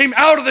and came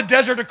out of the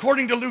desert,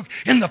 according to Luke,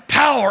 in the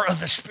power of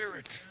the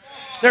Spirit.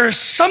 There is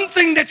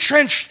something that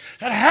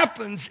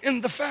happens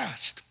in the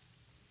fast.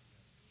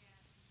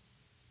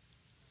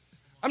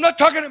 I'm not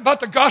talking about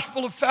the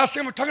gospel of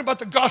fasting. I'm talking about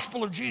the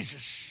gospel of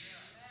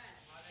Jesus,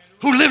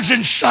 who lives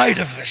inside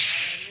of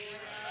us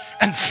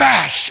and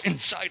fasts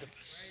inside of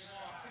us.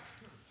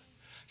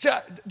 See,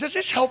 does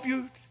this help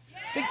you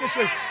think this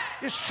way?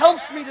 This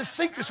helps me to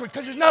think this way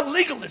because it's not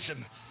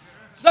legalism.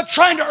 It's not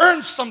trying to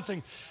earn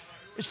something.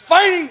 It's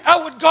finding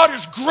out what God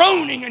is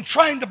groaning and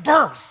trying to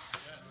birth.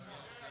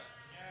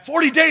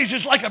 40 days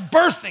is like a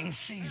birthing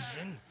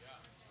season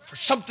for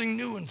something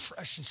new and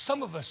fresh. And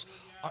some of us,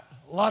 a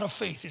lot of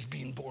faith is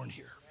being born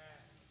here.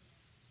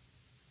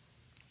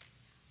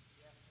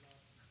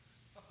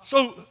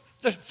 So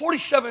the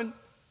 47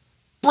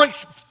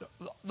 breaks,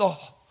 the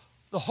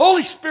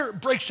Holy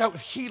Spirit breaks out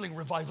with healing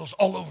revivals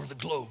all over the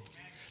globe.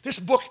 This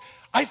book,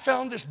 I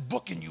found this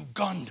book in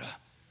Uganda.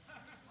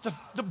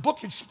 The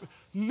book is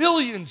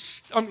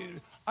millions,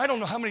 I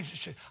don't know how many,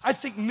 I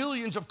think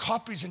millions of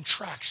copies and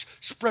tracts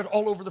spread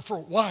all over the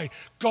world. Why?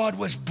 God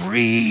was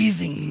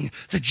breathing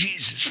the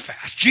Jesus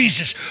fast.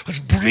 Jesus was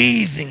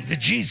breathing the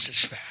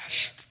Jesus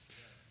fast.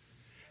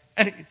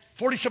 And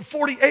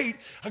 48,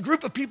 a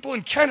group of people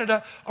in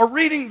Canada are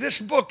reading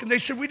this book, and they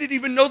said, we didn't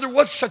even know there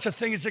was such a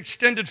thing as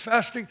extended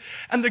fasting.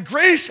 And the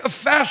grace of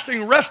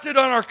fasting rested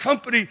on our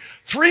company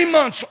 3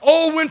 months,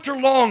 all winter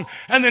long.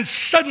 And then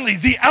suddenly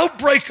the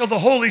outbreak of the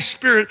Holy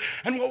Spirit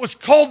and what was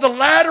called the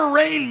latter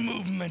rain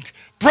movement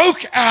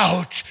broke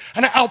out,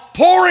 an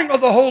outpouring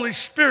of the Holy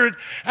Spirit,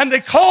 and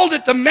they called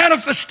it the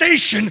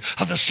manifestation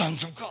of the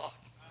sons of God.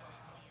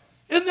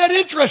 Isn't that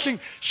interesting?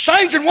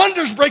 Signs and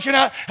wonders breaking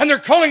out, and they're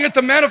calling it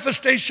the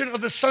manifestation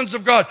of the sons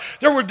of God.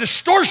 There were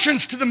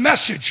distortions to the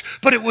message,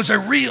 but it was a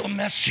real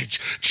message.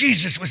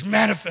 Jesus was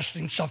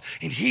manifesting himself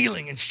in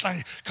healing and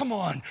signs. Come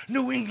on,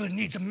 New England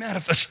needs a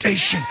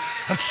manifestation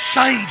of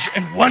signs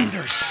and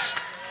wonders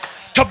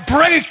to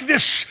break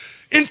this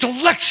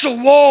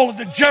intellectual wall of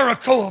the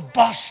Jericho of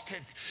Boston.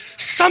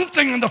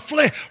 Something in the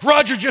flame.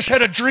 Roger just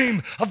had a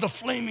dream of the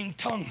flaming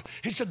tongue.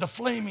 He said the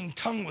flaming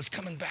tongue was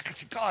coming back. I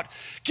said, God,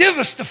 give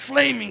us the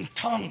flaming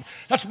tongue.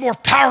 That's more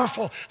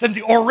powerful than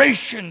the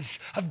orations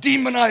of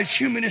demonized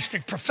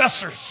humanistic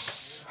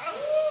professors.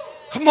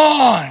 Come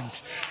on.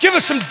 Give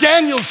us some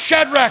Daniels,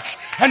 Shadrachs,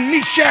 and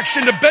Meshachs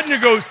and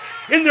Abednegos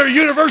in their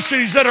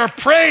universities that are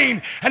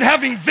praying and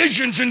having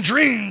visions and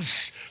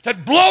dreams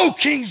that blow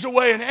kings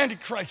away and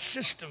antichrist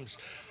systems.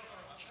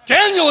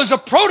 Daniel is a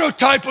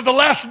prototype of the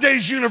last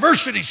days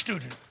university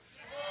student.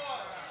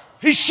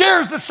 He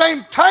shares the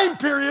same time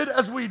period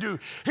as we do.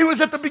 He was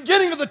at the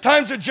beginning of the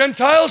times of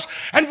Gentiles,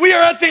 and we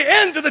are at the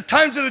end of the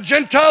times of the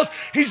Gentiles.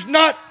 He is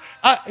not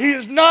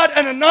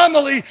an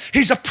anomaly.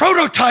 He's a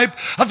prototype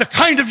of the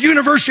kind of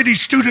university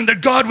student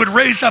that God would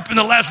raise up in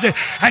the last day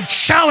and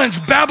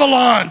challenge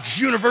Babylon's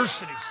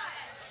universities.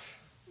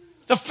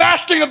 The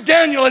fasting of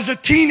Daniel as a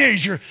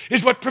teenager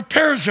is what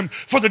prepares him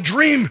for the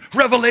dream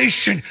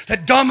revelation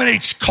that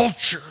dominates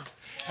culture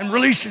and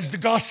releases the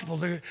gospel.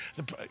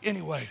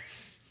 Anyway,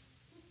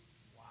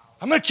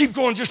 I'm going to keep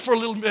going just for a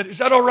little bit. Is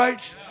that all right?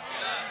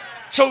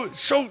 So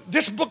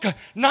this book,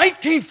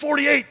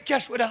 1948,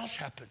 guess what else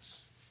happens?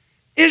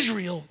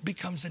 Israel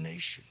becomes a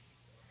nation.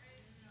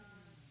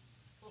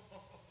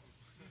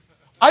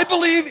 I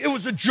believe it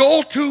was a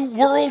Joel 2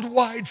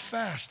 worldwide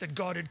fast that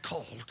God had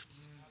called.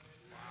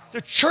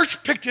 The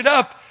church picked it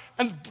up,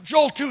 and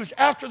Joel 2 is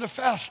after the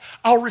fast.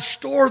 I'll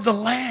restore the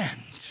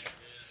land.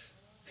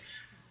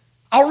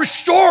 I'll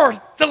restore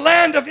the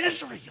land of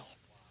Israel.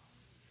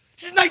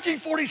 This is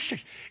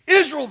 1946.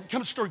 Israel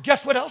becomes a story.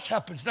 Guess what else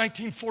happens?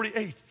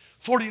 1948,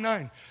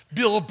 49.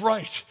 Bill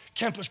Bright,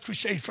 Campus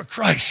Crusade for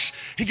Christ.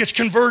 He gets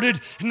converted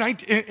in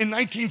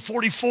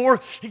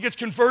 1944. He gets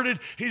converted.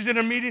 He's in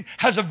a meeting,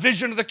 has a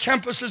vision of the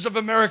campuses of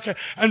America.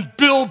 And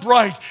Bill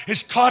Bright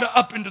is caught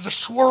up into the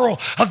swirl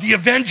of the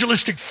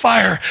evangelistic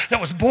fire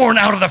that was born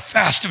out of the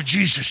fast of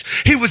Jesus.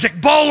 He was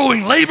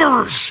following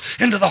laborers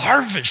into the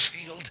harvest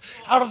field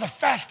out of the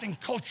fasting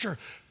culture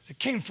that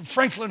came from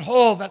Franklin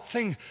Hall, that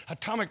thing,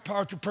 Atomic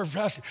Power to Perfect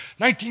Fasting.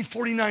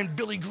 1949,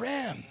 Billy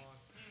Graham.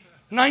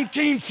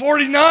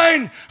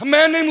 1949, a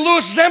man named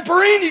Louis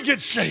Zamperini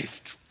gets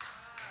saved.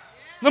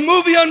 The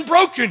movie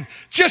Unbroken,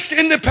 just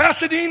in the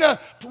Pasadena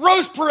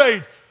Rose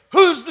Parade.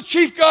 Who's the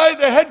chief guy,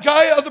 the head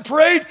guy of the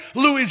parade?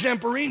 Louis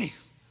Zamperini.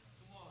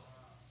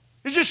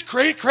 Is this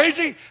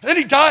crazy? And then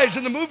he dies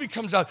and the movie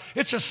comes out.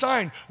 It's a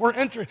sign. We're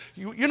entering.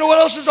 You know what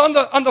else is on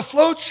the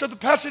floats of the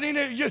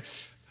Pasadena?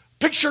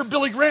 Picture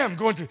Billy Graham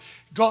going through.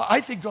 God,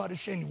 I think God is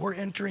saying we're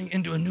entering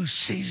into a new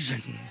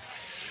season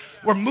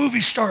where movie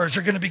stars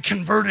are going to be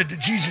converted to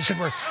Jesus, and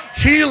we're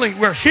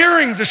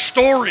hearing the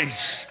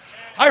stories.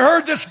 I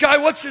heard this guy,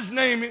 what's his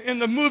name, in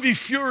the movie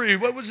Fury,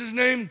 what was his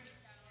name?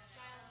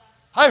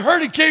 I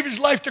heard he gave his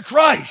life to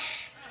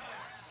Christ.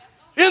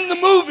 In the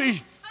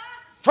movie,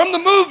 from the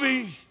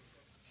movie,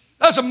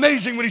 that's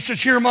amazing when he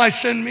says, "Here am I,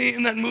 send me."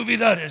 In that movie,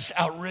 that is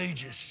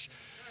outrageous.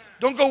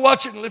 Don't go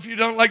watch it if you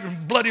don't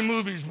like bloody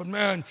movies, but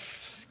man,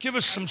 give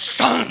us some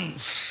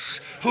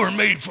sons who are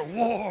made for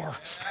war.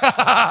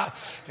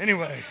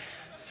 Anyway.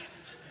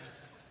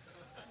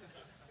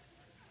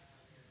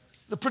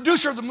 The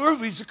producer of the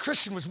movies, a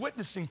Christian, was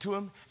witnessing to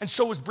him, and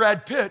so was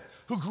Brad Pitt,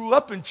 who grew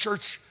up in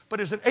church but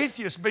is an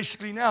atheist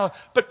basically now.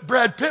 But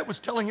Brad Pitt was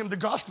telling him the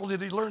gospel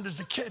that he learned as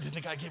a kid, and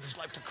the guy gave his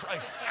life to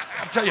Christ.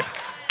 I'll tell you,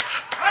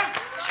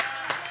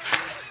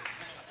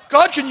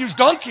 God can use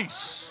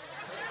donkeys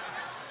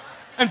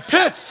and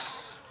pits.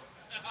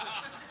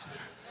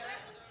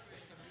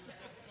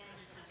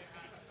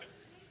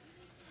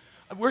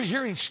 We're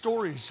hearing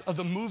stories of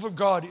the move of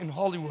God in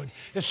Hollywood.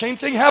 The same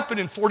thing happened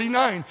in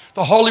 49.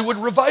 The Hollywood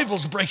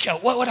revivals break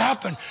out. What would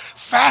happen?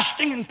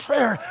 Fasting and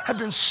prayer have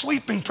been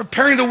sweeping,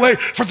 preparing the way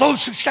for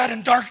those who sat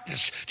in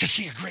darkness to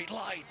see a great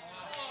light.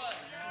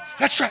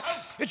 That's right.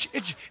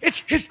 It's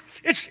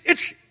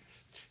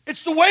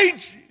the way.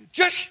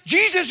 Just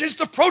Jesus is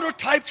the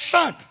prototype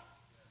son.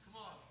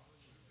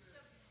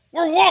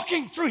 We're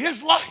walking through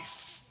his life.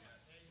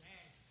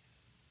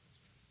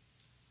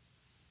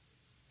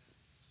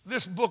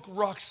 This book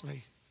rocks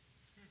me.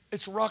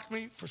 It's rocked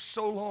me for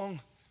so long.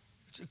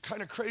 It's a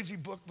kind of crazy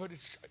book, but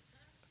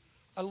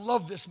I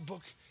love this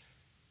book.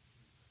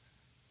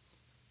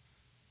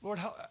 Lord,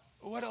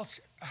 what else?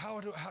 How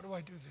do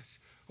I do this?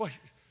 What?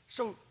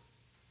 So,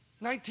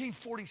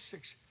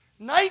 1946,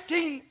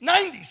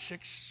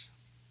 1996,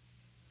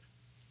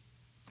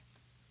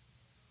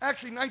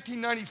 actually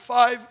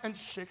 1995 and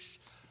 6,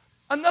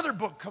 another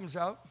book comes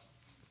out.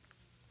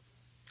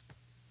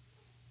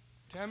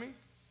 Tammy?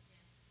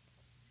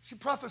 She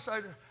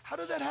prophesied. How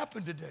did that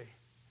happen today?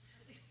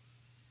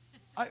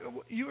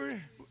 You were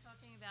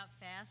talking about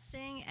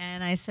fasting,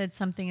 and I said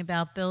something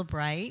about Bill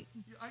Bright.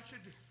 I said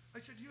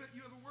you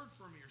have a word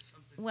for me or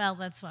something. Well,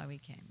 that's why we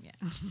came. Yeah.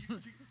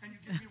 And you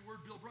gave me a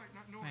word, Bill Bright,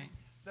 not knowing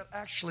that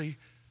actually.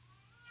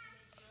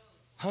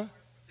 Huh?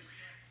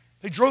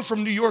 They drove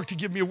from New York to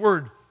give me a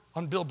word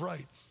on Bill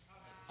Bright,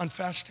 on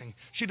fasting.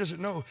 She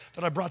doesn't know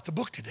that I brought the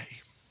book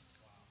today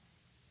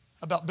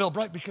about Bill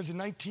Bright, because in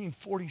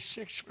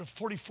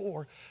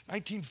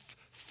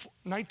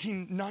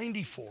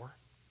 1994,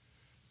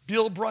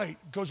 Bill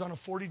Bright goes on a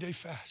 40-day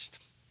fast.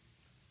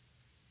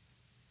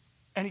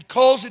 And he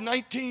calls in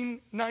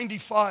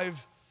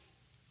 1995,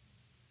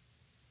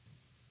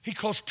 he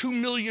calls 2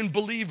 million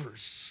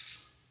believers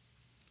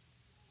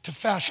to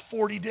fast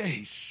 40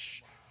 days.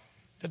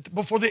 That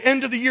before the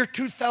end of the year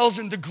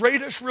 2000, the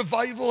greatest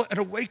revival and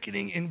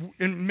awakening in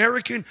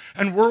American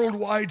and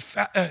worldwide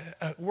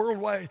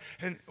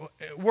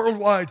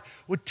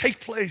would take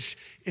place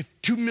if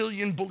 2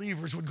 million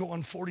believers would go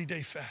on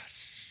 40-day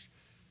fasts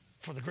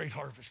for the great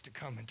harvest to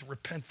come and to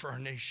repent for our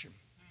nation.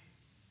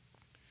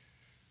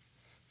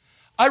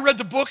 I read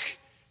the book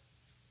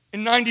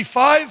in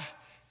 95.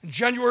 In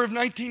January of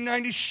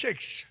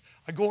 1996,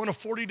 I go on a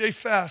 40-day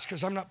fast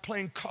because I'm not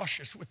playing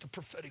cautious with the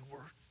prophetic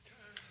word.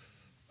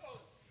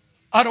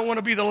 I don't want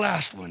to be the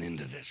last one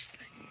into this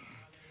thing.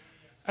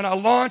 And I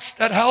launched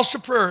that house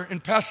of prayer in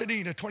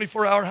Pasadena,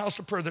 24-hour house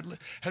of prayer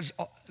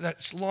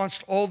that's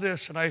launched all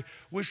this. And I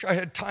wish I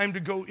had time to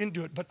go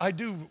into it, but I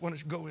do want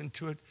to go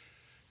into it.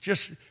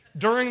 Just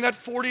during that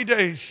 40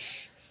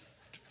 days,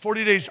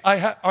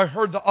 I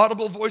heard the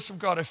audible voice of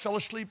God. I fell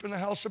asleep in the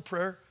house of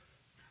prayer.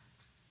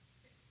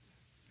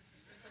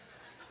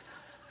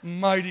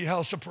 Mighty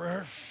house of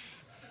prayer.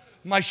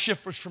 My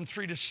shift was from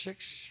 3 to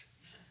 6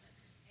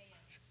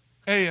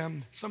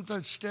 a.m.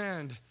 Sometimes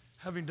stand,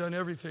 having done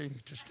everything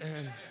to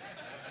stand.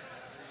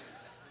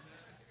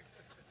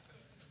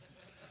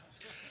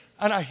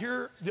 And I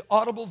hear the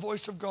audible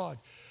voice of God.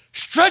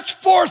 Stretch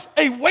forth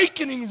a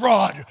awakening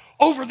rod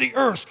over the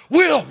earth.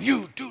 Will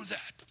you do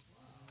that?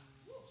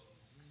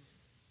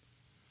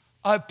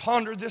 I've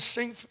pondered this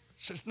thing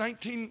since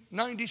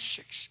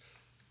 1996.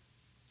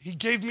 He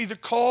gave me the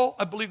call.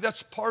 I believe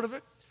that's part of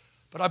it.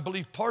 But I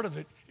believe part of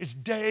it is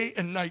day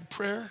and night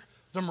prayer,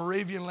 the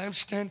Moravian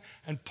lampstand,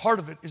 and part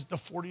of it is the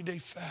 40-day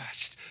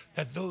fast.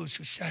 That those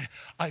who said,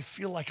 I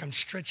feel like I'm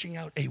stretching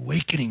out a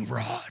awakening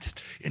rod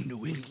in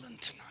New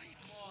England tonight.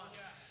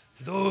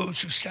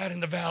 Those who sat in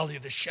the valley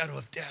of the shadow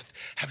of death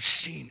have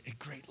seen a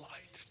great light.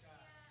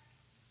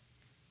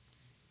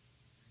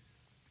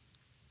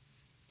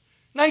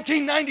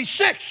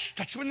 1996,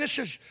 that's when this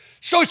is.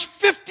 So it's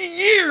 50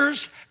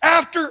 years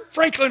after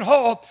Franklin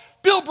Hall.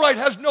 Bill Bright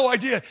has no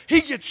idea.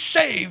 He gets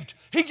saved.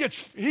 He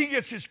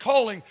gets his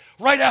calling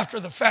right after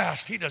the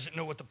fast. He doesn't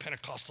know what the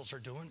Pentecostals are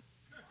doing.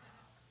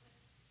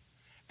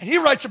 And he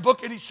writes a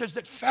book and he says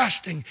that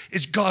fasting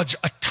is God's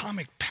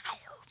atomic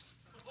power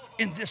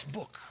in this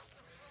book.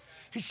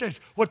 He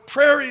says what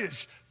prayer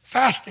is,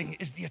 fasting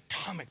is the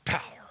atomic power.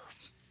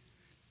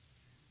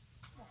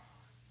 Come on.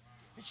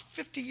 It's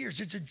 50 years.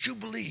 It's a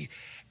jubilee.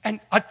 And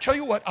I tell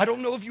you what, I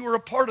don't know if you were a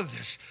part of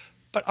this,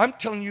 But I'm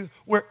telling you,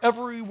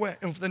 wherever we went,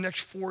 and for the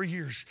next 4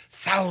 years,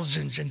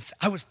 thousands, and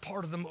I was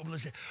part of the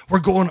mobilization.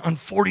 We're going on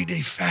 40-day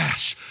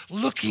fasts,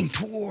 looking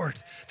toward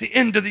the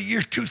end of the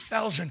year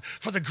 2000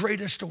 for the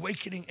greatest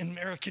awakening in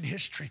American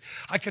history.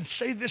 I can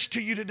say this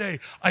to you today.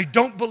 I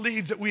don't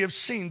believe that we have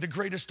seen the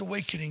greatest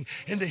awakening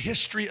in the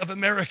history of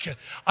America.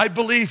 I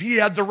believe he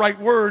had the right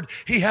word.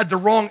 He had the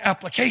wrong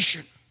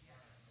application.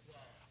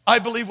 I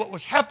believe what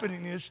was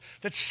happening is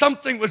that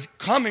something was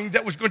coming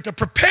that was going to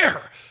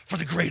prepare for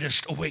the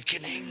greatest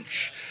awakening.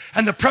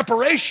 And the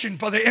preparation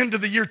by the end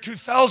of the year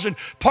 2000,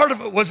 part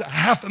of it was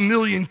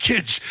 500,000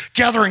 kids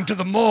gathering to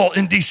the mall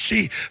in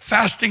D.C.,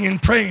 fasting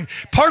and praying.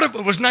 Part of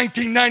it was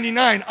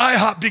 1999,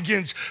 IHOP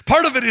begins.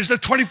 Part of it is the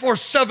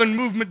 24/7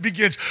 movement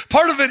begins.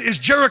 Part of it is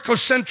Jericho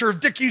Center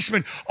of Dick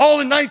Eastman, all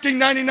in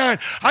 1999.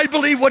 I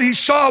believe what he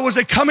saw was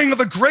a coming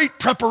of a great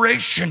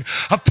preparation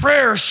of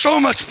prayer, so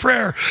much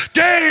prayer,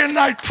 day and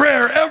night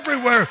prayer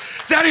everywhere,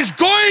 that is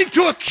going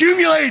to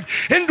accumulate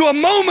into a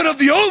moment of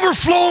the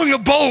overflowing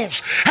of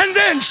bowls. And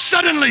then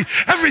suddenly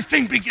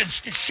everything begins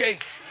to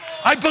shake.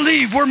 I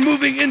believe we're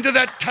moving into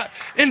that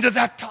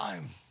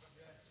time.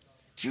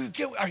 Do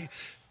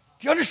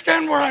you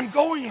understand where I'm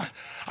going?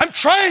 I'm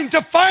trying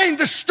to find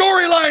the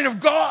storyline of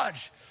God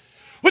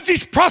with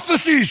these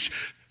prophecies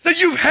that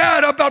you've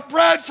had about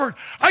Bradford.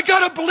 I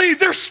gotta believe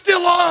they're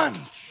still on.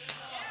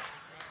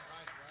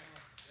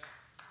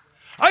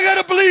 I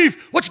gotta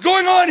believe what's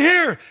going on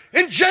here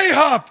in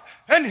J-Hop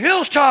and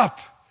Hilltop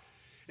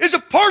is a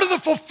part of the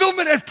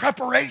fulfillment and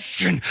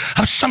preparation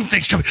of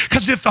something's coming.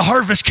 Because if the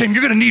harvest came,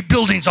 you're going to need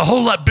buildings a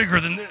whole lot bigger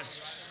than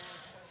this.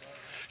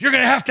 You're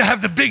going to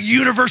have the big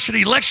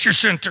university lecture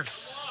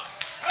centers.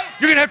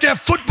 You're going to have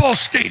football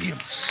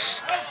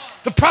stadiums.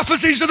 The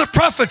prophecies of the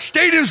prophets,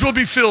 stadiums will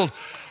be filled.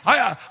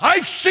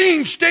 I've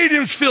seen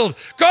stadiums filled.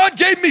 God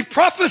gave me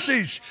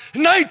prophecies.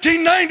 In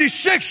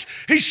 1996,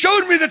 he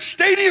showed me that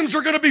stadiums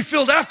were going to be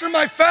filled after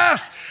my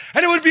fast.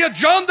 And it would be a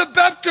John the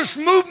Baptist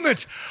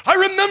movement. I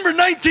remember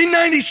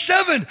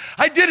 1997,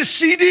 I did a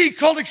CD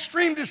called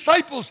Extreme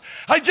Disciples.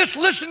 I just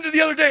listened to it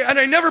the other day and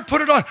I never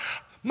put it on.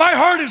 My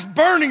heart is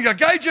burning. A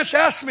guy just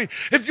asked me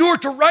if you were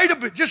to write a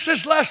book, just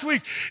this last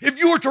week, if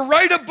you were to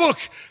write a book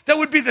that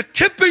would be the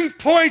tipping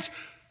point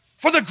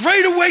for the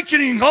great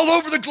awakening all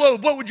over the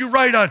globe, what would you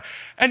write on?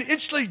 And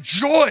instantly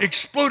joy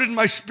exploded in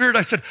my spirit.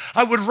 I said,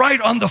 I would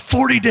write on the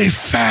 40-day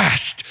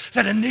fast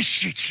that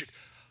initiates it.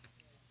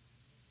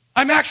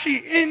 I'm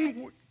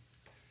actually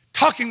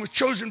talking with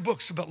Chosen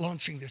Books about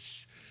launching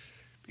this,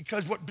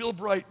 because what Bill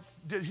Bright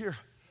did here,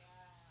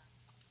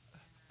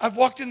 I've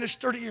walked in this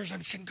 30 years,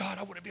 I'm saying, God,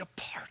 I want to be a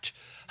part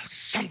of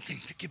something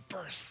to give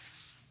birth.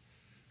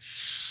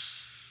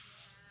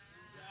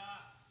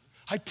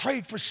 I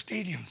prayed for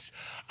stadiums.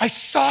 I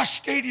saw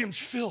stadiums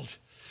filled.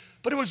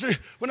 But it was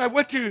when I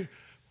went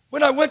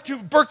to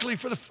Berkeley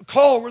for the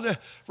call where the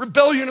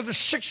rebellion of the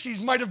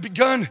 60s might have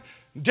begun,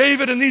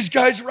 David and these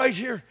guys right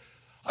here,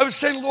 I was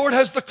saying, Lord,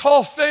 has the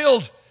call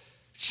failed? It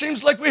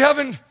seems like we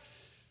haven't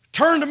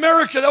turned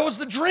America. That was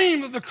the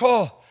dream of the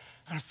call.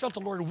 And I felt the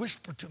Lord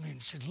whisper to me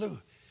and said, Lou,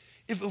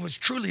 if it was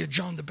truly a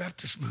John the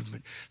Baptist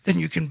movement, then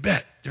you can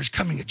bet there's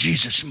coming a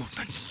Jesus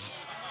movement.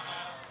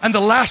 And the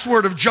last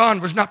word of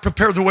John was not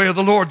prepare the way of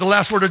the Lord. The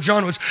last word of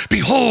John was,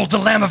 behold the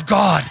Lamb of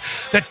God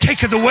that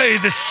taketh away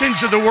the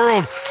sins of the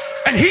world.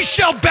 And he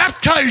shall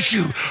baptize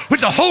you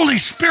with the Holy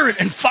Spirit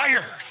and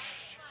fire.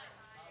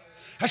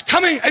 There's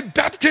coming a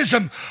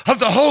baptism of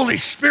the Holy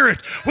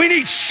Spirit. We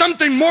need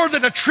something more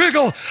than just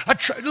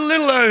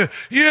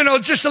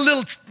a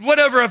little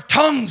whatever of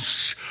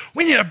tongues.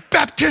 We need a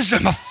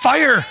baptism of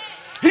fire.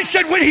 He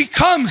said when he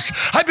comes,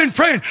 I've been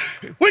praying,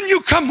 when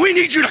you come, we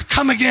need you to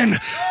come again.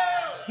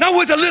 Not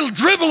with a little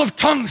dribble of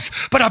tongues,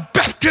 but a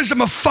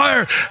baptism of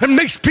fire that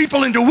makes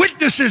people into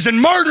witnesses and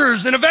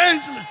martyrs and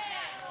evangelists.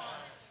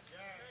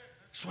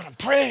 That's what I'm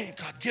praying.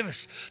 God, give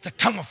us the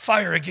tongue of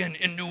fire again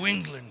in New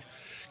England.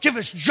 Give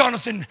us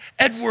Jonathan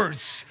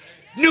Edwards,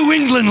 New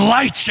England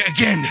lights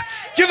again.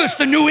 Give us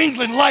the New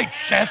England lights,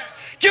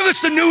 Seth. Give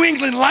us the New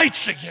England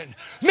lights again.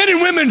 Men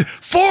and women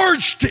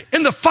forged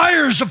in the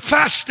fires of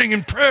fasting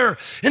and prayer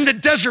in the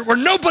desert where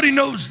nobody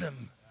knows them.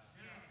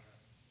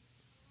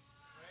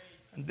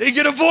 And they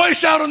get a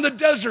voice out in the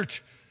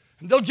desert.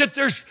 And they'll get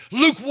their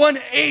Luke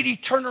 180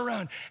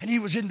 turnaround. And he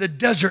was in the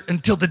desert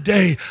until the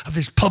day of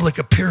his public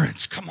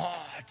appearance. Come on.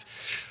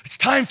 It's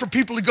time for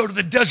people to go to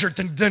the desert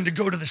than to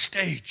go to the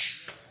stage.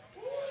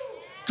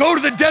 Go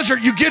to the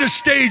desert, you get a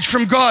stage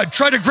from God.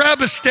 Try to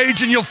grab a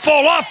stage and you'll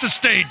fall off the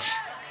stage.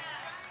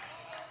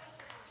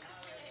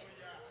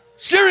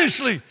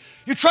 Seriously,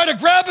 you try to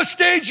grab a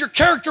stage, your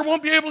character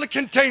won't be able to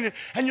contain it,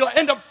 and you'll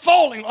end up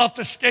falling off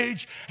the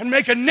stage and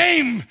make a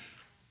name.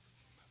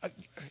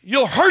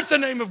 You'll hurt the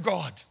name of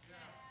God.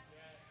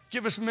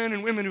 Give us men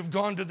and women who've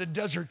gone to the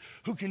desert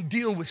who can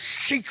deal with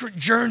secret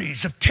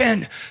journeys of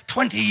 10,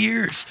 20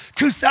 years,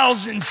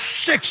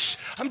 2006.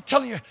 I'm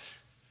telling you,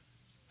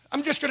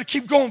 I'm just going to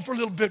keep going for a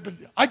little bit, but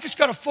I just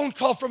got a phone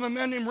call from a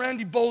man named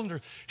Randy Bolender.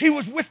 He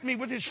was with me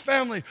with his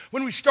family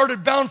when we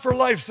started Bound for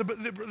Life,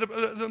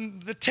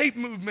 the tape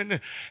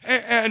movement,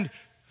 and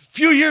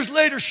few years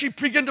later, she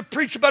began to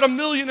preach about 1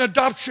 million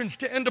adoptions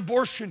to end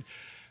abortion.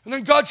 And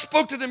then God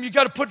spoke to them, you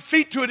got to put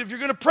feet to it. If you're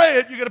going to pray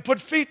it, you got to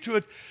put feet to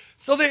it.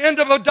 So they end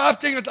up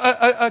adopting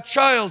a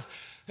child.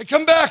 They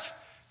come back,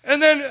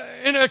 and then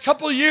in a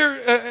couple of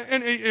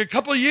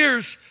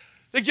years,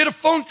 they get a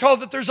phone call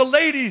that there's a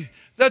lady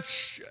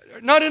that's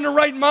not in her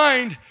right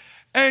mind,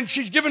 and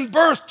she's given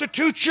birth to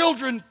 2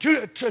 children,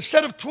 to a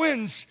set of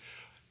twins.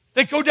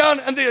 They go down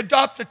and they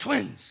adopt the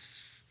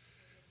twins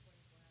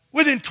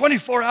within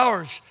 24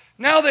 hours.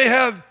 Now they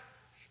have,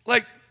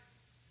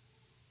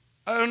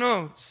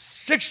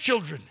 6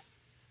 children.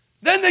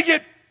 Then they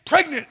get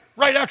pregnant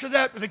right after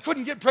that, but they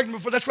couldn't get pregnant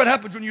before. That's what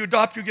happens when you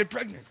adopt, you get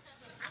pregnant.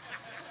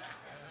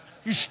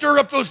 You stir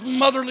up those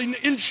motherly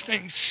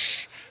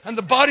instincts, and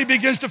the body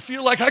begins to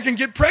feel like I can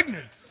get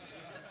pregnant.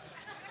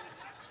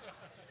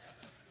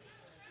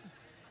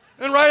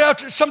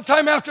 And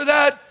sometime after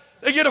that,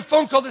 they get a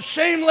phone call. The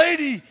same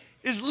lady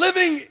is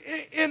living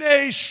in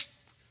a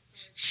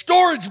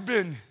storage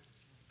bin,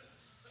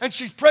 and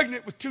she's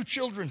pregnant with 2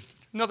 children,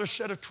 another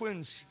set of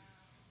twins.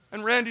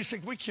 And Randy's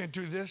thinking, we can't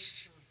do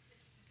this.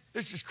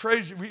 This is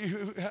crazy.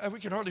 We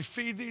can hardly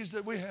feed these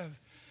that we have.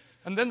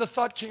 And then the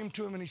thought came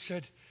to him, and he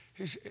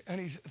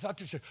thought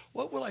to himself,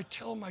 what will I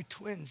tell my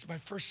twins, my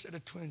first set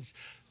of twins,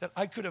 that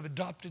I could have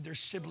adopted their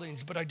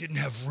siblings, but I didn't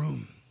have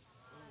room?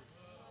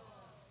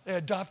 They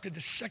adopted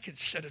the second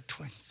set of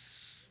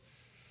twins.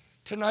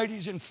 Tonight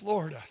he's in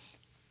Florida.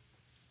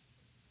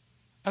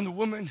 And the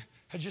woman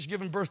had just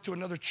given birth to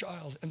another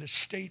child, and the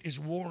state is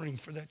warring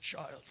for that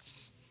child.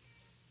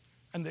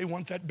 And they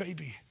want that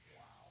baby.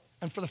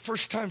 And for the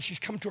first time, she's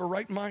come to her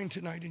right mind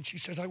tonight, and she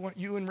says, I want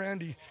you and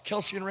Randy,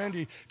 Kelsey and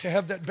Randy, to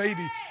have that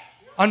baby.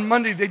 On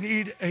Monday, they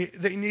need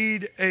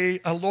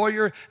a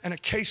lawyer and a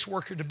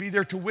caseworker to be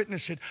there to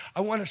witness it.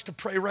 I want us to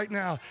pray right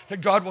now that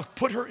God will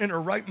put her in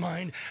her right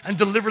mind and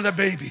deliver the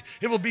baby.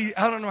 It will be,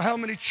 I don't know how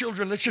many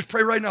children. Let's just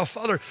pray right now.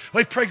 Father,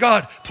 we pray,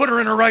 God, put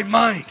her in her right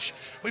mind.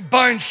 We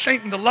bind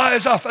Satan, the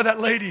lies off of that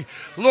lady.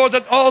 Lord,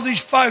 that all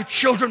these 5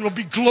 children will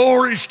be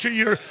glories to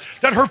you.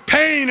 That her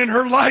pain in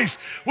her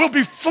life will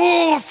be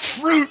full of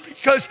fruit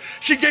because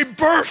she gave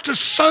birth to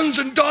sons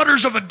and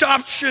daughters of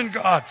adoption,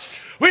 God.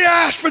 We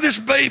ask for this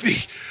baby.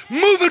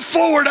 Move it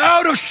forward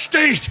out of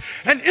state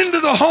and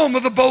into the home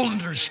of the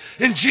Bolanders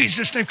in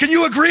Jesus' name. Can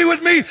you agree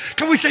with me?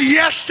 Can we say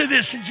yes to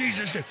this in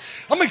Jesus' name?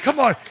 I mean, come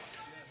on.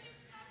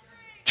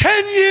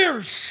 10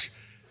 years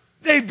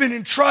they've been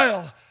in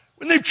trial.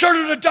 When they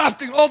started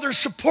adopting, all their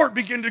support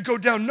began to go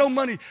down. No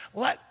money.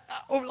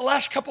 Over the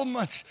last couple of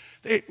months,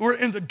 they were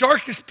in the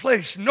darkest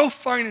place, no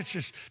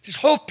finances. This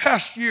whole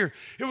past year,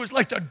 it was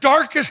like the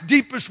darkest,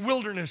 deepest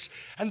wilderness.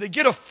 And they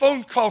get a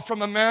phone call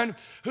from a man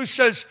who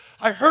says,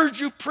 I heard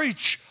you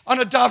preach on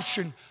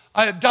adoption.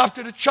 I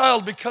adopted a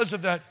child because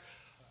of that.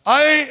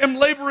 I am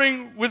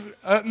laboring with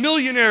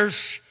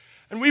millionaires,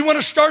 and we want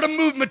to start a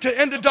movement to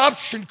end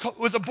adoption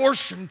with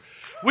abortion.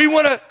 We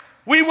want to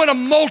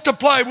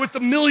multiply with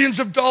the millions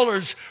of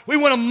dollars. We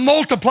want to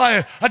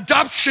multiply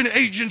adoption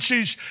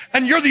agencies,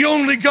 and you're the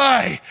only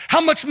guy.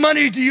 How much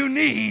money do you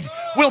need?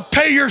 We'll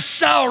pay your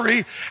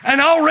salary,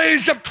 and I'll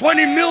raise up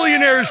 20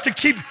 millionaires to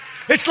keep.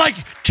 It's like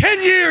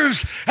 10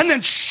 years, and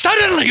then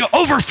suddenly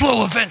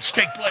overflow events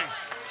take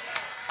place.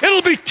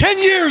 It'll be 10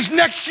 years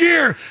next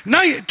year,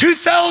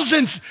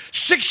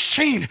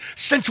 2016,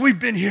 since we've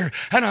been here,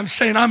 and I'm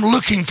saying I'm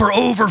looking for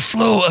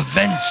overflow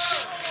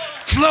events.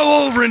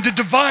 Flow over into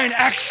divine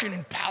action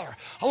and power.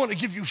 I want to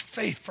give you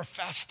faith for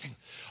fasting.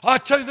 I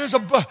tell you, there's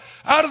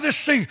out of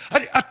this thing,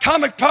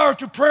 Atomic Power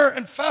to Prayer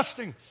and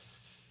Fasting.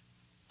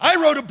 I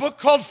wrote a book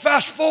called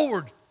Fast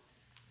Forward.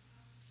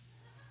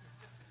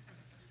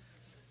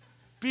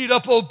 Beat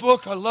up old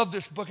book. I love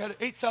this book. I had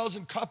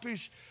 8,000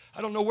 copies.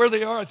 I don't know where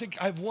they are. I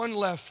think I have one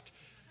left,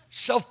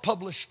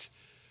 self-published.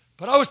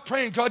 But I was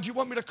praying, God, do you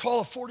want me to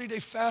call a 40-day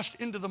fast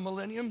into the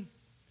millennium?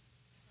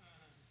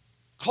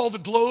 Call the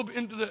globe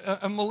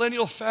into a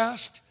millennial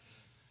fast?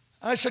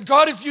 And I said,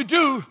 God, if you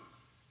do,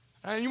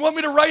 and you want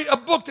me to write a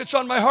book that's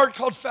on my heart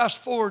called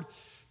Fast Forward,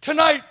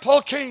 tonight,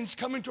 Paul Cain's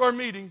coming to our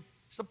meeting.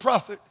 He's a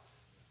prophet.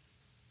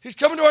 He's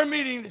coming to our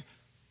meeting.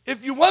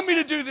 If you want me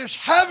to do this,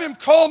 have him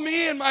call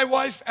me and my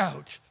wife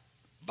out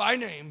by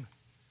name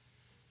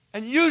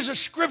and use a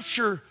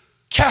scripture,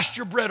 cast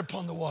your bread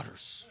upon the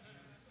waters.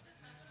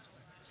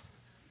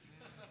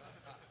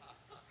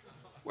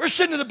 We're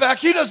sitting in the back.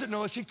 He doesn't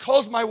know us. He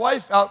calls my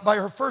wife out by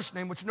her first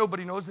name, which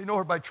nobody knows. They know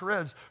her by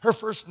Therese. Her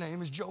first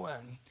name is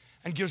Joanne,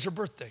 and gives her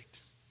birth date.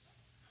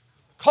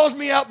 Calls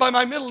me out by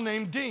my middle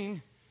name,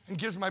 Dean, and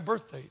gives my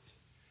birth date.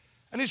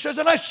 And he says,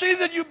 and I see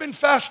that you've been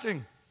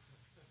fasting.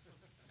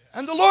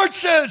 And the Lord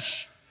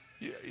says,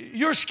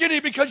 you're skinny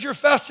because you're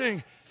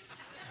fasting.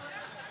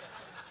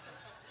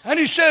 And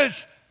he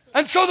says,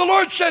 and so the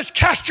Lord says,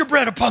 cast your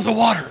bread upon the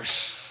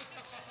waters.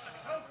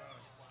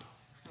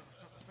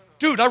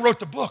 Dude, I wrote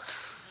the book.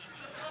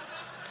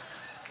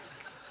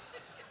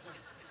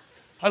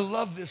 I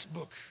love this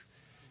book.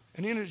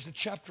 And in it is the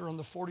chapter on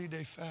the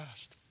 40-day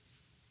fast.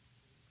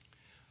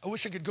 I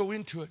wish I could go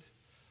into it.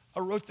 I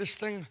wrote this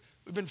thing.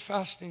 We've been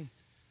fasting.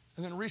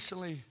 And then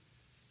recently,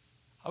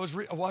 I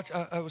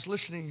was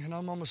listening, and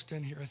I'm almost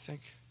done here, I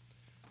think.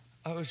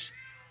 What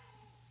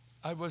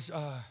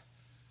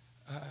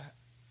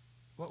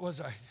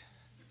was I?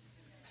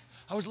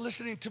 I was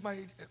listening to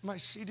my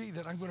CD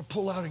that I'm going to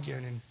pull out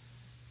again and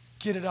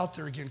get it out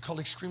there again, called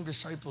Extreme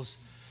Disciples.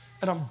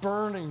 And I'm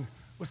burning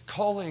with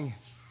calling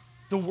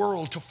the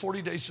world to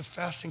 40 days of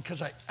fasting,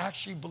 because I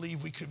actually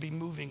believe we could be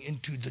moving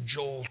into the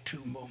Joel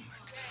 2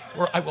 moment,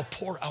 where I will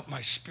pour out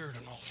my Spirit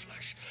on all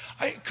flesh.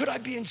 Could I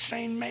be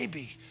insane?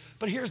 Maybe.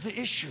 But here's the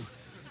issue.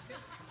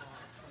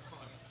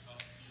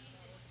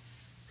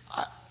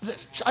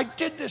 I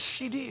did this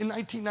CD in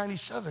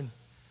 1997.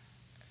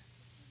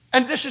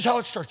 And this is how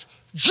it starts.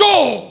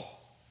 Joel,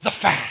 the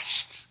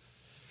fast.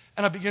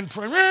 And I began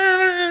praying.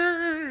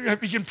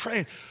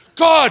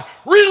 God,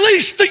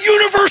 release the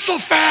universal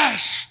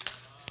fast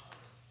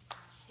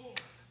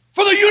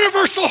for the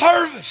universal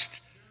harvest.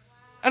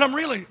 And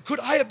could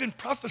I have been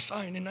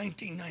prophesying in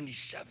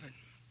 1997?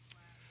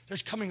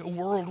 There's coming a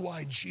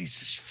worldwide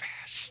Jesus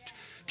fast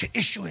to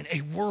issue in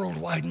a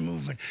worldwide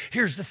movement.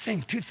 Here's the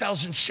thing,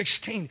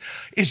 2016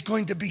 is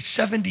going to be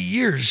 70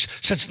 years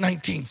since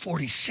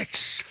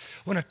 1946,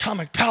 when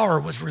atomic power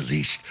was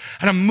released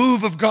and a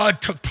move of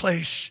God took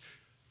place.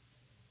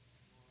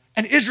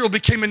 And Israel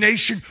became a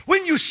nation.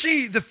 When you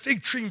see the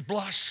fig tree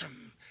blossom,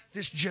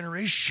 this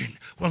generation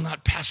will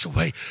not pass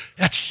away.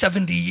 That's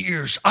 70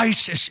 years.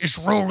 ISIS is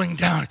rolling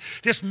down.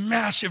 This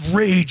massive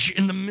rage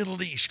in the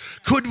Middle East.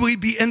 Could we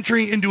be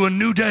entering into a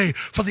new day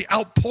for the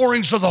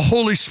outpourings of the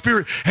Holy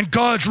Spirit and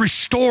God's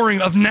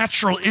restoring of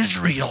natural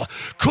Israel?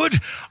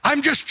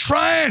 I'm just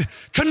trying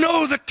to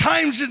know the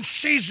times and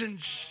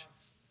seasons.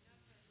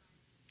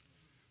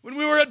 When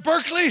we were at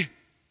Berkeley,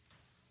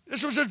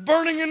 this was just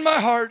burning in my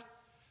heart.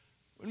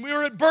 When we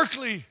were at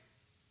Berkeley,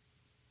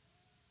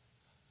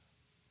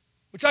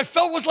 which I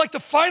felt was like the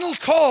final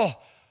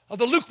call of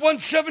the Luke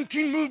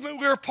 1:17 movement.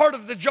 We were part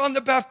of the John the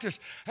Baptist.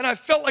 And I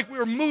felt like we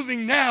were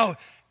moving now,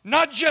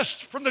 not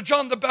just from the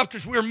John the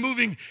Baptist, we were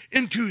moving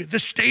into the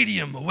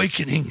stadium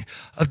awakening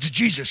of the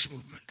Jesus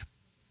movement.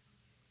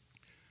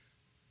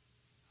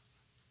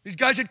 These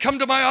guys had come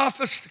to my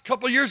office a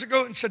couple of years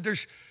ago and said,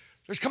 there's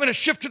coming a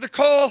shift to the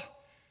call.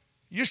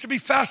 It used to be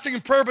fasting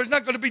and prayer, but it's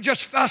not going to be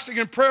just fasting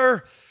and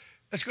prayer.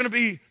 It's going to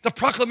be the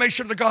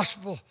proclamation of the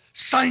gospel.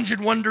 Signs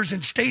and wonders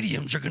and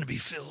stadiums are going to be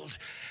filled.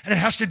 And it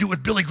has to do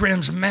with Billy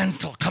Graham's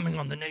mantle coming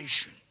on the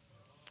nation.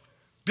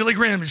 Billy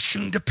Graham is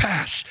soon to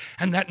pass,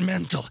 and that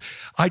mantle.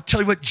 I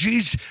tell you what,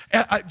 Jesus,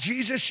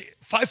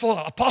 fivefold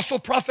apostle,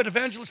 prophet,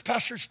 evangelist,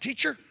 pastor,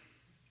 teacher,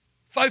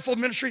 fivefold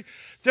ministry.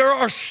 There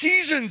are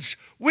seasons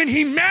when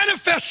he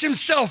manifests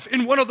himself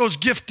in one of those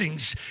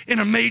giftings in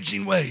an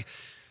amazing way.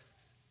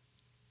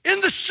 In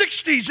the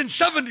 60s and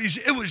 70s,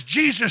 it was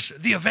Jesus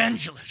the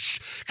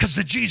evangelist, because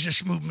the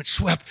Jesus movement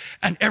swept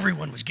and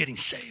everyone was getting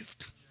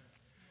saved.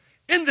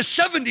 In the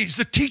 70s,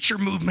 the teacher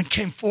movement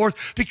came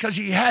forth because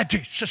he had to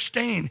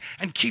sustain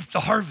and keep the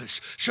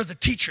harvest. So the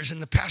teachers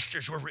and the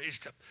pastors were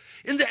raised up.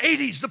 In the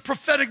 80s, the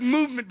prophetic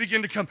movement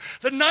began to come.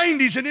 The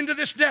 90s and into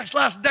this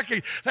last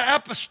decade, the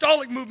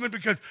apostolic movement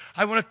began.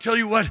 I want to tell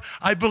you what,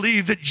 I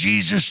believe that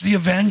Jesus the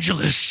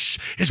evangelist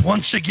is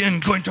once again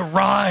going to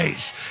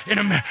rise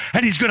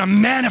and he's going to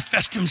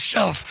manifest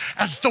himself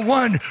as the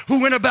one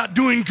who went about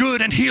doing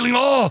good and healing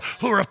all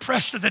who are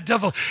oppressed of the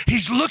devil.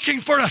 He's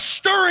looking for a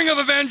stirring of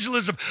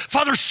evangelism.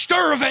 Father,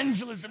 stir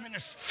evangelism in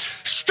us.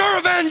 Stir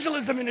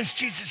evangelism in us,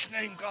 Jesus'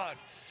 name, God.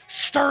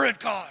 Stir it,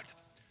 God.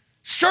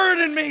 Stir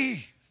it in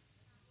me.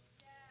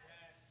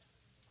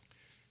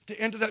 At the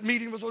end of that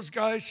meeting with those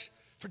guys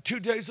for 2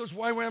 days, those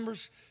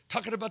YWAMers,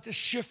 talking about this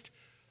shift,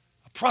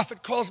 a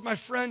prophet calls my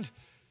friend,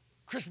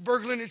 Chris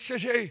Berglund, and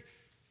says, hey,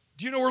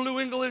 do you know where Lou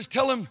Engle is?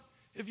 Tell him,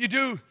 if you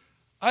do,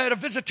 I had a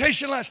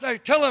visitation last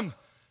night. Tell him,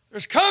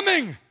 there's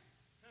coming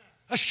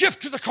a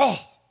shift to the call.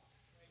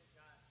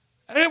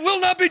 And it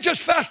will not be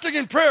just fasting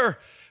and prayer,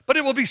 but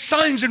it will be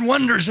signs and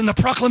wonders in the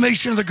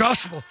proclamation of the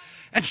gospel.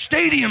 And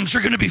stadiums are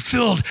going to be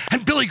filled,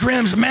 and Billy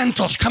Graham's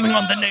mantle's coming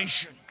on the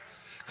nation.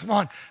 Come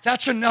on,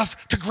 that's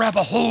enough to grab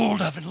a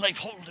hold of and lay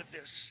hold of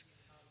this.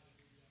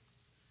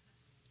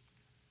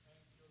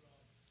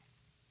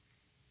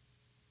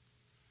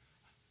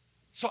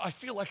 So I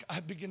feel like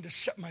I begin to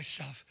set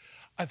myself.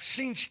 I've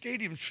seen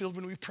stadiums filled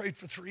when we prayed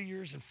for 3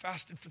 years and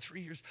fasted for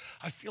 3 years.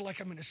 I feel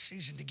like I'm in a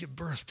season to give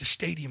birth to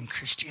stadium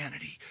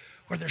Christianity,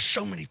 where there's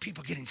so many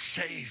people getting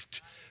saved.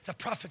 The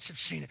prophets have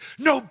seen it.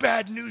 No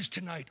bad news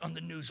tonight on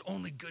the news,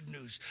 only good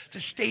news. The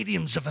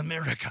stadiums of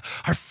America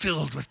are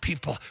filled with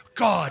people.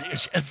 God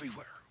is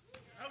everywhere.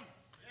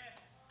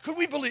 Could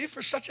we believe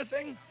for such a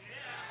thing?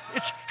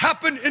 It's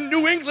happened in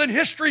New England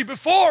history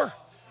before,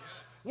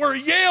 where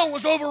Yale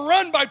was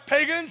overrun by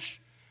pagans,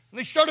 and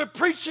they started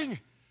preaching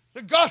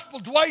the gospel.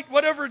 Dwight,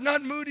 whatever,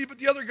 not Moody, but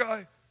the other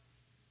guy.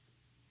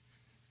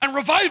 And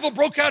revival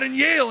broke out in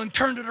Yale and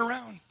turned it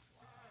around.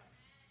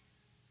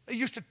 They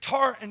used to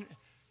tar and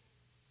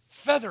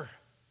feather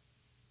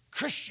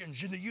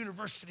Christians in the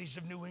universities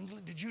of New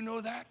England. Did you know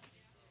that?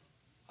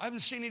 I haven't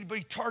seen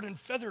anybody tarred and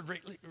feathered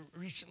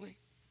recently.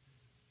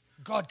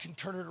 God can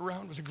turn it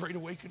around with a great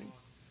awakening.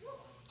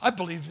 I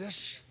believe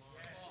this.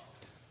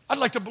 I'd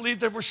like to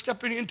believe that we're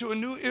stepping into a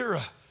new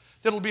era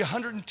that'll be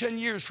 110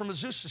 years from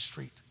Azusa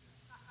Street.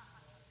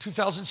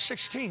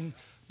 2016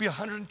 be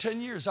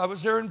 110 years. I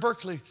was there in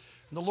Berkeley,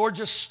 and the Lord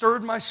just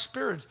stirred my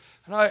spirit.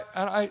 And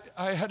I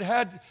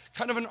had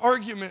kind of an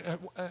argument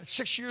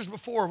 6 years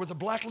before with a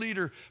black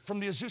leader from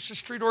the Azusa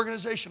Street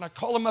organization. I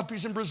call him up,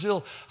 he's in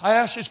Brazil. I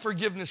ask his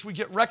forgiveness. We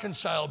get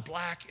reconciled,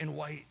 black and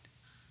white,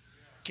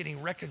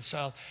 getting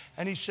reconciled.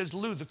 And he says,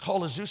 Lou, the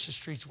call Azusa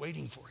Street's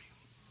waiting for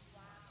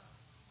you.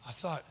 I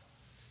thought,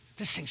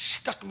 this thing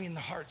stuck me in the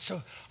heart.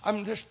 So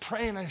I'm just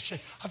praying. I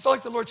felt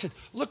like the Lord said,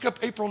 look up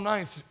April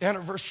 9th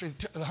anniversary,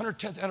 the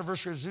 110th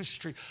anniversary of Azusa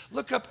Street.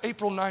 Look up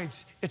April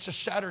 9th. It's a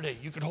Saturday.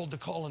 You could hold the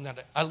call on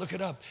that. I look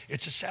it up.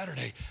 It's a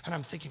Saturday. And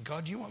I'm thinking,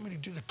 God, do you want me to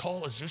do the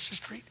call Azusa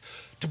Street?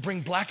 To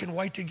bring black and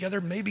white together?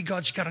 Maybe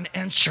God's got an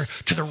answer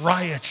to the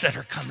riots that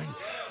are coming.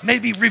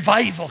 Maybe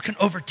revival can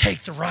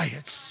overtake the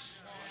riots.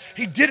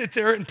 He did it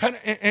there in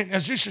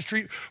Azusa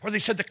Street where they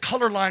said the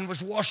color line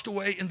was washed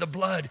away in the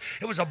blood.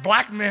 It was a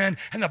black man,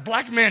 and the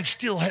black man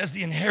still has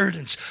the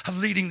inheritance of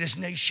leading this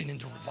nation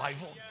into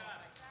revival.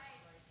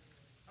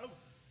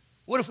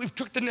 What if we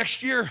took the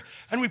next year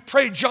and we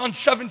prayed John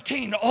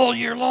 17 all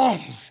year long?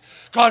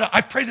 God,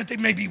 I pray that they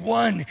may be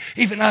one,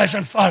 even as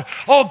on fire.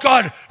 Oh,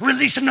 God,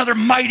 release another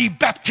mighty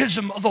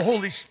baptism of the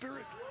Holy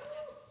Spirit.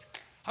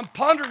 I'm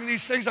pondering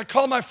these things. I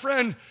call my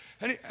friend,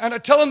 and I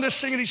tell him this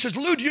thing, and he says,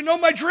 Lou, do you know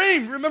my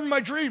dream? Remember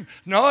my dream?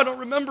 No, I don't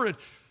remember it.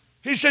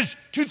 He says,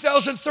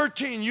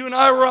 2013, you and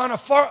I were on a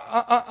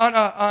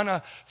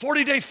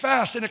 40-day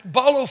fast, an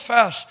Ekbalo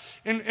fast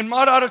in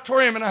Mott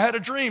Auditorium, and I had a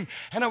dream.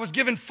 And I was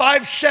given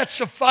 5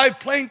 sets of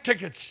 5 plane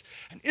tickets.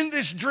 And in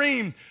this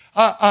dream,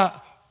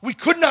 we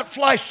could not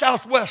fly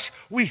Southwest.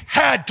 We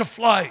had to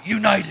fly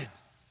United.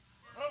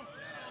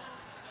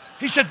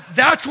 He said,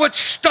 that's what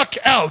stuck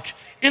out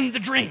in the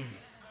dream.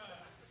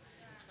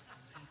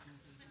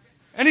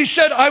 And he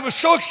said, I was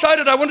so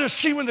excited, I wanted to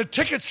see when the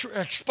tickets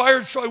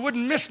expired so I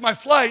wouldn't miss my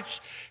flights.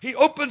 He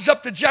opens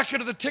up the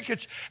jacket of the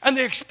tickets, and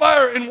they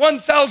expire in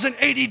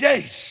 1,080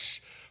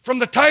 days. From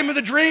the time of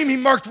the dream, he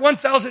marked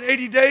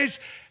 1,080 days,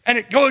 and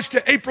it goes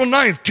to April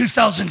 9th,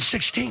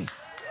 2016.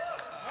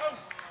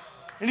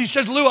 And he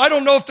says, Lou, I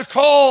don't know if the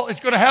call is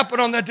going to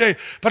happen on that day,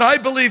 but I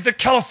believe that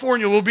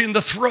California will be in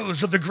the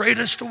throes of the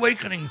greatest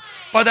awakening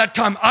by that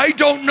time. I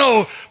don't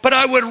know, but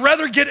I would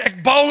rather get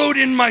ekbaloed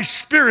in my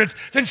spirit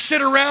than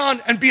sit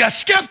around and be a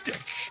skeptic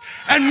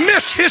and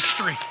miss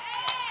history.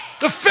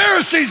 The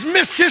Pharisees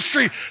missed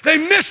history. They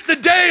missed the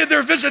day of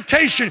their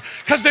visitation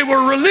because they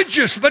were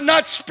religious but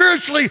not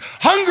spiritually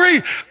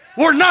hungry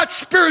or not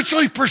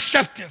spiritually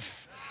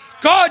perceptive.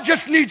 God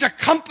just needs a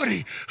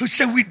company who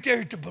said, we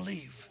dared to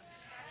believe.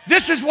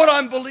 This is what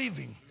I'm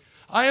believing.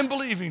 I am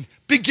believing,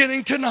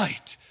 beginning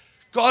tonight,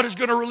 God is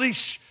going to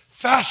release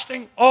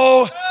fasting.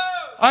 Oh,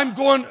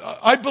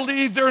 I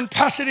believe they're in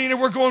Pasadena.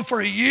 We're going for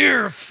a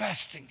year of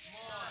fastings.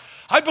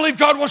 I believe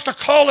God wants to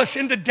call us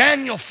into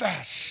Daniel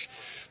fast.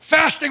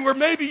 Fasting where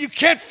maybe you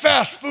can't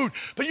fast food,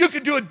 but you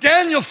can do a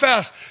Daniel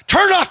fast.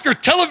 Turn off your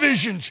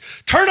televisions.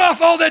 Turn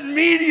off all that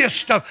media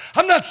stuff.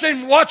 I'm not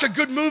saying watch a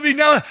good movie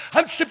now.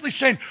 I'm simply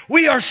saying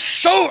we are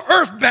so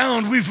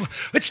earthbound.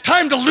 It's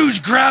time to lose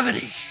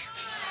gravity.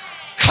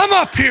 Come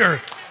up here.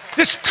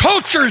 This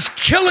culture is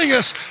killing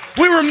us.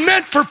 We were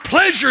meant for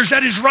pleasures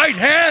at his right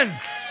hand.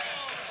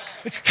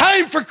 It's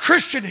time for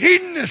Christian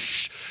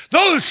hedonists,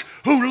 those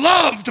who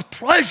love the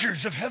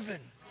pleasures of heaven.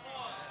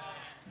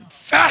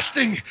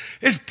 Fasting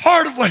is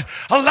part of what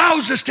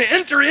allows us to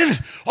enter in.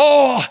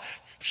 Oh,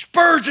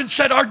 Spurgeon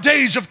said our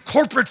days of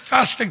corporate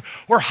fasting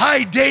were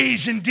high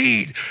days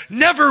indeed.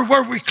 Never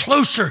were we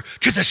closer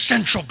to the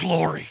central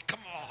glory. Come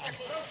on.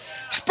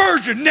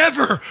 Spurgeon,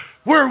 never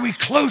were we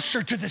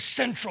closer to the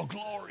central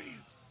glory.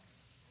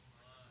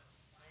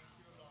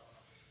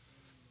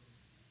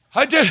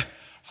 I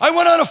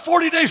went on a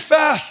 40-day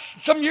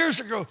fast some years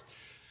ago.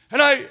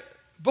 And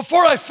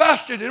before I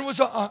fasted, it was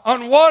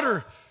on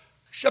water.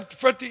 Except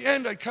for at the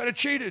end, I kind of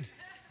cheated.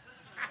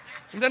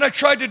 And then I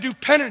tried to do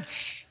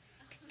penance.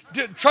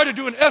 Tried to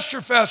do an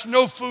Esther fast,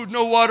 no food,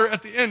 no water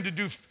at the end to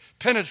do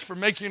penance for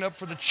making up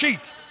for the cheat.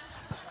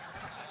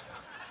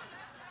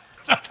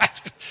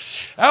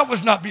 That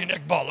was not being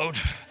ekbaloed.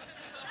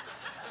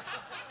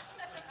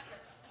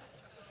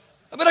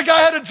 But a guy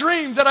had a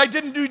dream that I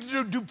didn't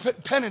do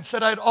penance,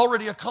 that I had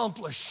already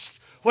accomplished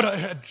what I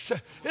had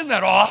said. Isn't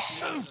that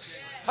awesome?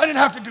 I didn't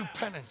have to do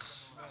penance.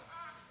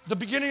 The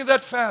beginning of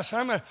that fast,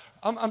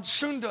 I'm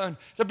soon done.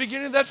 The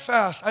beginning of that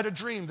fast, I had a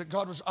dream that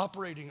God was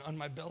operating on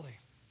my belly.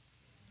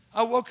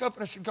 I woke up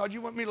and I said, God,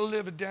 you want me to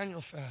live a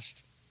Daniel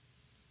fast?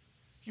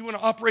 You want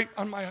to operate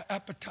on my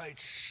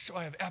appetites so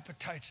I have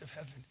appetites of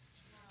heaven.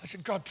 I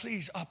said, God,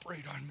 please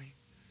operate on me.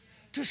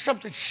 Do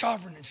something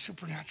sovereign and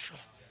supernatural.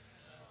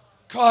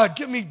 God,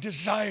 give me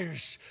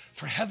desires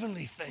for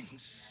heavenly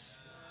things.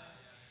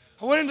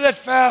 I went into that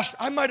fast.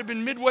 I might have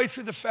been midway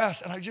through the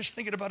fast, and I was just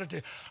thinking about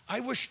it. I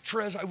wish,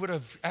 Trez, I would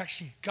have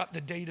actually got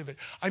the date of it.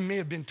 I may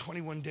have been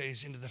 21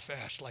 days into the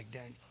fast like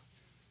Daniel.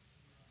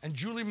 And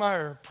Julie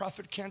Meyer,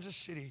 prophet Kansas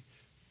City,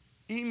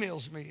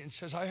 emails me and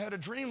says, I had a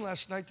dream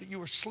last night that you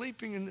were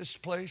sleeping in this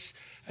place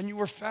and you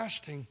were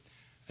fasting,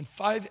 and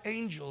 5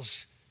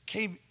 angels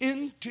came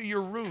into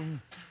your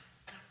room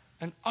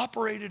and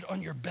operated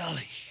on your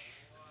belly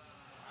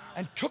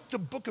and took the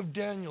book of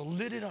Daniel,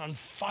 lit it on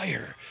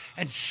fire,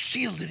 and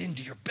sealed it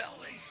into your belly.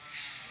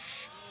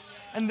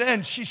 And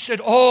then she said,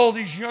 all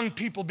these young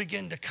people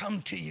begin to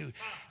come to you,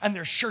 and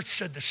their shirts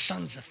said, the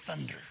sons of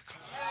thunder.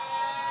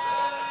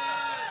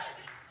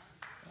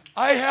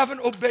 I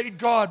haven't obeyed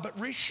God, but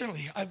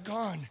recently I've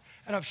gone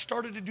and I've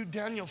started to do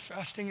Daniel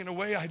fasting in a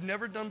way I've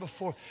never done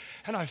before.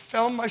 And I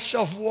found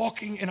myself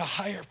walking in a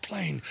higher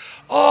plane.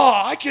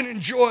 Oh, I can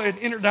enjoy an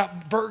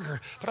In-N-Out burger,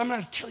 but I'm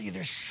going to tell you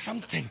there's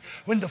something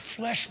when the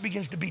flesh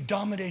begins to be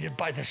dominated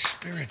by the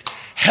Spirit.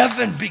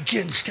 Heaven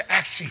begins to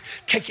actually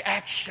take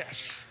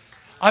access.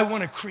 I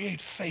want to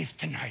create faith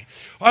tonight.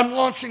 I'm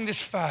launching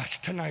this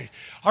fast tonight.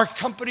 Our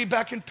company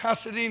back in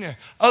Pasadena,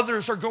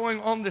 others are going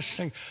on this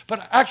thing.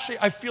 But actually,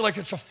 I feel like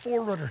it's a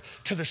forerunner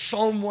to the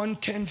Psalm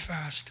 110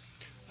 fast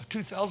of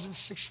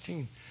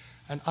 2016.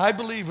 And I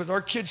believe with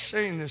our kids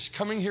saying this,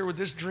 coming here with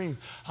this dream,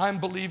 I'm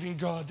believing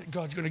God that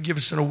God's going to give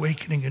us an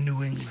awakening in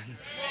New England,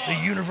 the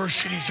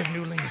universities of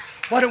New England.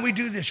 Why don't we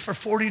do this for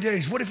 40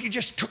 days? What if you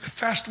just took a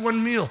fast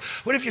one meal?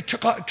 What if you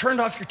turned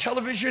off your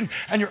television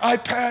and your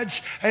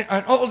iPads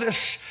and all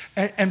this?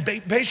 And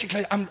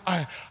basically, I'm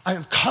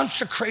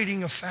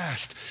consecrating a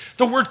fast.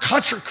 The word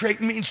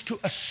consecrate means to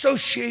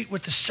associate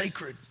with the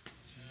sacred.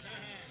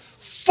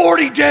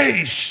 40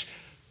 days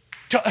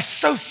to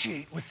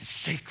associate with the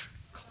sacred.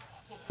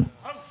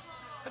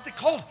 But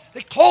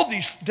they called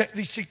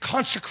these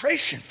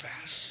consecration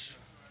fasts.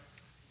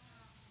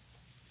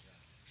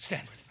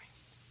 Stand with me.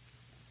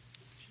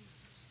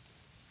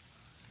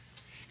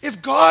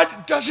 If God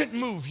doesn't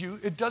move you,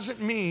 it doesn't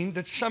mean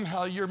that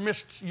somehow you've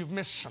missed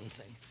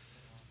something.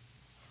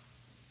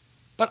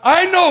 But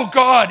I know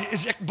God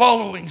is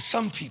following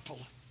some people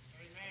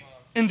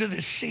into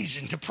this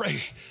season to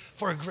pray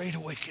for a great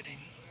awakening.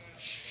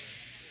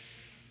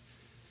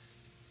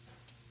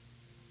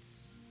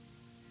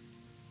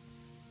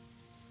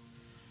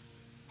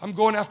 I'm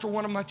going after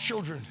one of my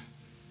children.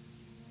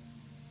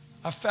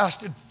 I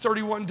fasted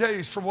 31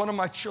 days for one of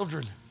my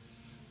children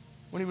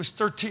when he was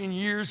 13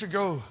 years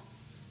ago,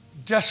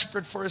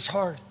 desperate for his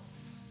heart.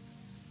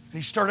 And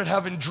he started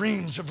having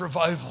dreams of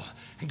revival,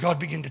 and God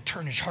began to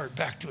turn his heart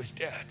back to his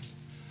dad.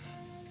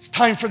 It's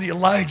time for the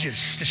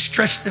Elijahs to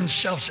stretch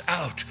themselves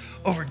out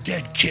over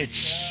dead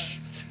kids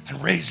and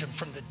raise them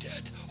from the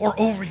dead, or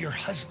over your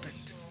husband.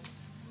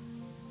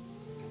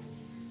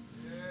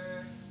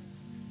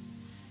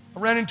 I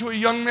ran into a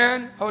young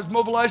man. I was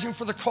mobilizing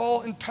for the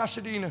call in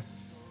Pasadena.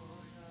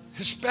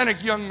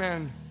 Hispanic young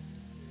man.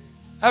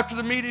 After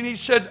the meeting, he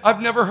said,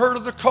 I've never heard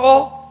of the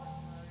call,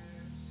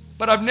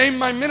 but I've named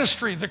my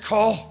ministry The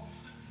Call,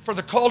 for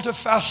the call to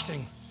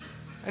fasting.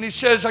 And he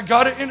says, I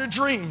got it in a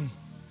dream.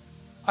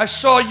 I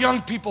saw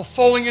young people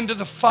falling into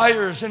the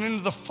fires and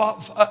into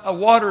the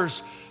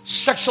waters.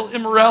 Sexual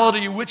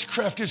immorality,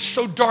 witchcraft is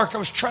so dark. I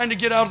was trying to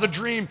get out of the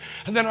dream.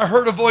 And then I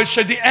heard a voice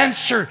say, the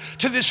answer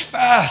to this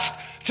fast,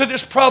 to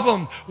this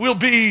problem, will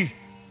be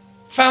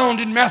found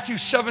in Matthew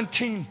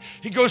 17.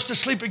 He goes to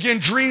sleep again,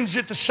 dreams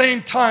at the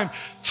same time.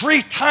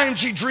 3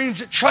 times he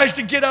dreams it, tries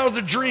to get out of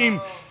the dream.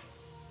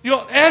 You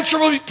know, answer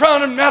will be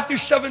found in Matthew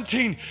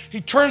 17. He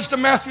turns to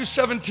Matthew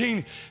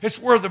 17. It's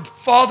where the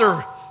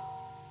father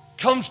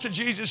comes to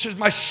Jesus and says,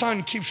 my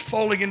son keeps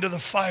falling into the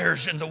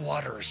fires and the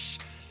waters.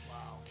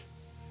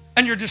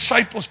 And your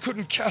disciples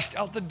couldn't cast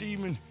out the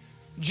demon.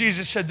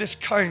 Jesus said, this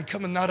kind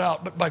cometh not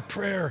out but by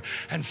prayer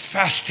and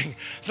fasting.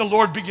 The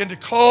Lord began to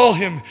call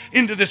him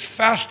into this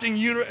fasting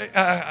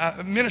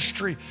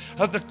ministry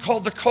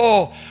called The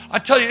Call. I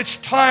tell you, it's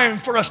time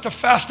for us to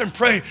fast and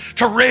pray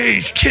to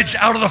raise kids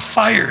out of the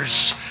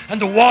fires and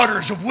the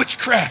waters of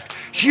witchcraft,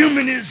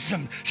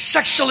 humanism,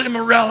 sexual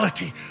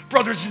immorality.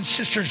 Brothers and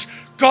sisters,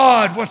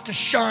 God wants to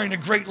shine a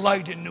great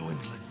light in New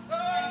England.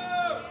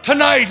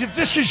 Tonight, if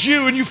this is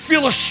you and you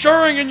feel a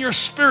stirring in your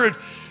spirit,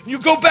 you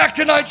go back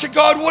tonight and say,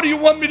 God, what do you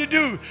want me to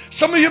do?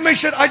 Some of you may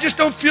say, I just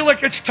don't feel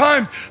like it's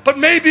time. But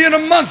maybe in a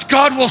month,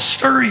 God will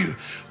stir you.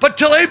 But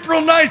till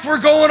April 9th,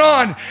 we're going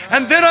on.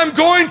 And then I'm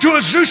going to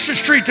Azusa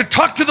Street to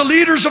talk to the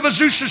leaders of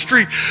Azusa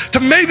Street to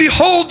maybe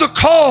hold the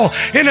call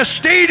in a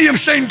stadium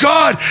saying,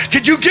 God,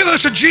 could you give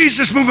us a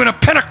Jesus movement, a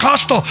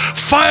Pentecostal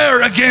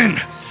fire again?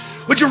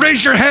 Would you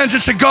raise your hands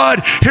and say,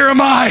 God, here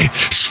am I.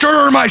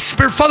 Stir my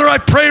spirit. Father, I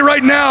pray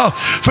right now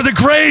for the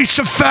grace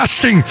of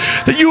fasting,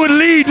 that you would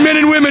lead men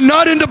and women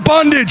not into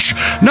bondage,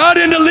 not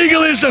into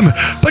legalism,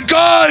 but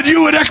God,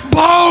 you would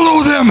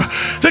follow them,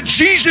 that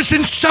Jesus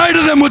inside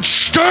of them would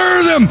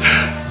stir them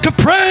to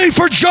pray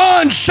for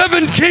John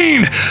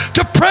 17,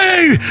 to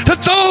pray that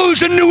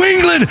those in New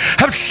England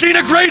have seen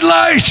a great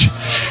light,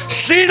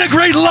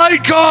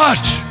 God.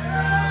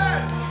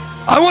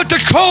 I want to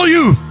call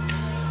you.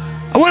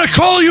 I want to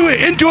call you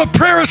into a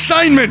prayer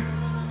assignment.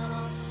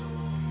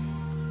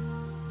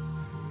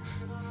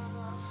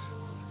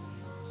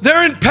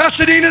 They're in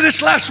Pasadena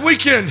this last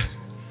weekend.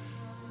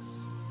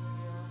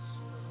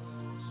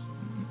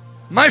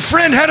 My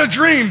friend had a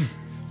dream,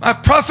 my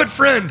prophet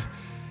friend,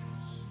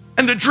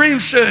 and the dream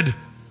said,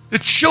 the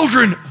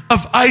children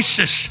of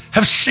ISIS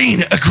have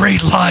seen a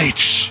great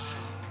light.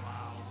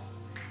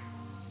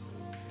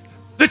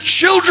 The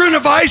children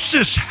of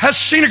ISIS has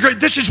seen a great,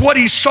 this is what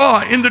he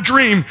saw in the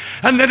dream.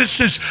 And then it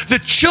says, the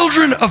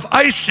children of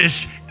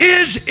ISIS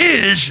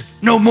is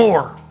no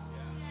more.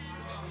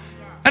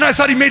 And I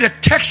thought he made a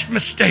text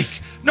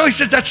mistake. No, he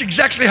says that's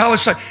exactly how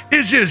it's said.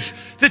 Is.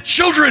 The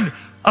children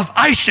of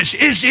ISIS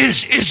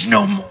is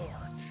no more.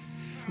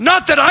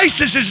 Not that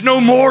ISIS is no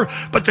more,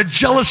 but the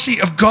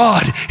jealousy of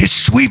God is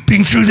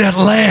sweeping through that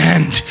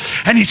land.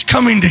 And he's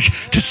coming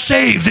to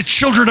save the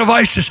children of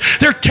ISIS.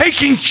 They're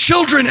taking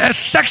children as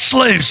sex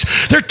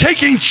slaves. They're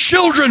taking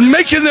children,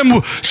 making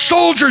them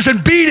soldiers and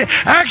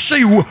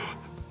actually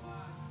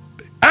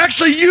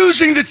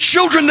using the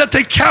children that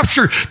they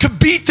capture to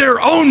beat their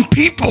own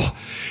people.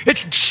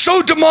 It's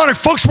so demonic.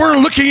 Folks, we're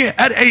looking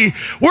at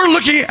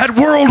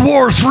World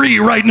War III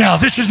right now.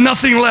 This is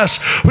nothing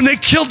less. When they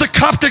killed the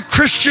Coptic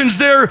Christians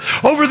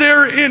over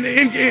there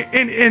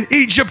in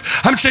Egypt,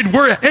 I'm saying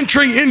we're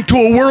entering into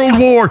a world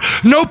war.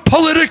 No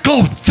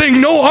political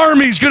thing, no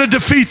army is going to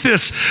defeat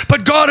this.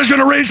 But God is going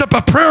to raise up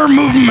a prayer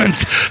movement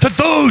that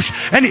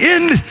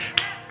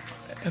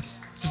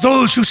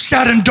those who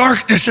sat in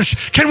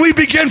darkness, can we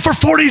begin for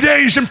 40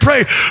 days and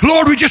pray?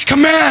 Lord, we just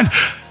command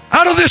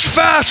out of this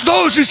fast,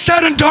 those who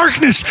sat in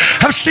darkness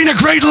have seen a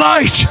great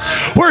light.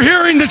 We're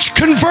hearing the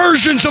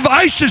conversions of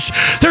ISIS.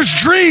 There's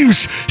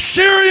dreams.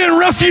 Syrian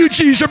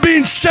refugees are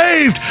being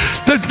saved.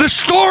 The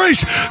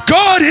stories,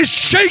 God is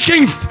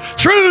shaking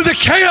through the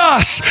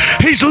chaos.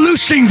 He's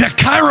loosing the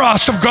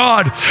kairos of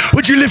God.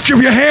 Would you lift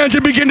up your hands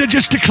and begin to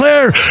just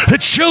declare the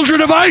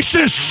children of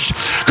ISIS?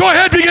 Go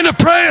ahead, begin to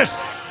pray it.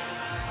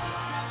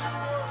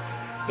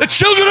 The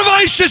children of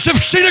ISIS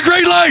have seen a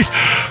great light.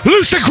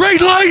 Loose a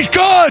great light,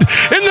 God,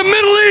 in the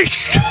Middle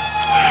East.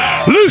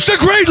 Loose a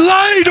great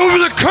light over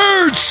the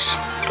Kurds.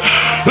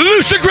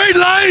 Loose a great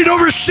light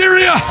over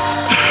Syria.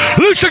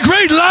 Loose a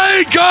great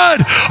light, God,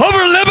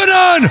 over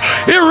Lebanon,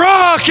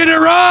 Iraq, and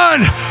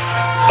Iran.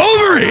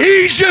 Over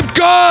Egypt,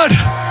 God.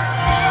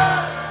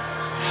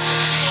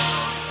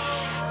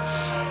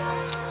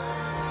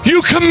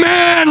 You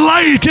command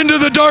light into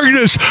the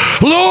darkness.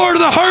 Lord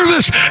of the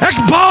harvest,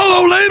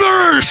 ekbalo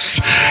laborers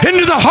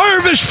into the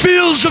harvest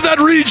fields of that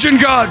region,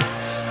 God.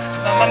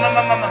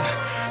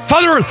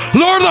 Father,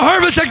 Lord of the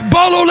harvest,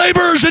 ekbalo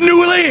laborers in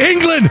New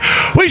England.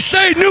 We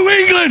say, New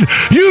England,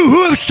 you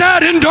who have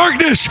sat in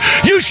darkness,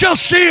 you shall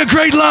see a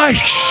great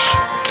light.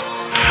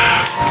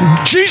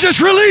 Jesus,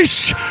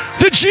 release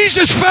the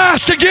Jesus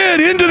fast again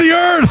into the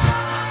earth.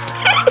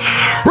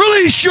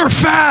 Release your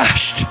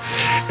fast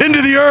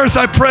into the earth,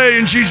 I pray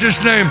in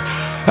Jesus' name.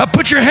 Now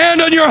put your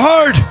hand on your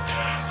heart.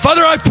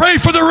 Father, I pray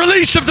for the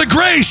release of the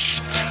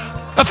grace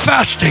of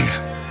fasting.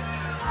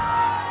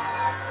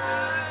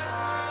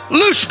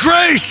 Loose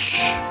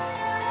grace.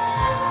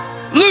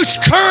 Loose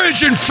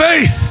courage and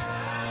faith.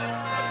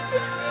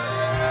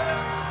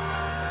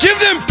 Give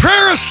them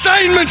prayer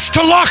assignments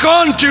to lock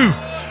onto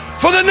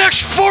for the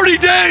next 40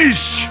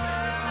 days.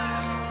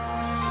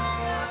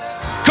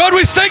 God,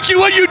 we thank you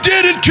what you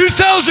did in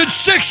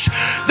 2006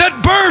 that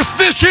birthed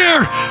this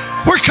year.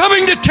 We're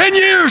coming to 10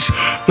 years.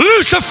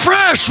 Loose a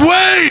fresh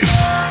wave.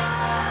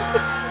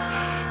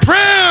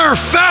 Prayer,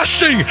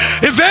 fasting,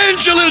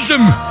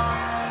 evangelism.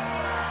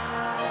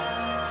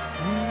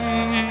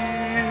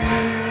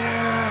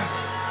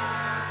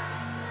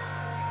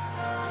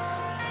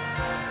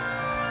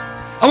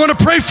 I want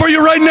to pray for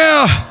you right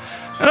now,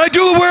 and I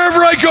do it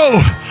wherever I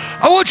go.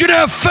 I want you to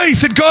have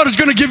faith that God is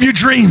going to give you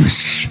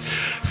dreams.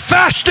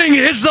 Fasting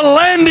is the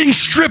landing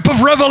strip of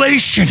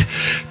revelation.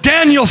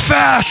 Daniel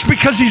fasts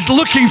because he's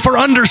looking for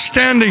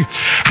understanding.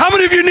 How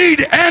many of you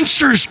need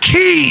answers,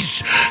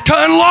 keys to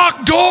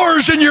unlock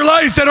doors in your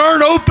life that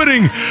aren't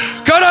opening?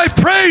 God, I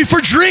pray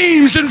for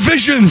dreams and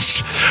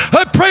visions.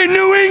 I pray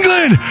New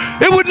England,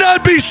 it would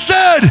not be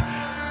said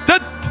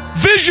that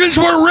visions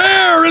were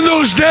rare in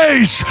those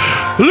days.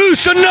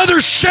 Loose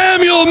another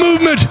Samuel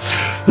movement.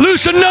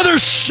 Loose another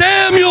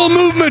Samuel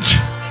movement.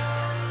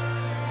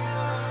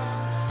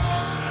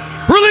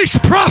 Release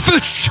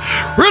prophets.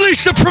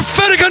 Release the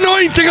prophetic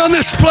anointing on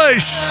this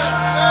place.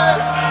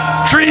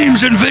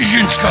 Dreams and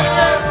visions, God.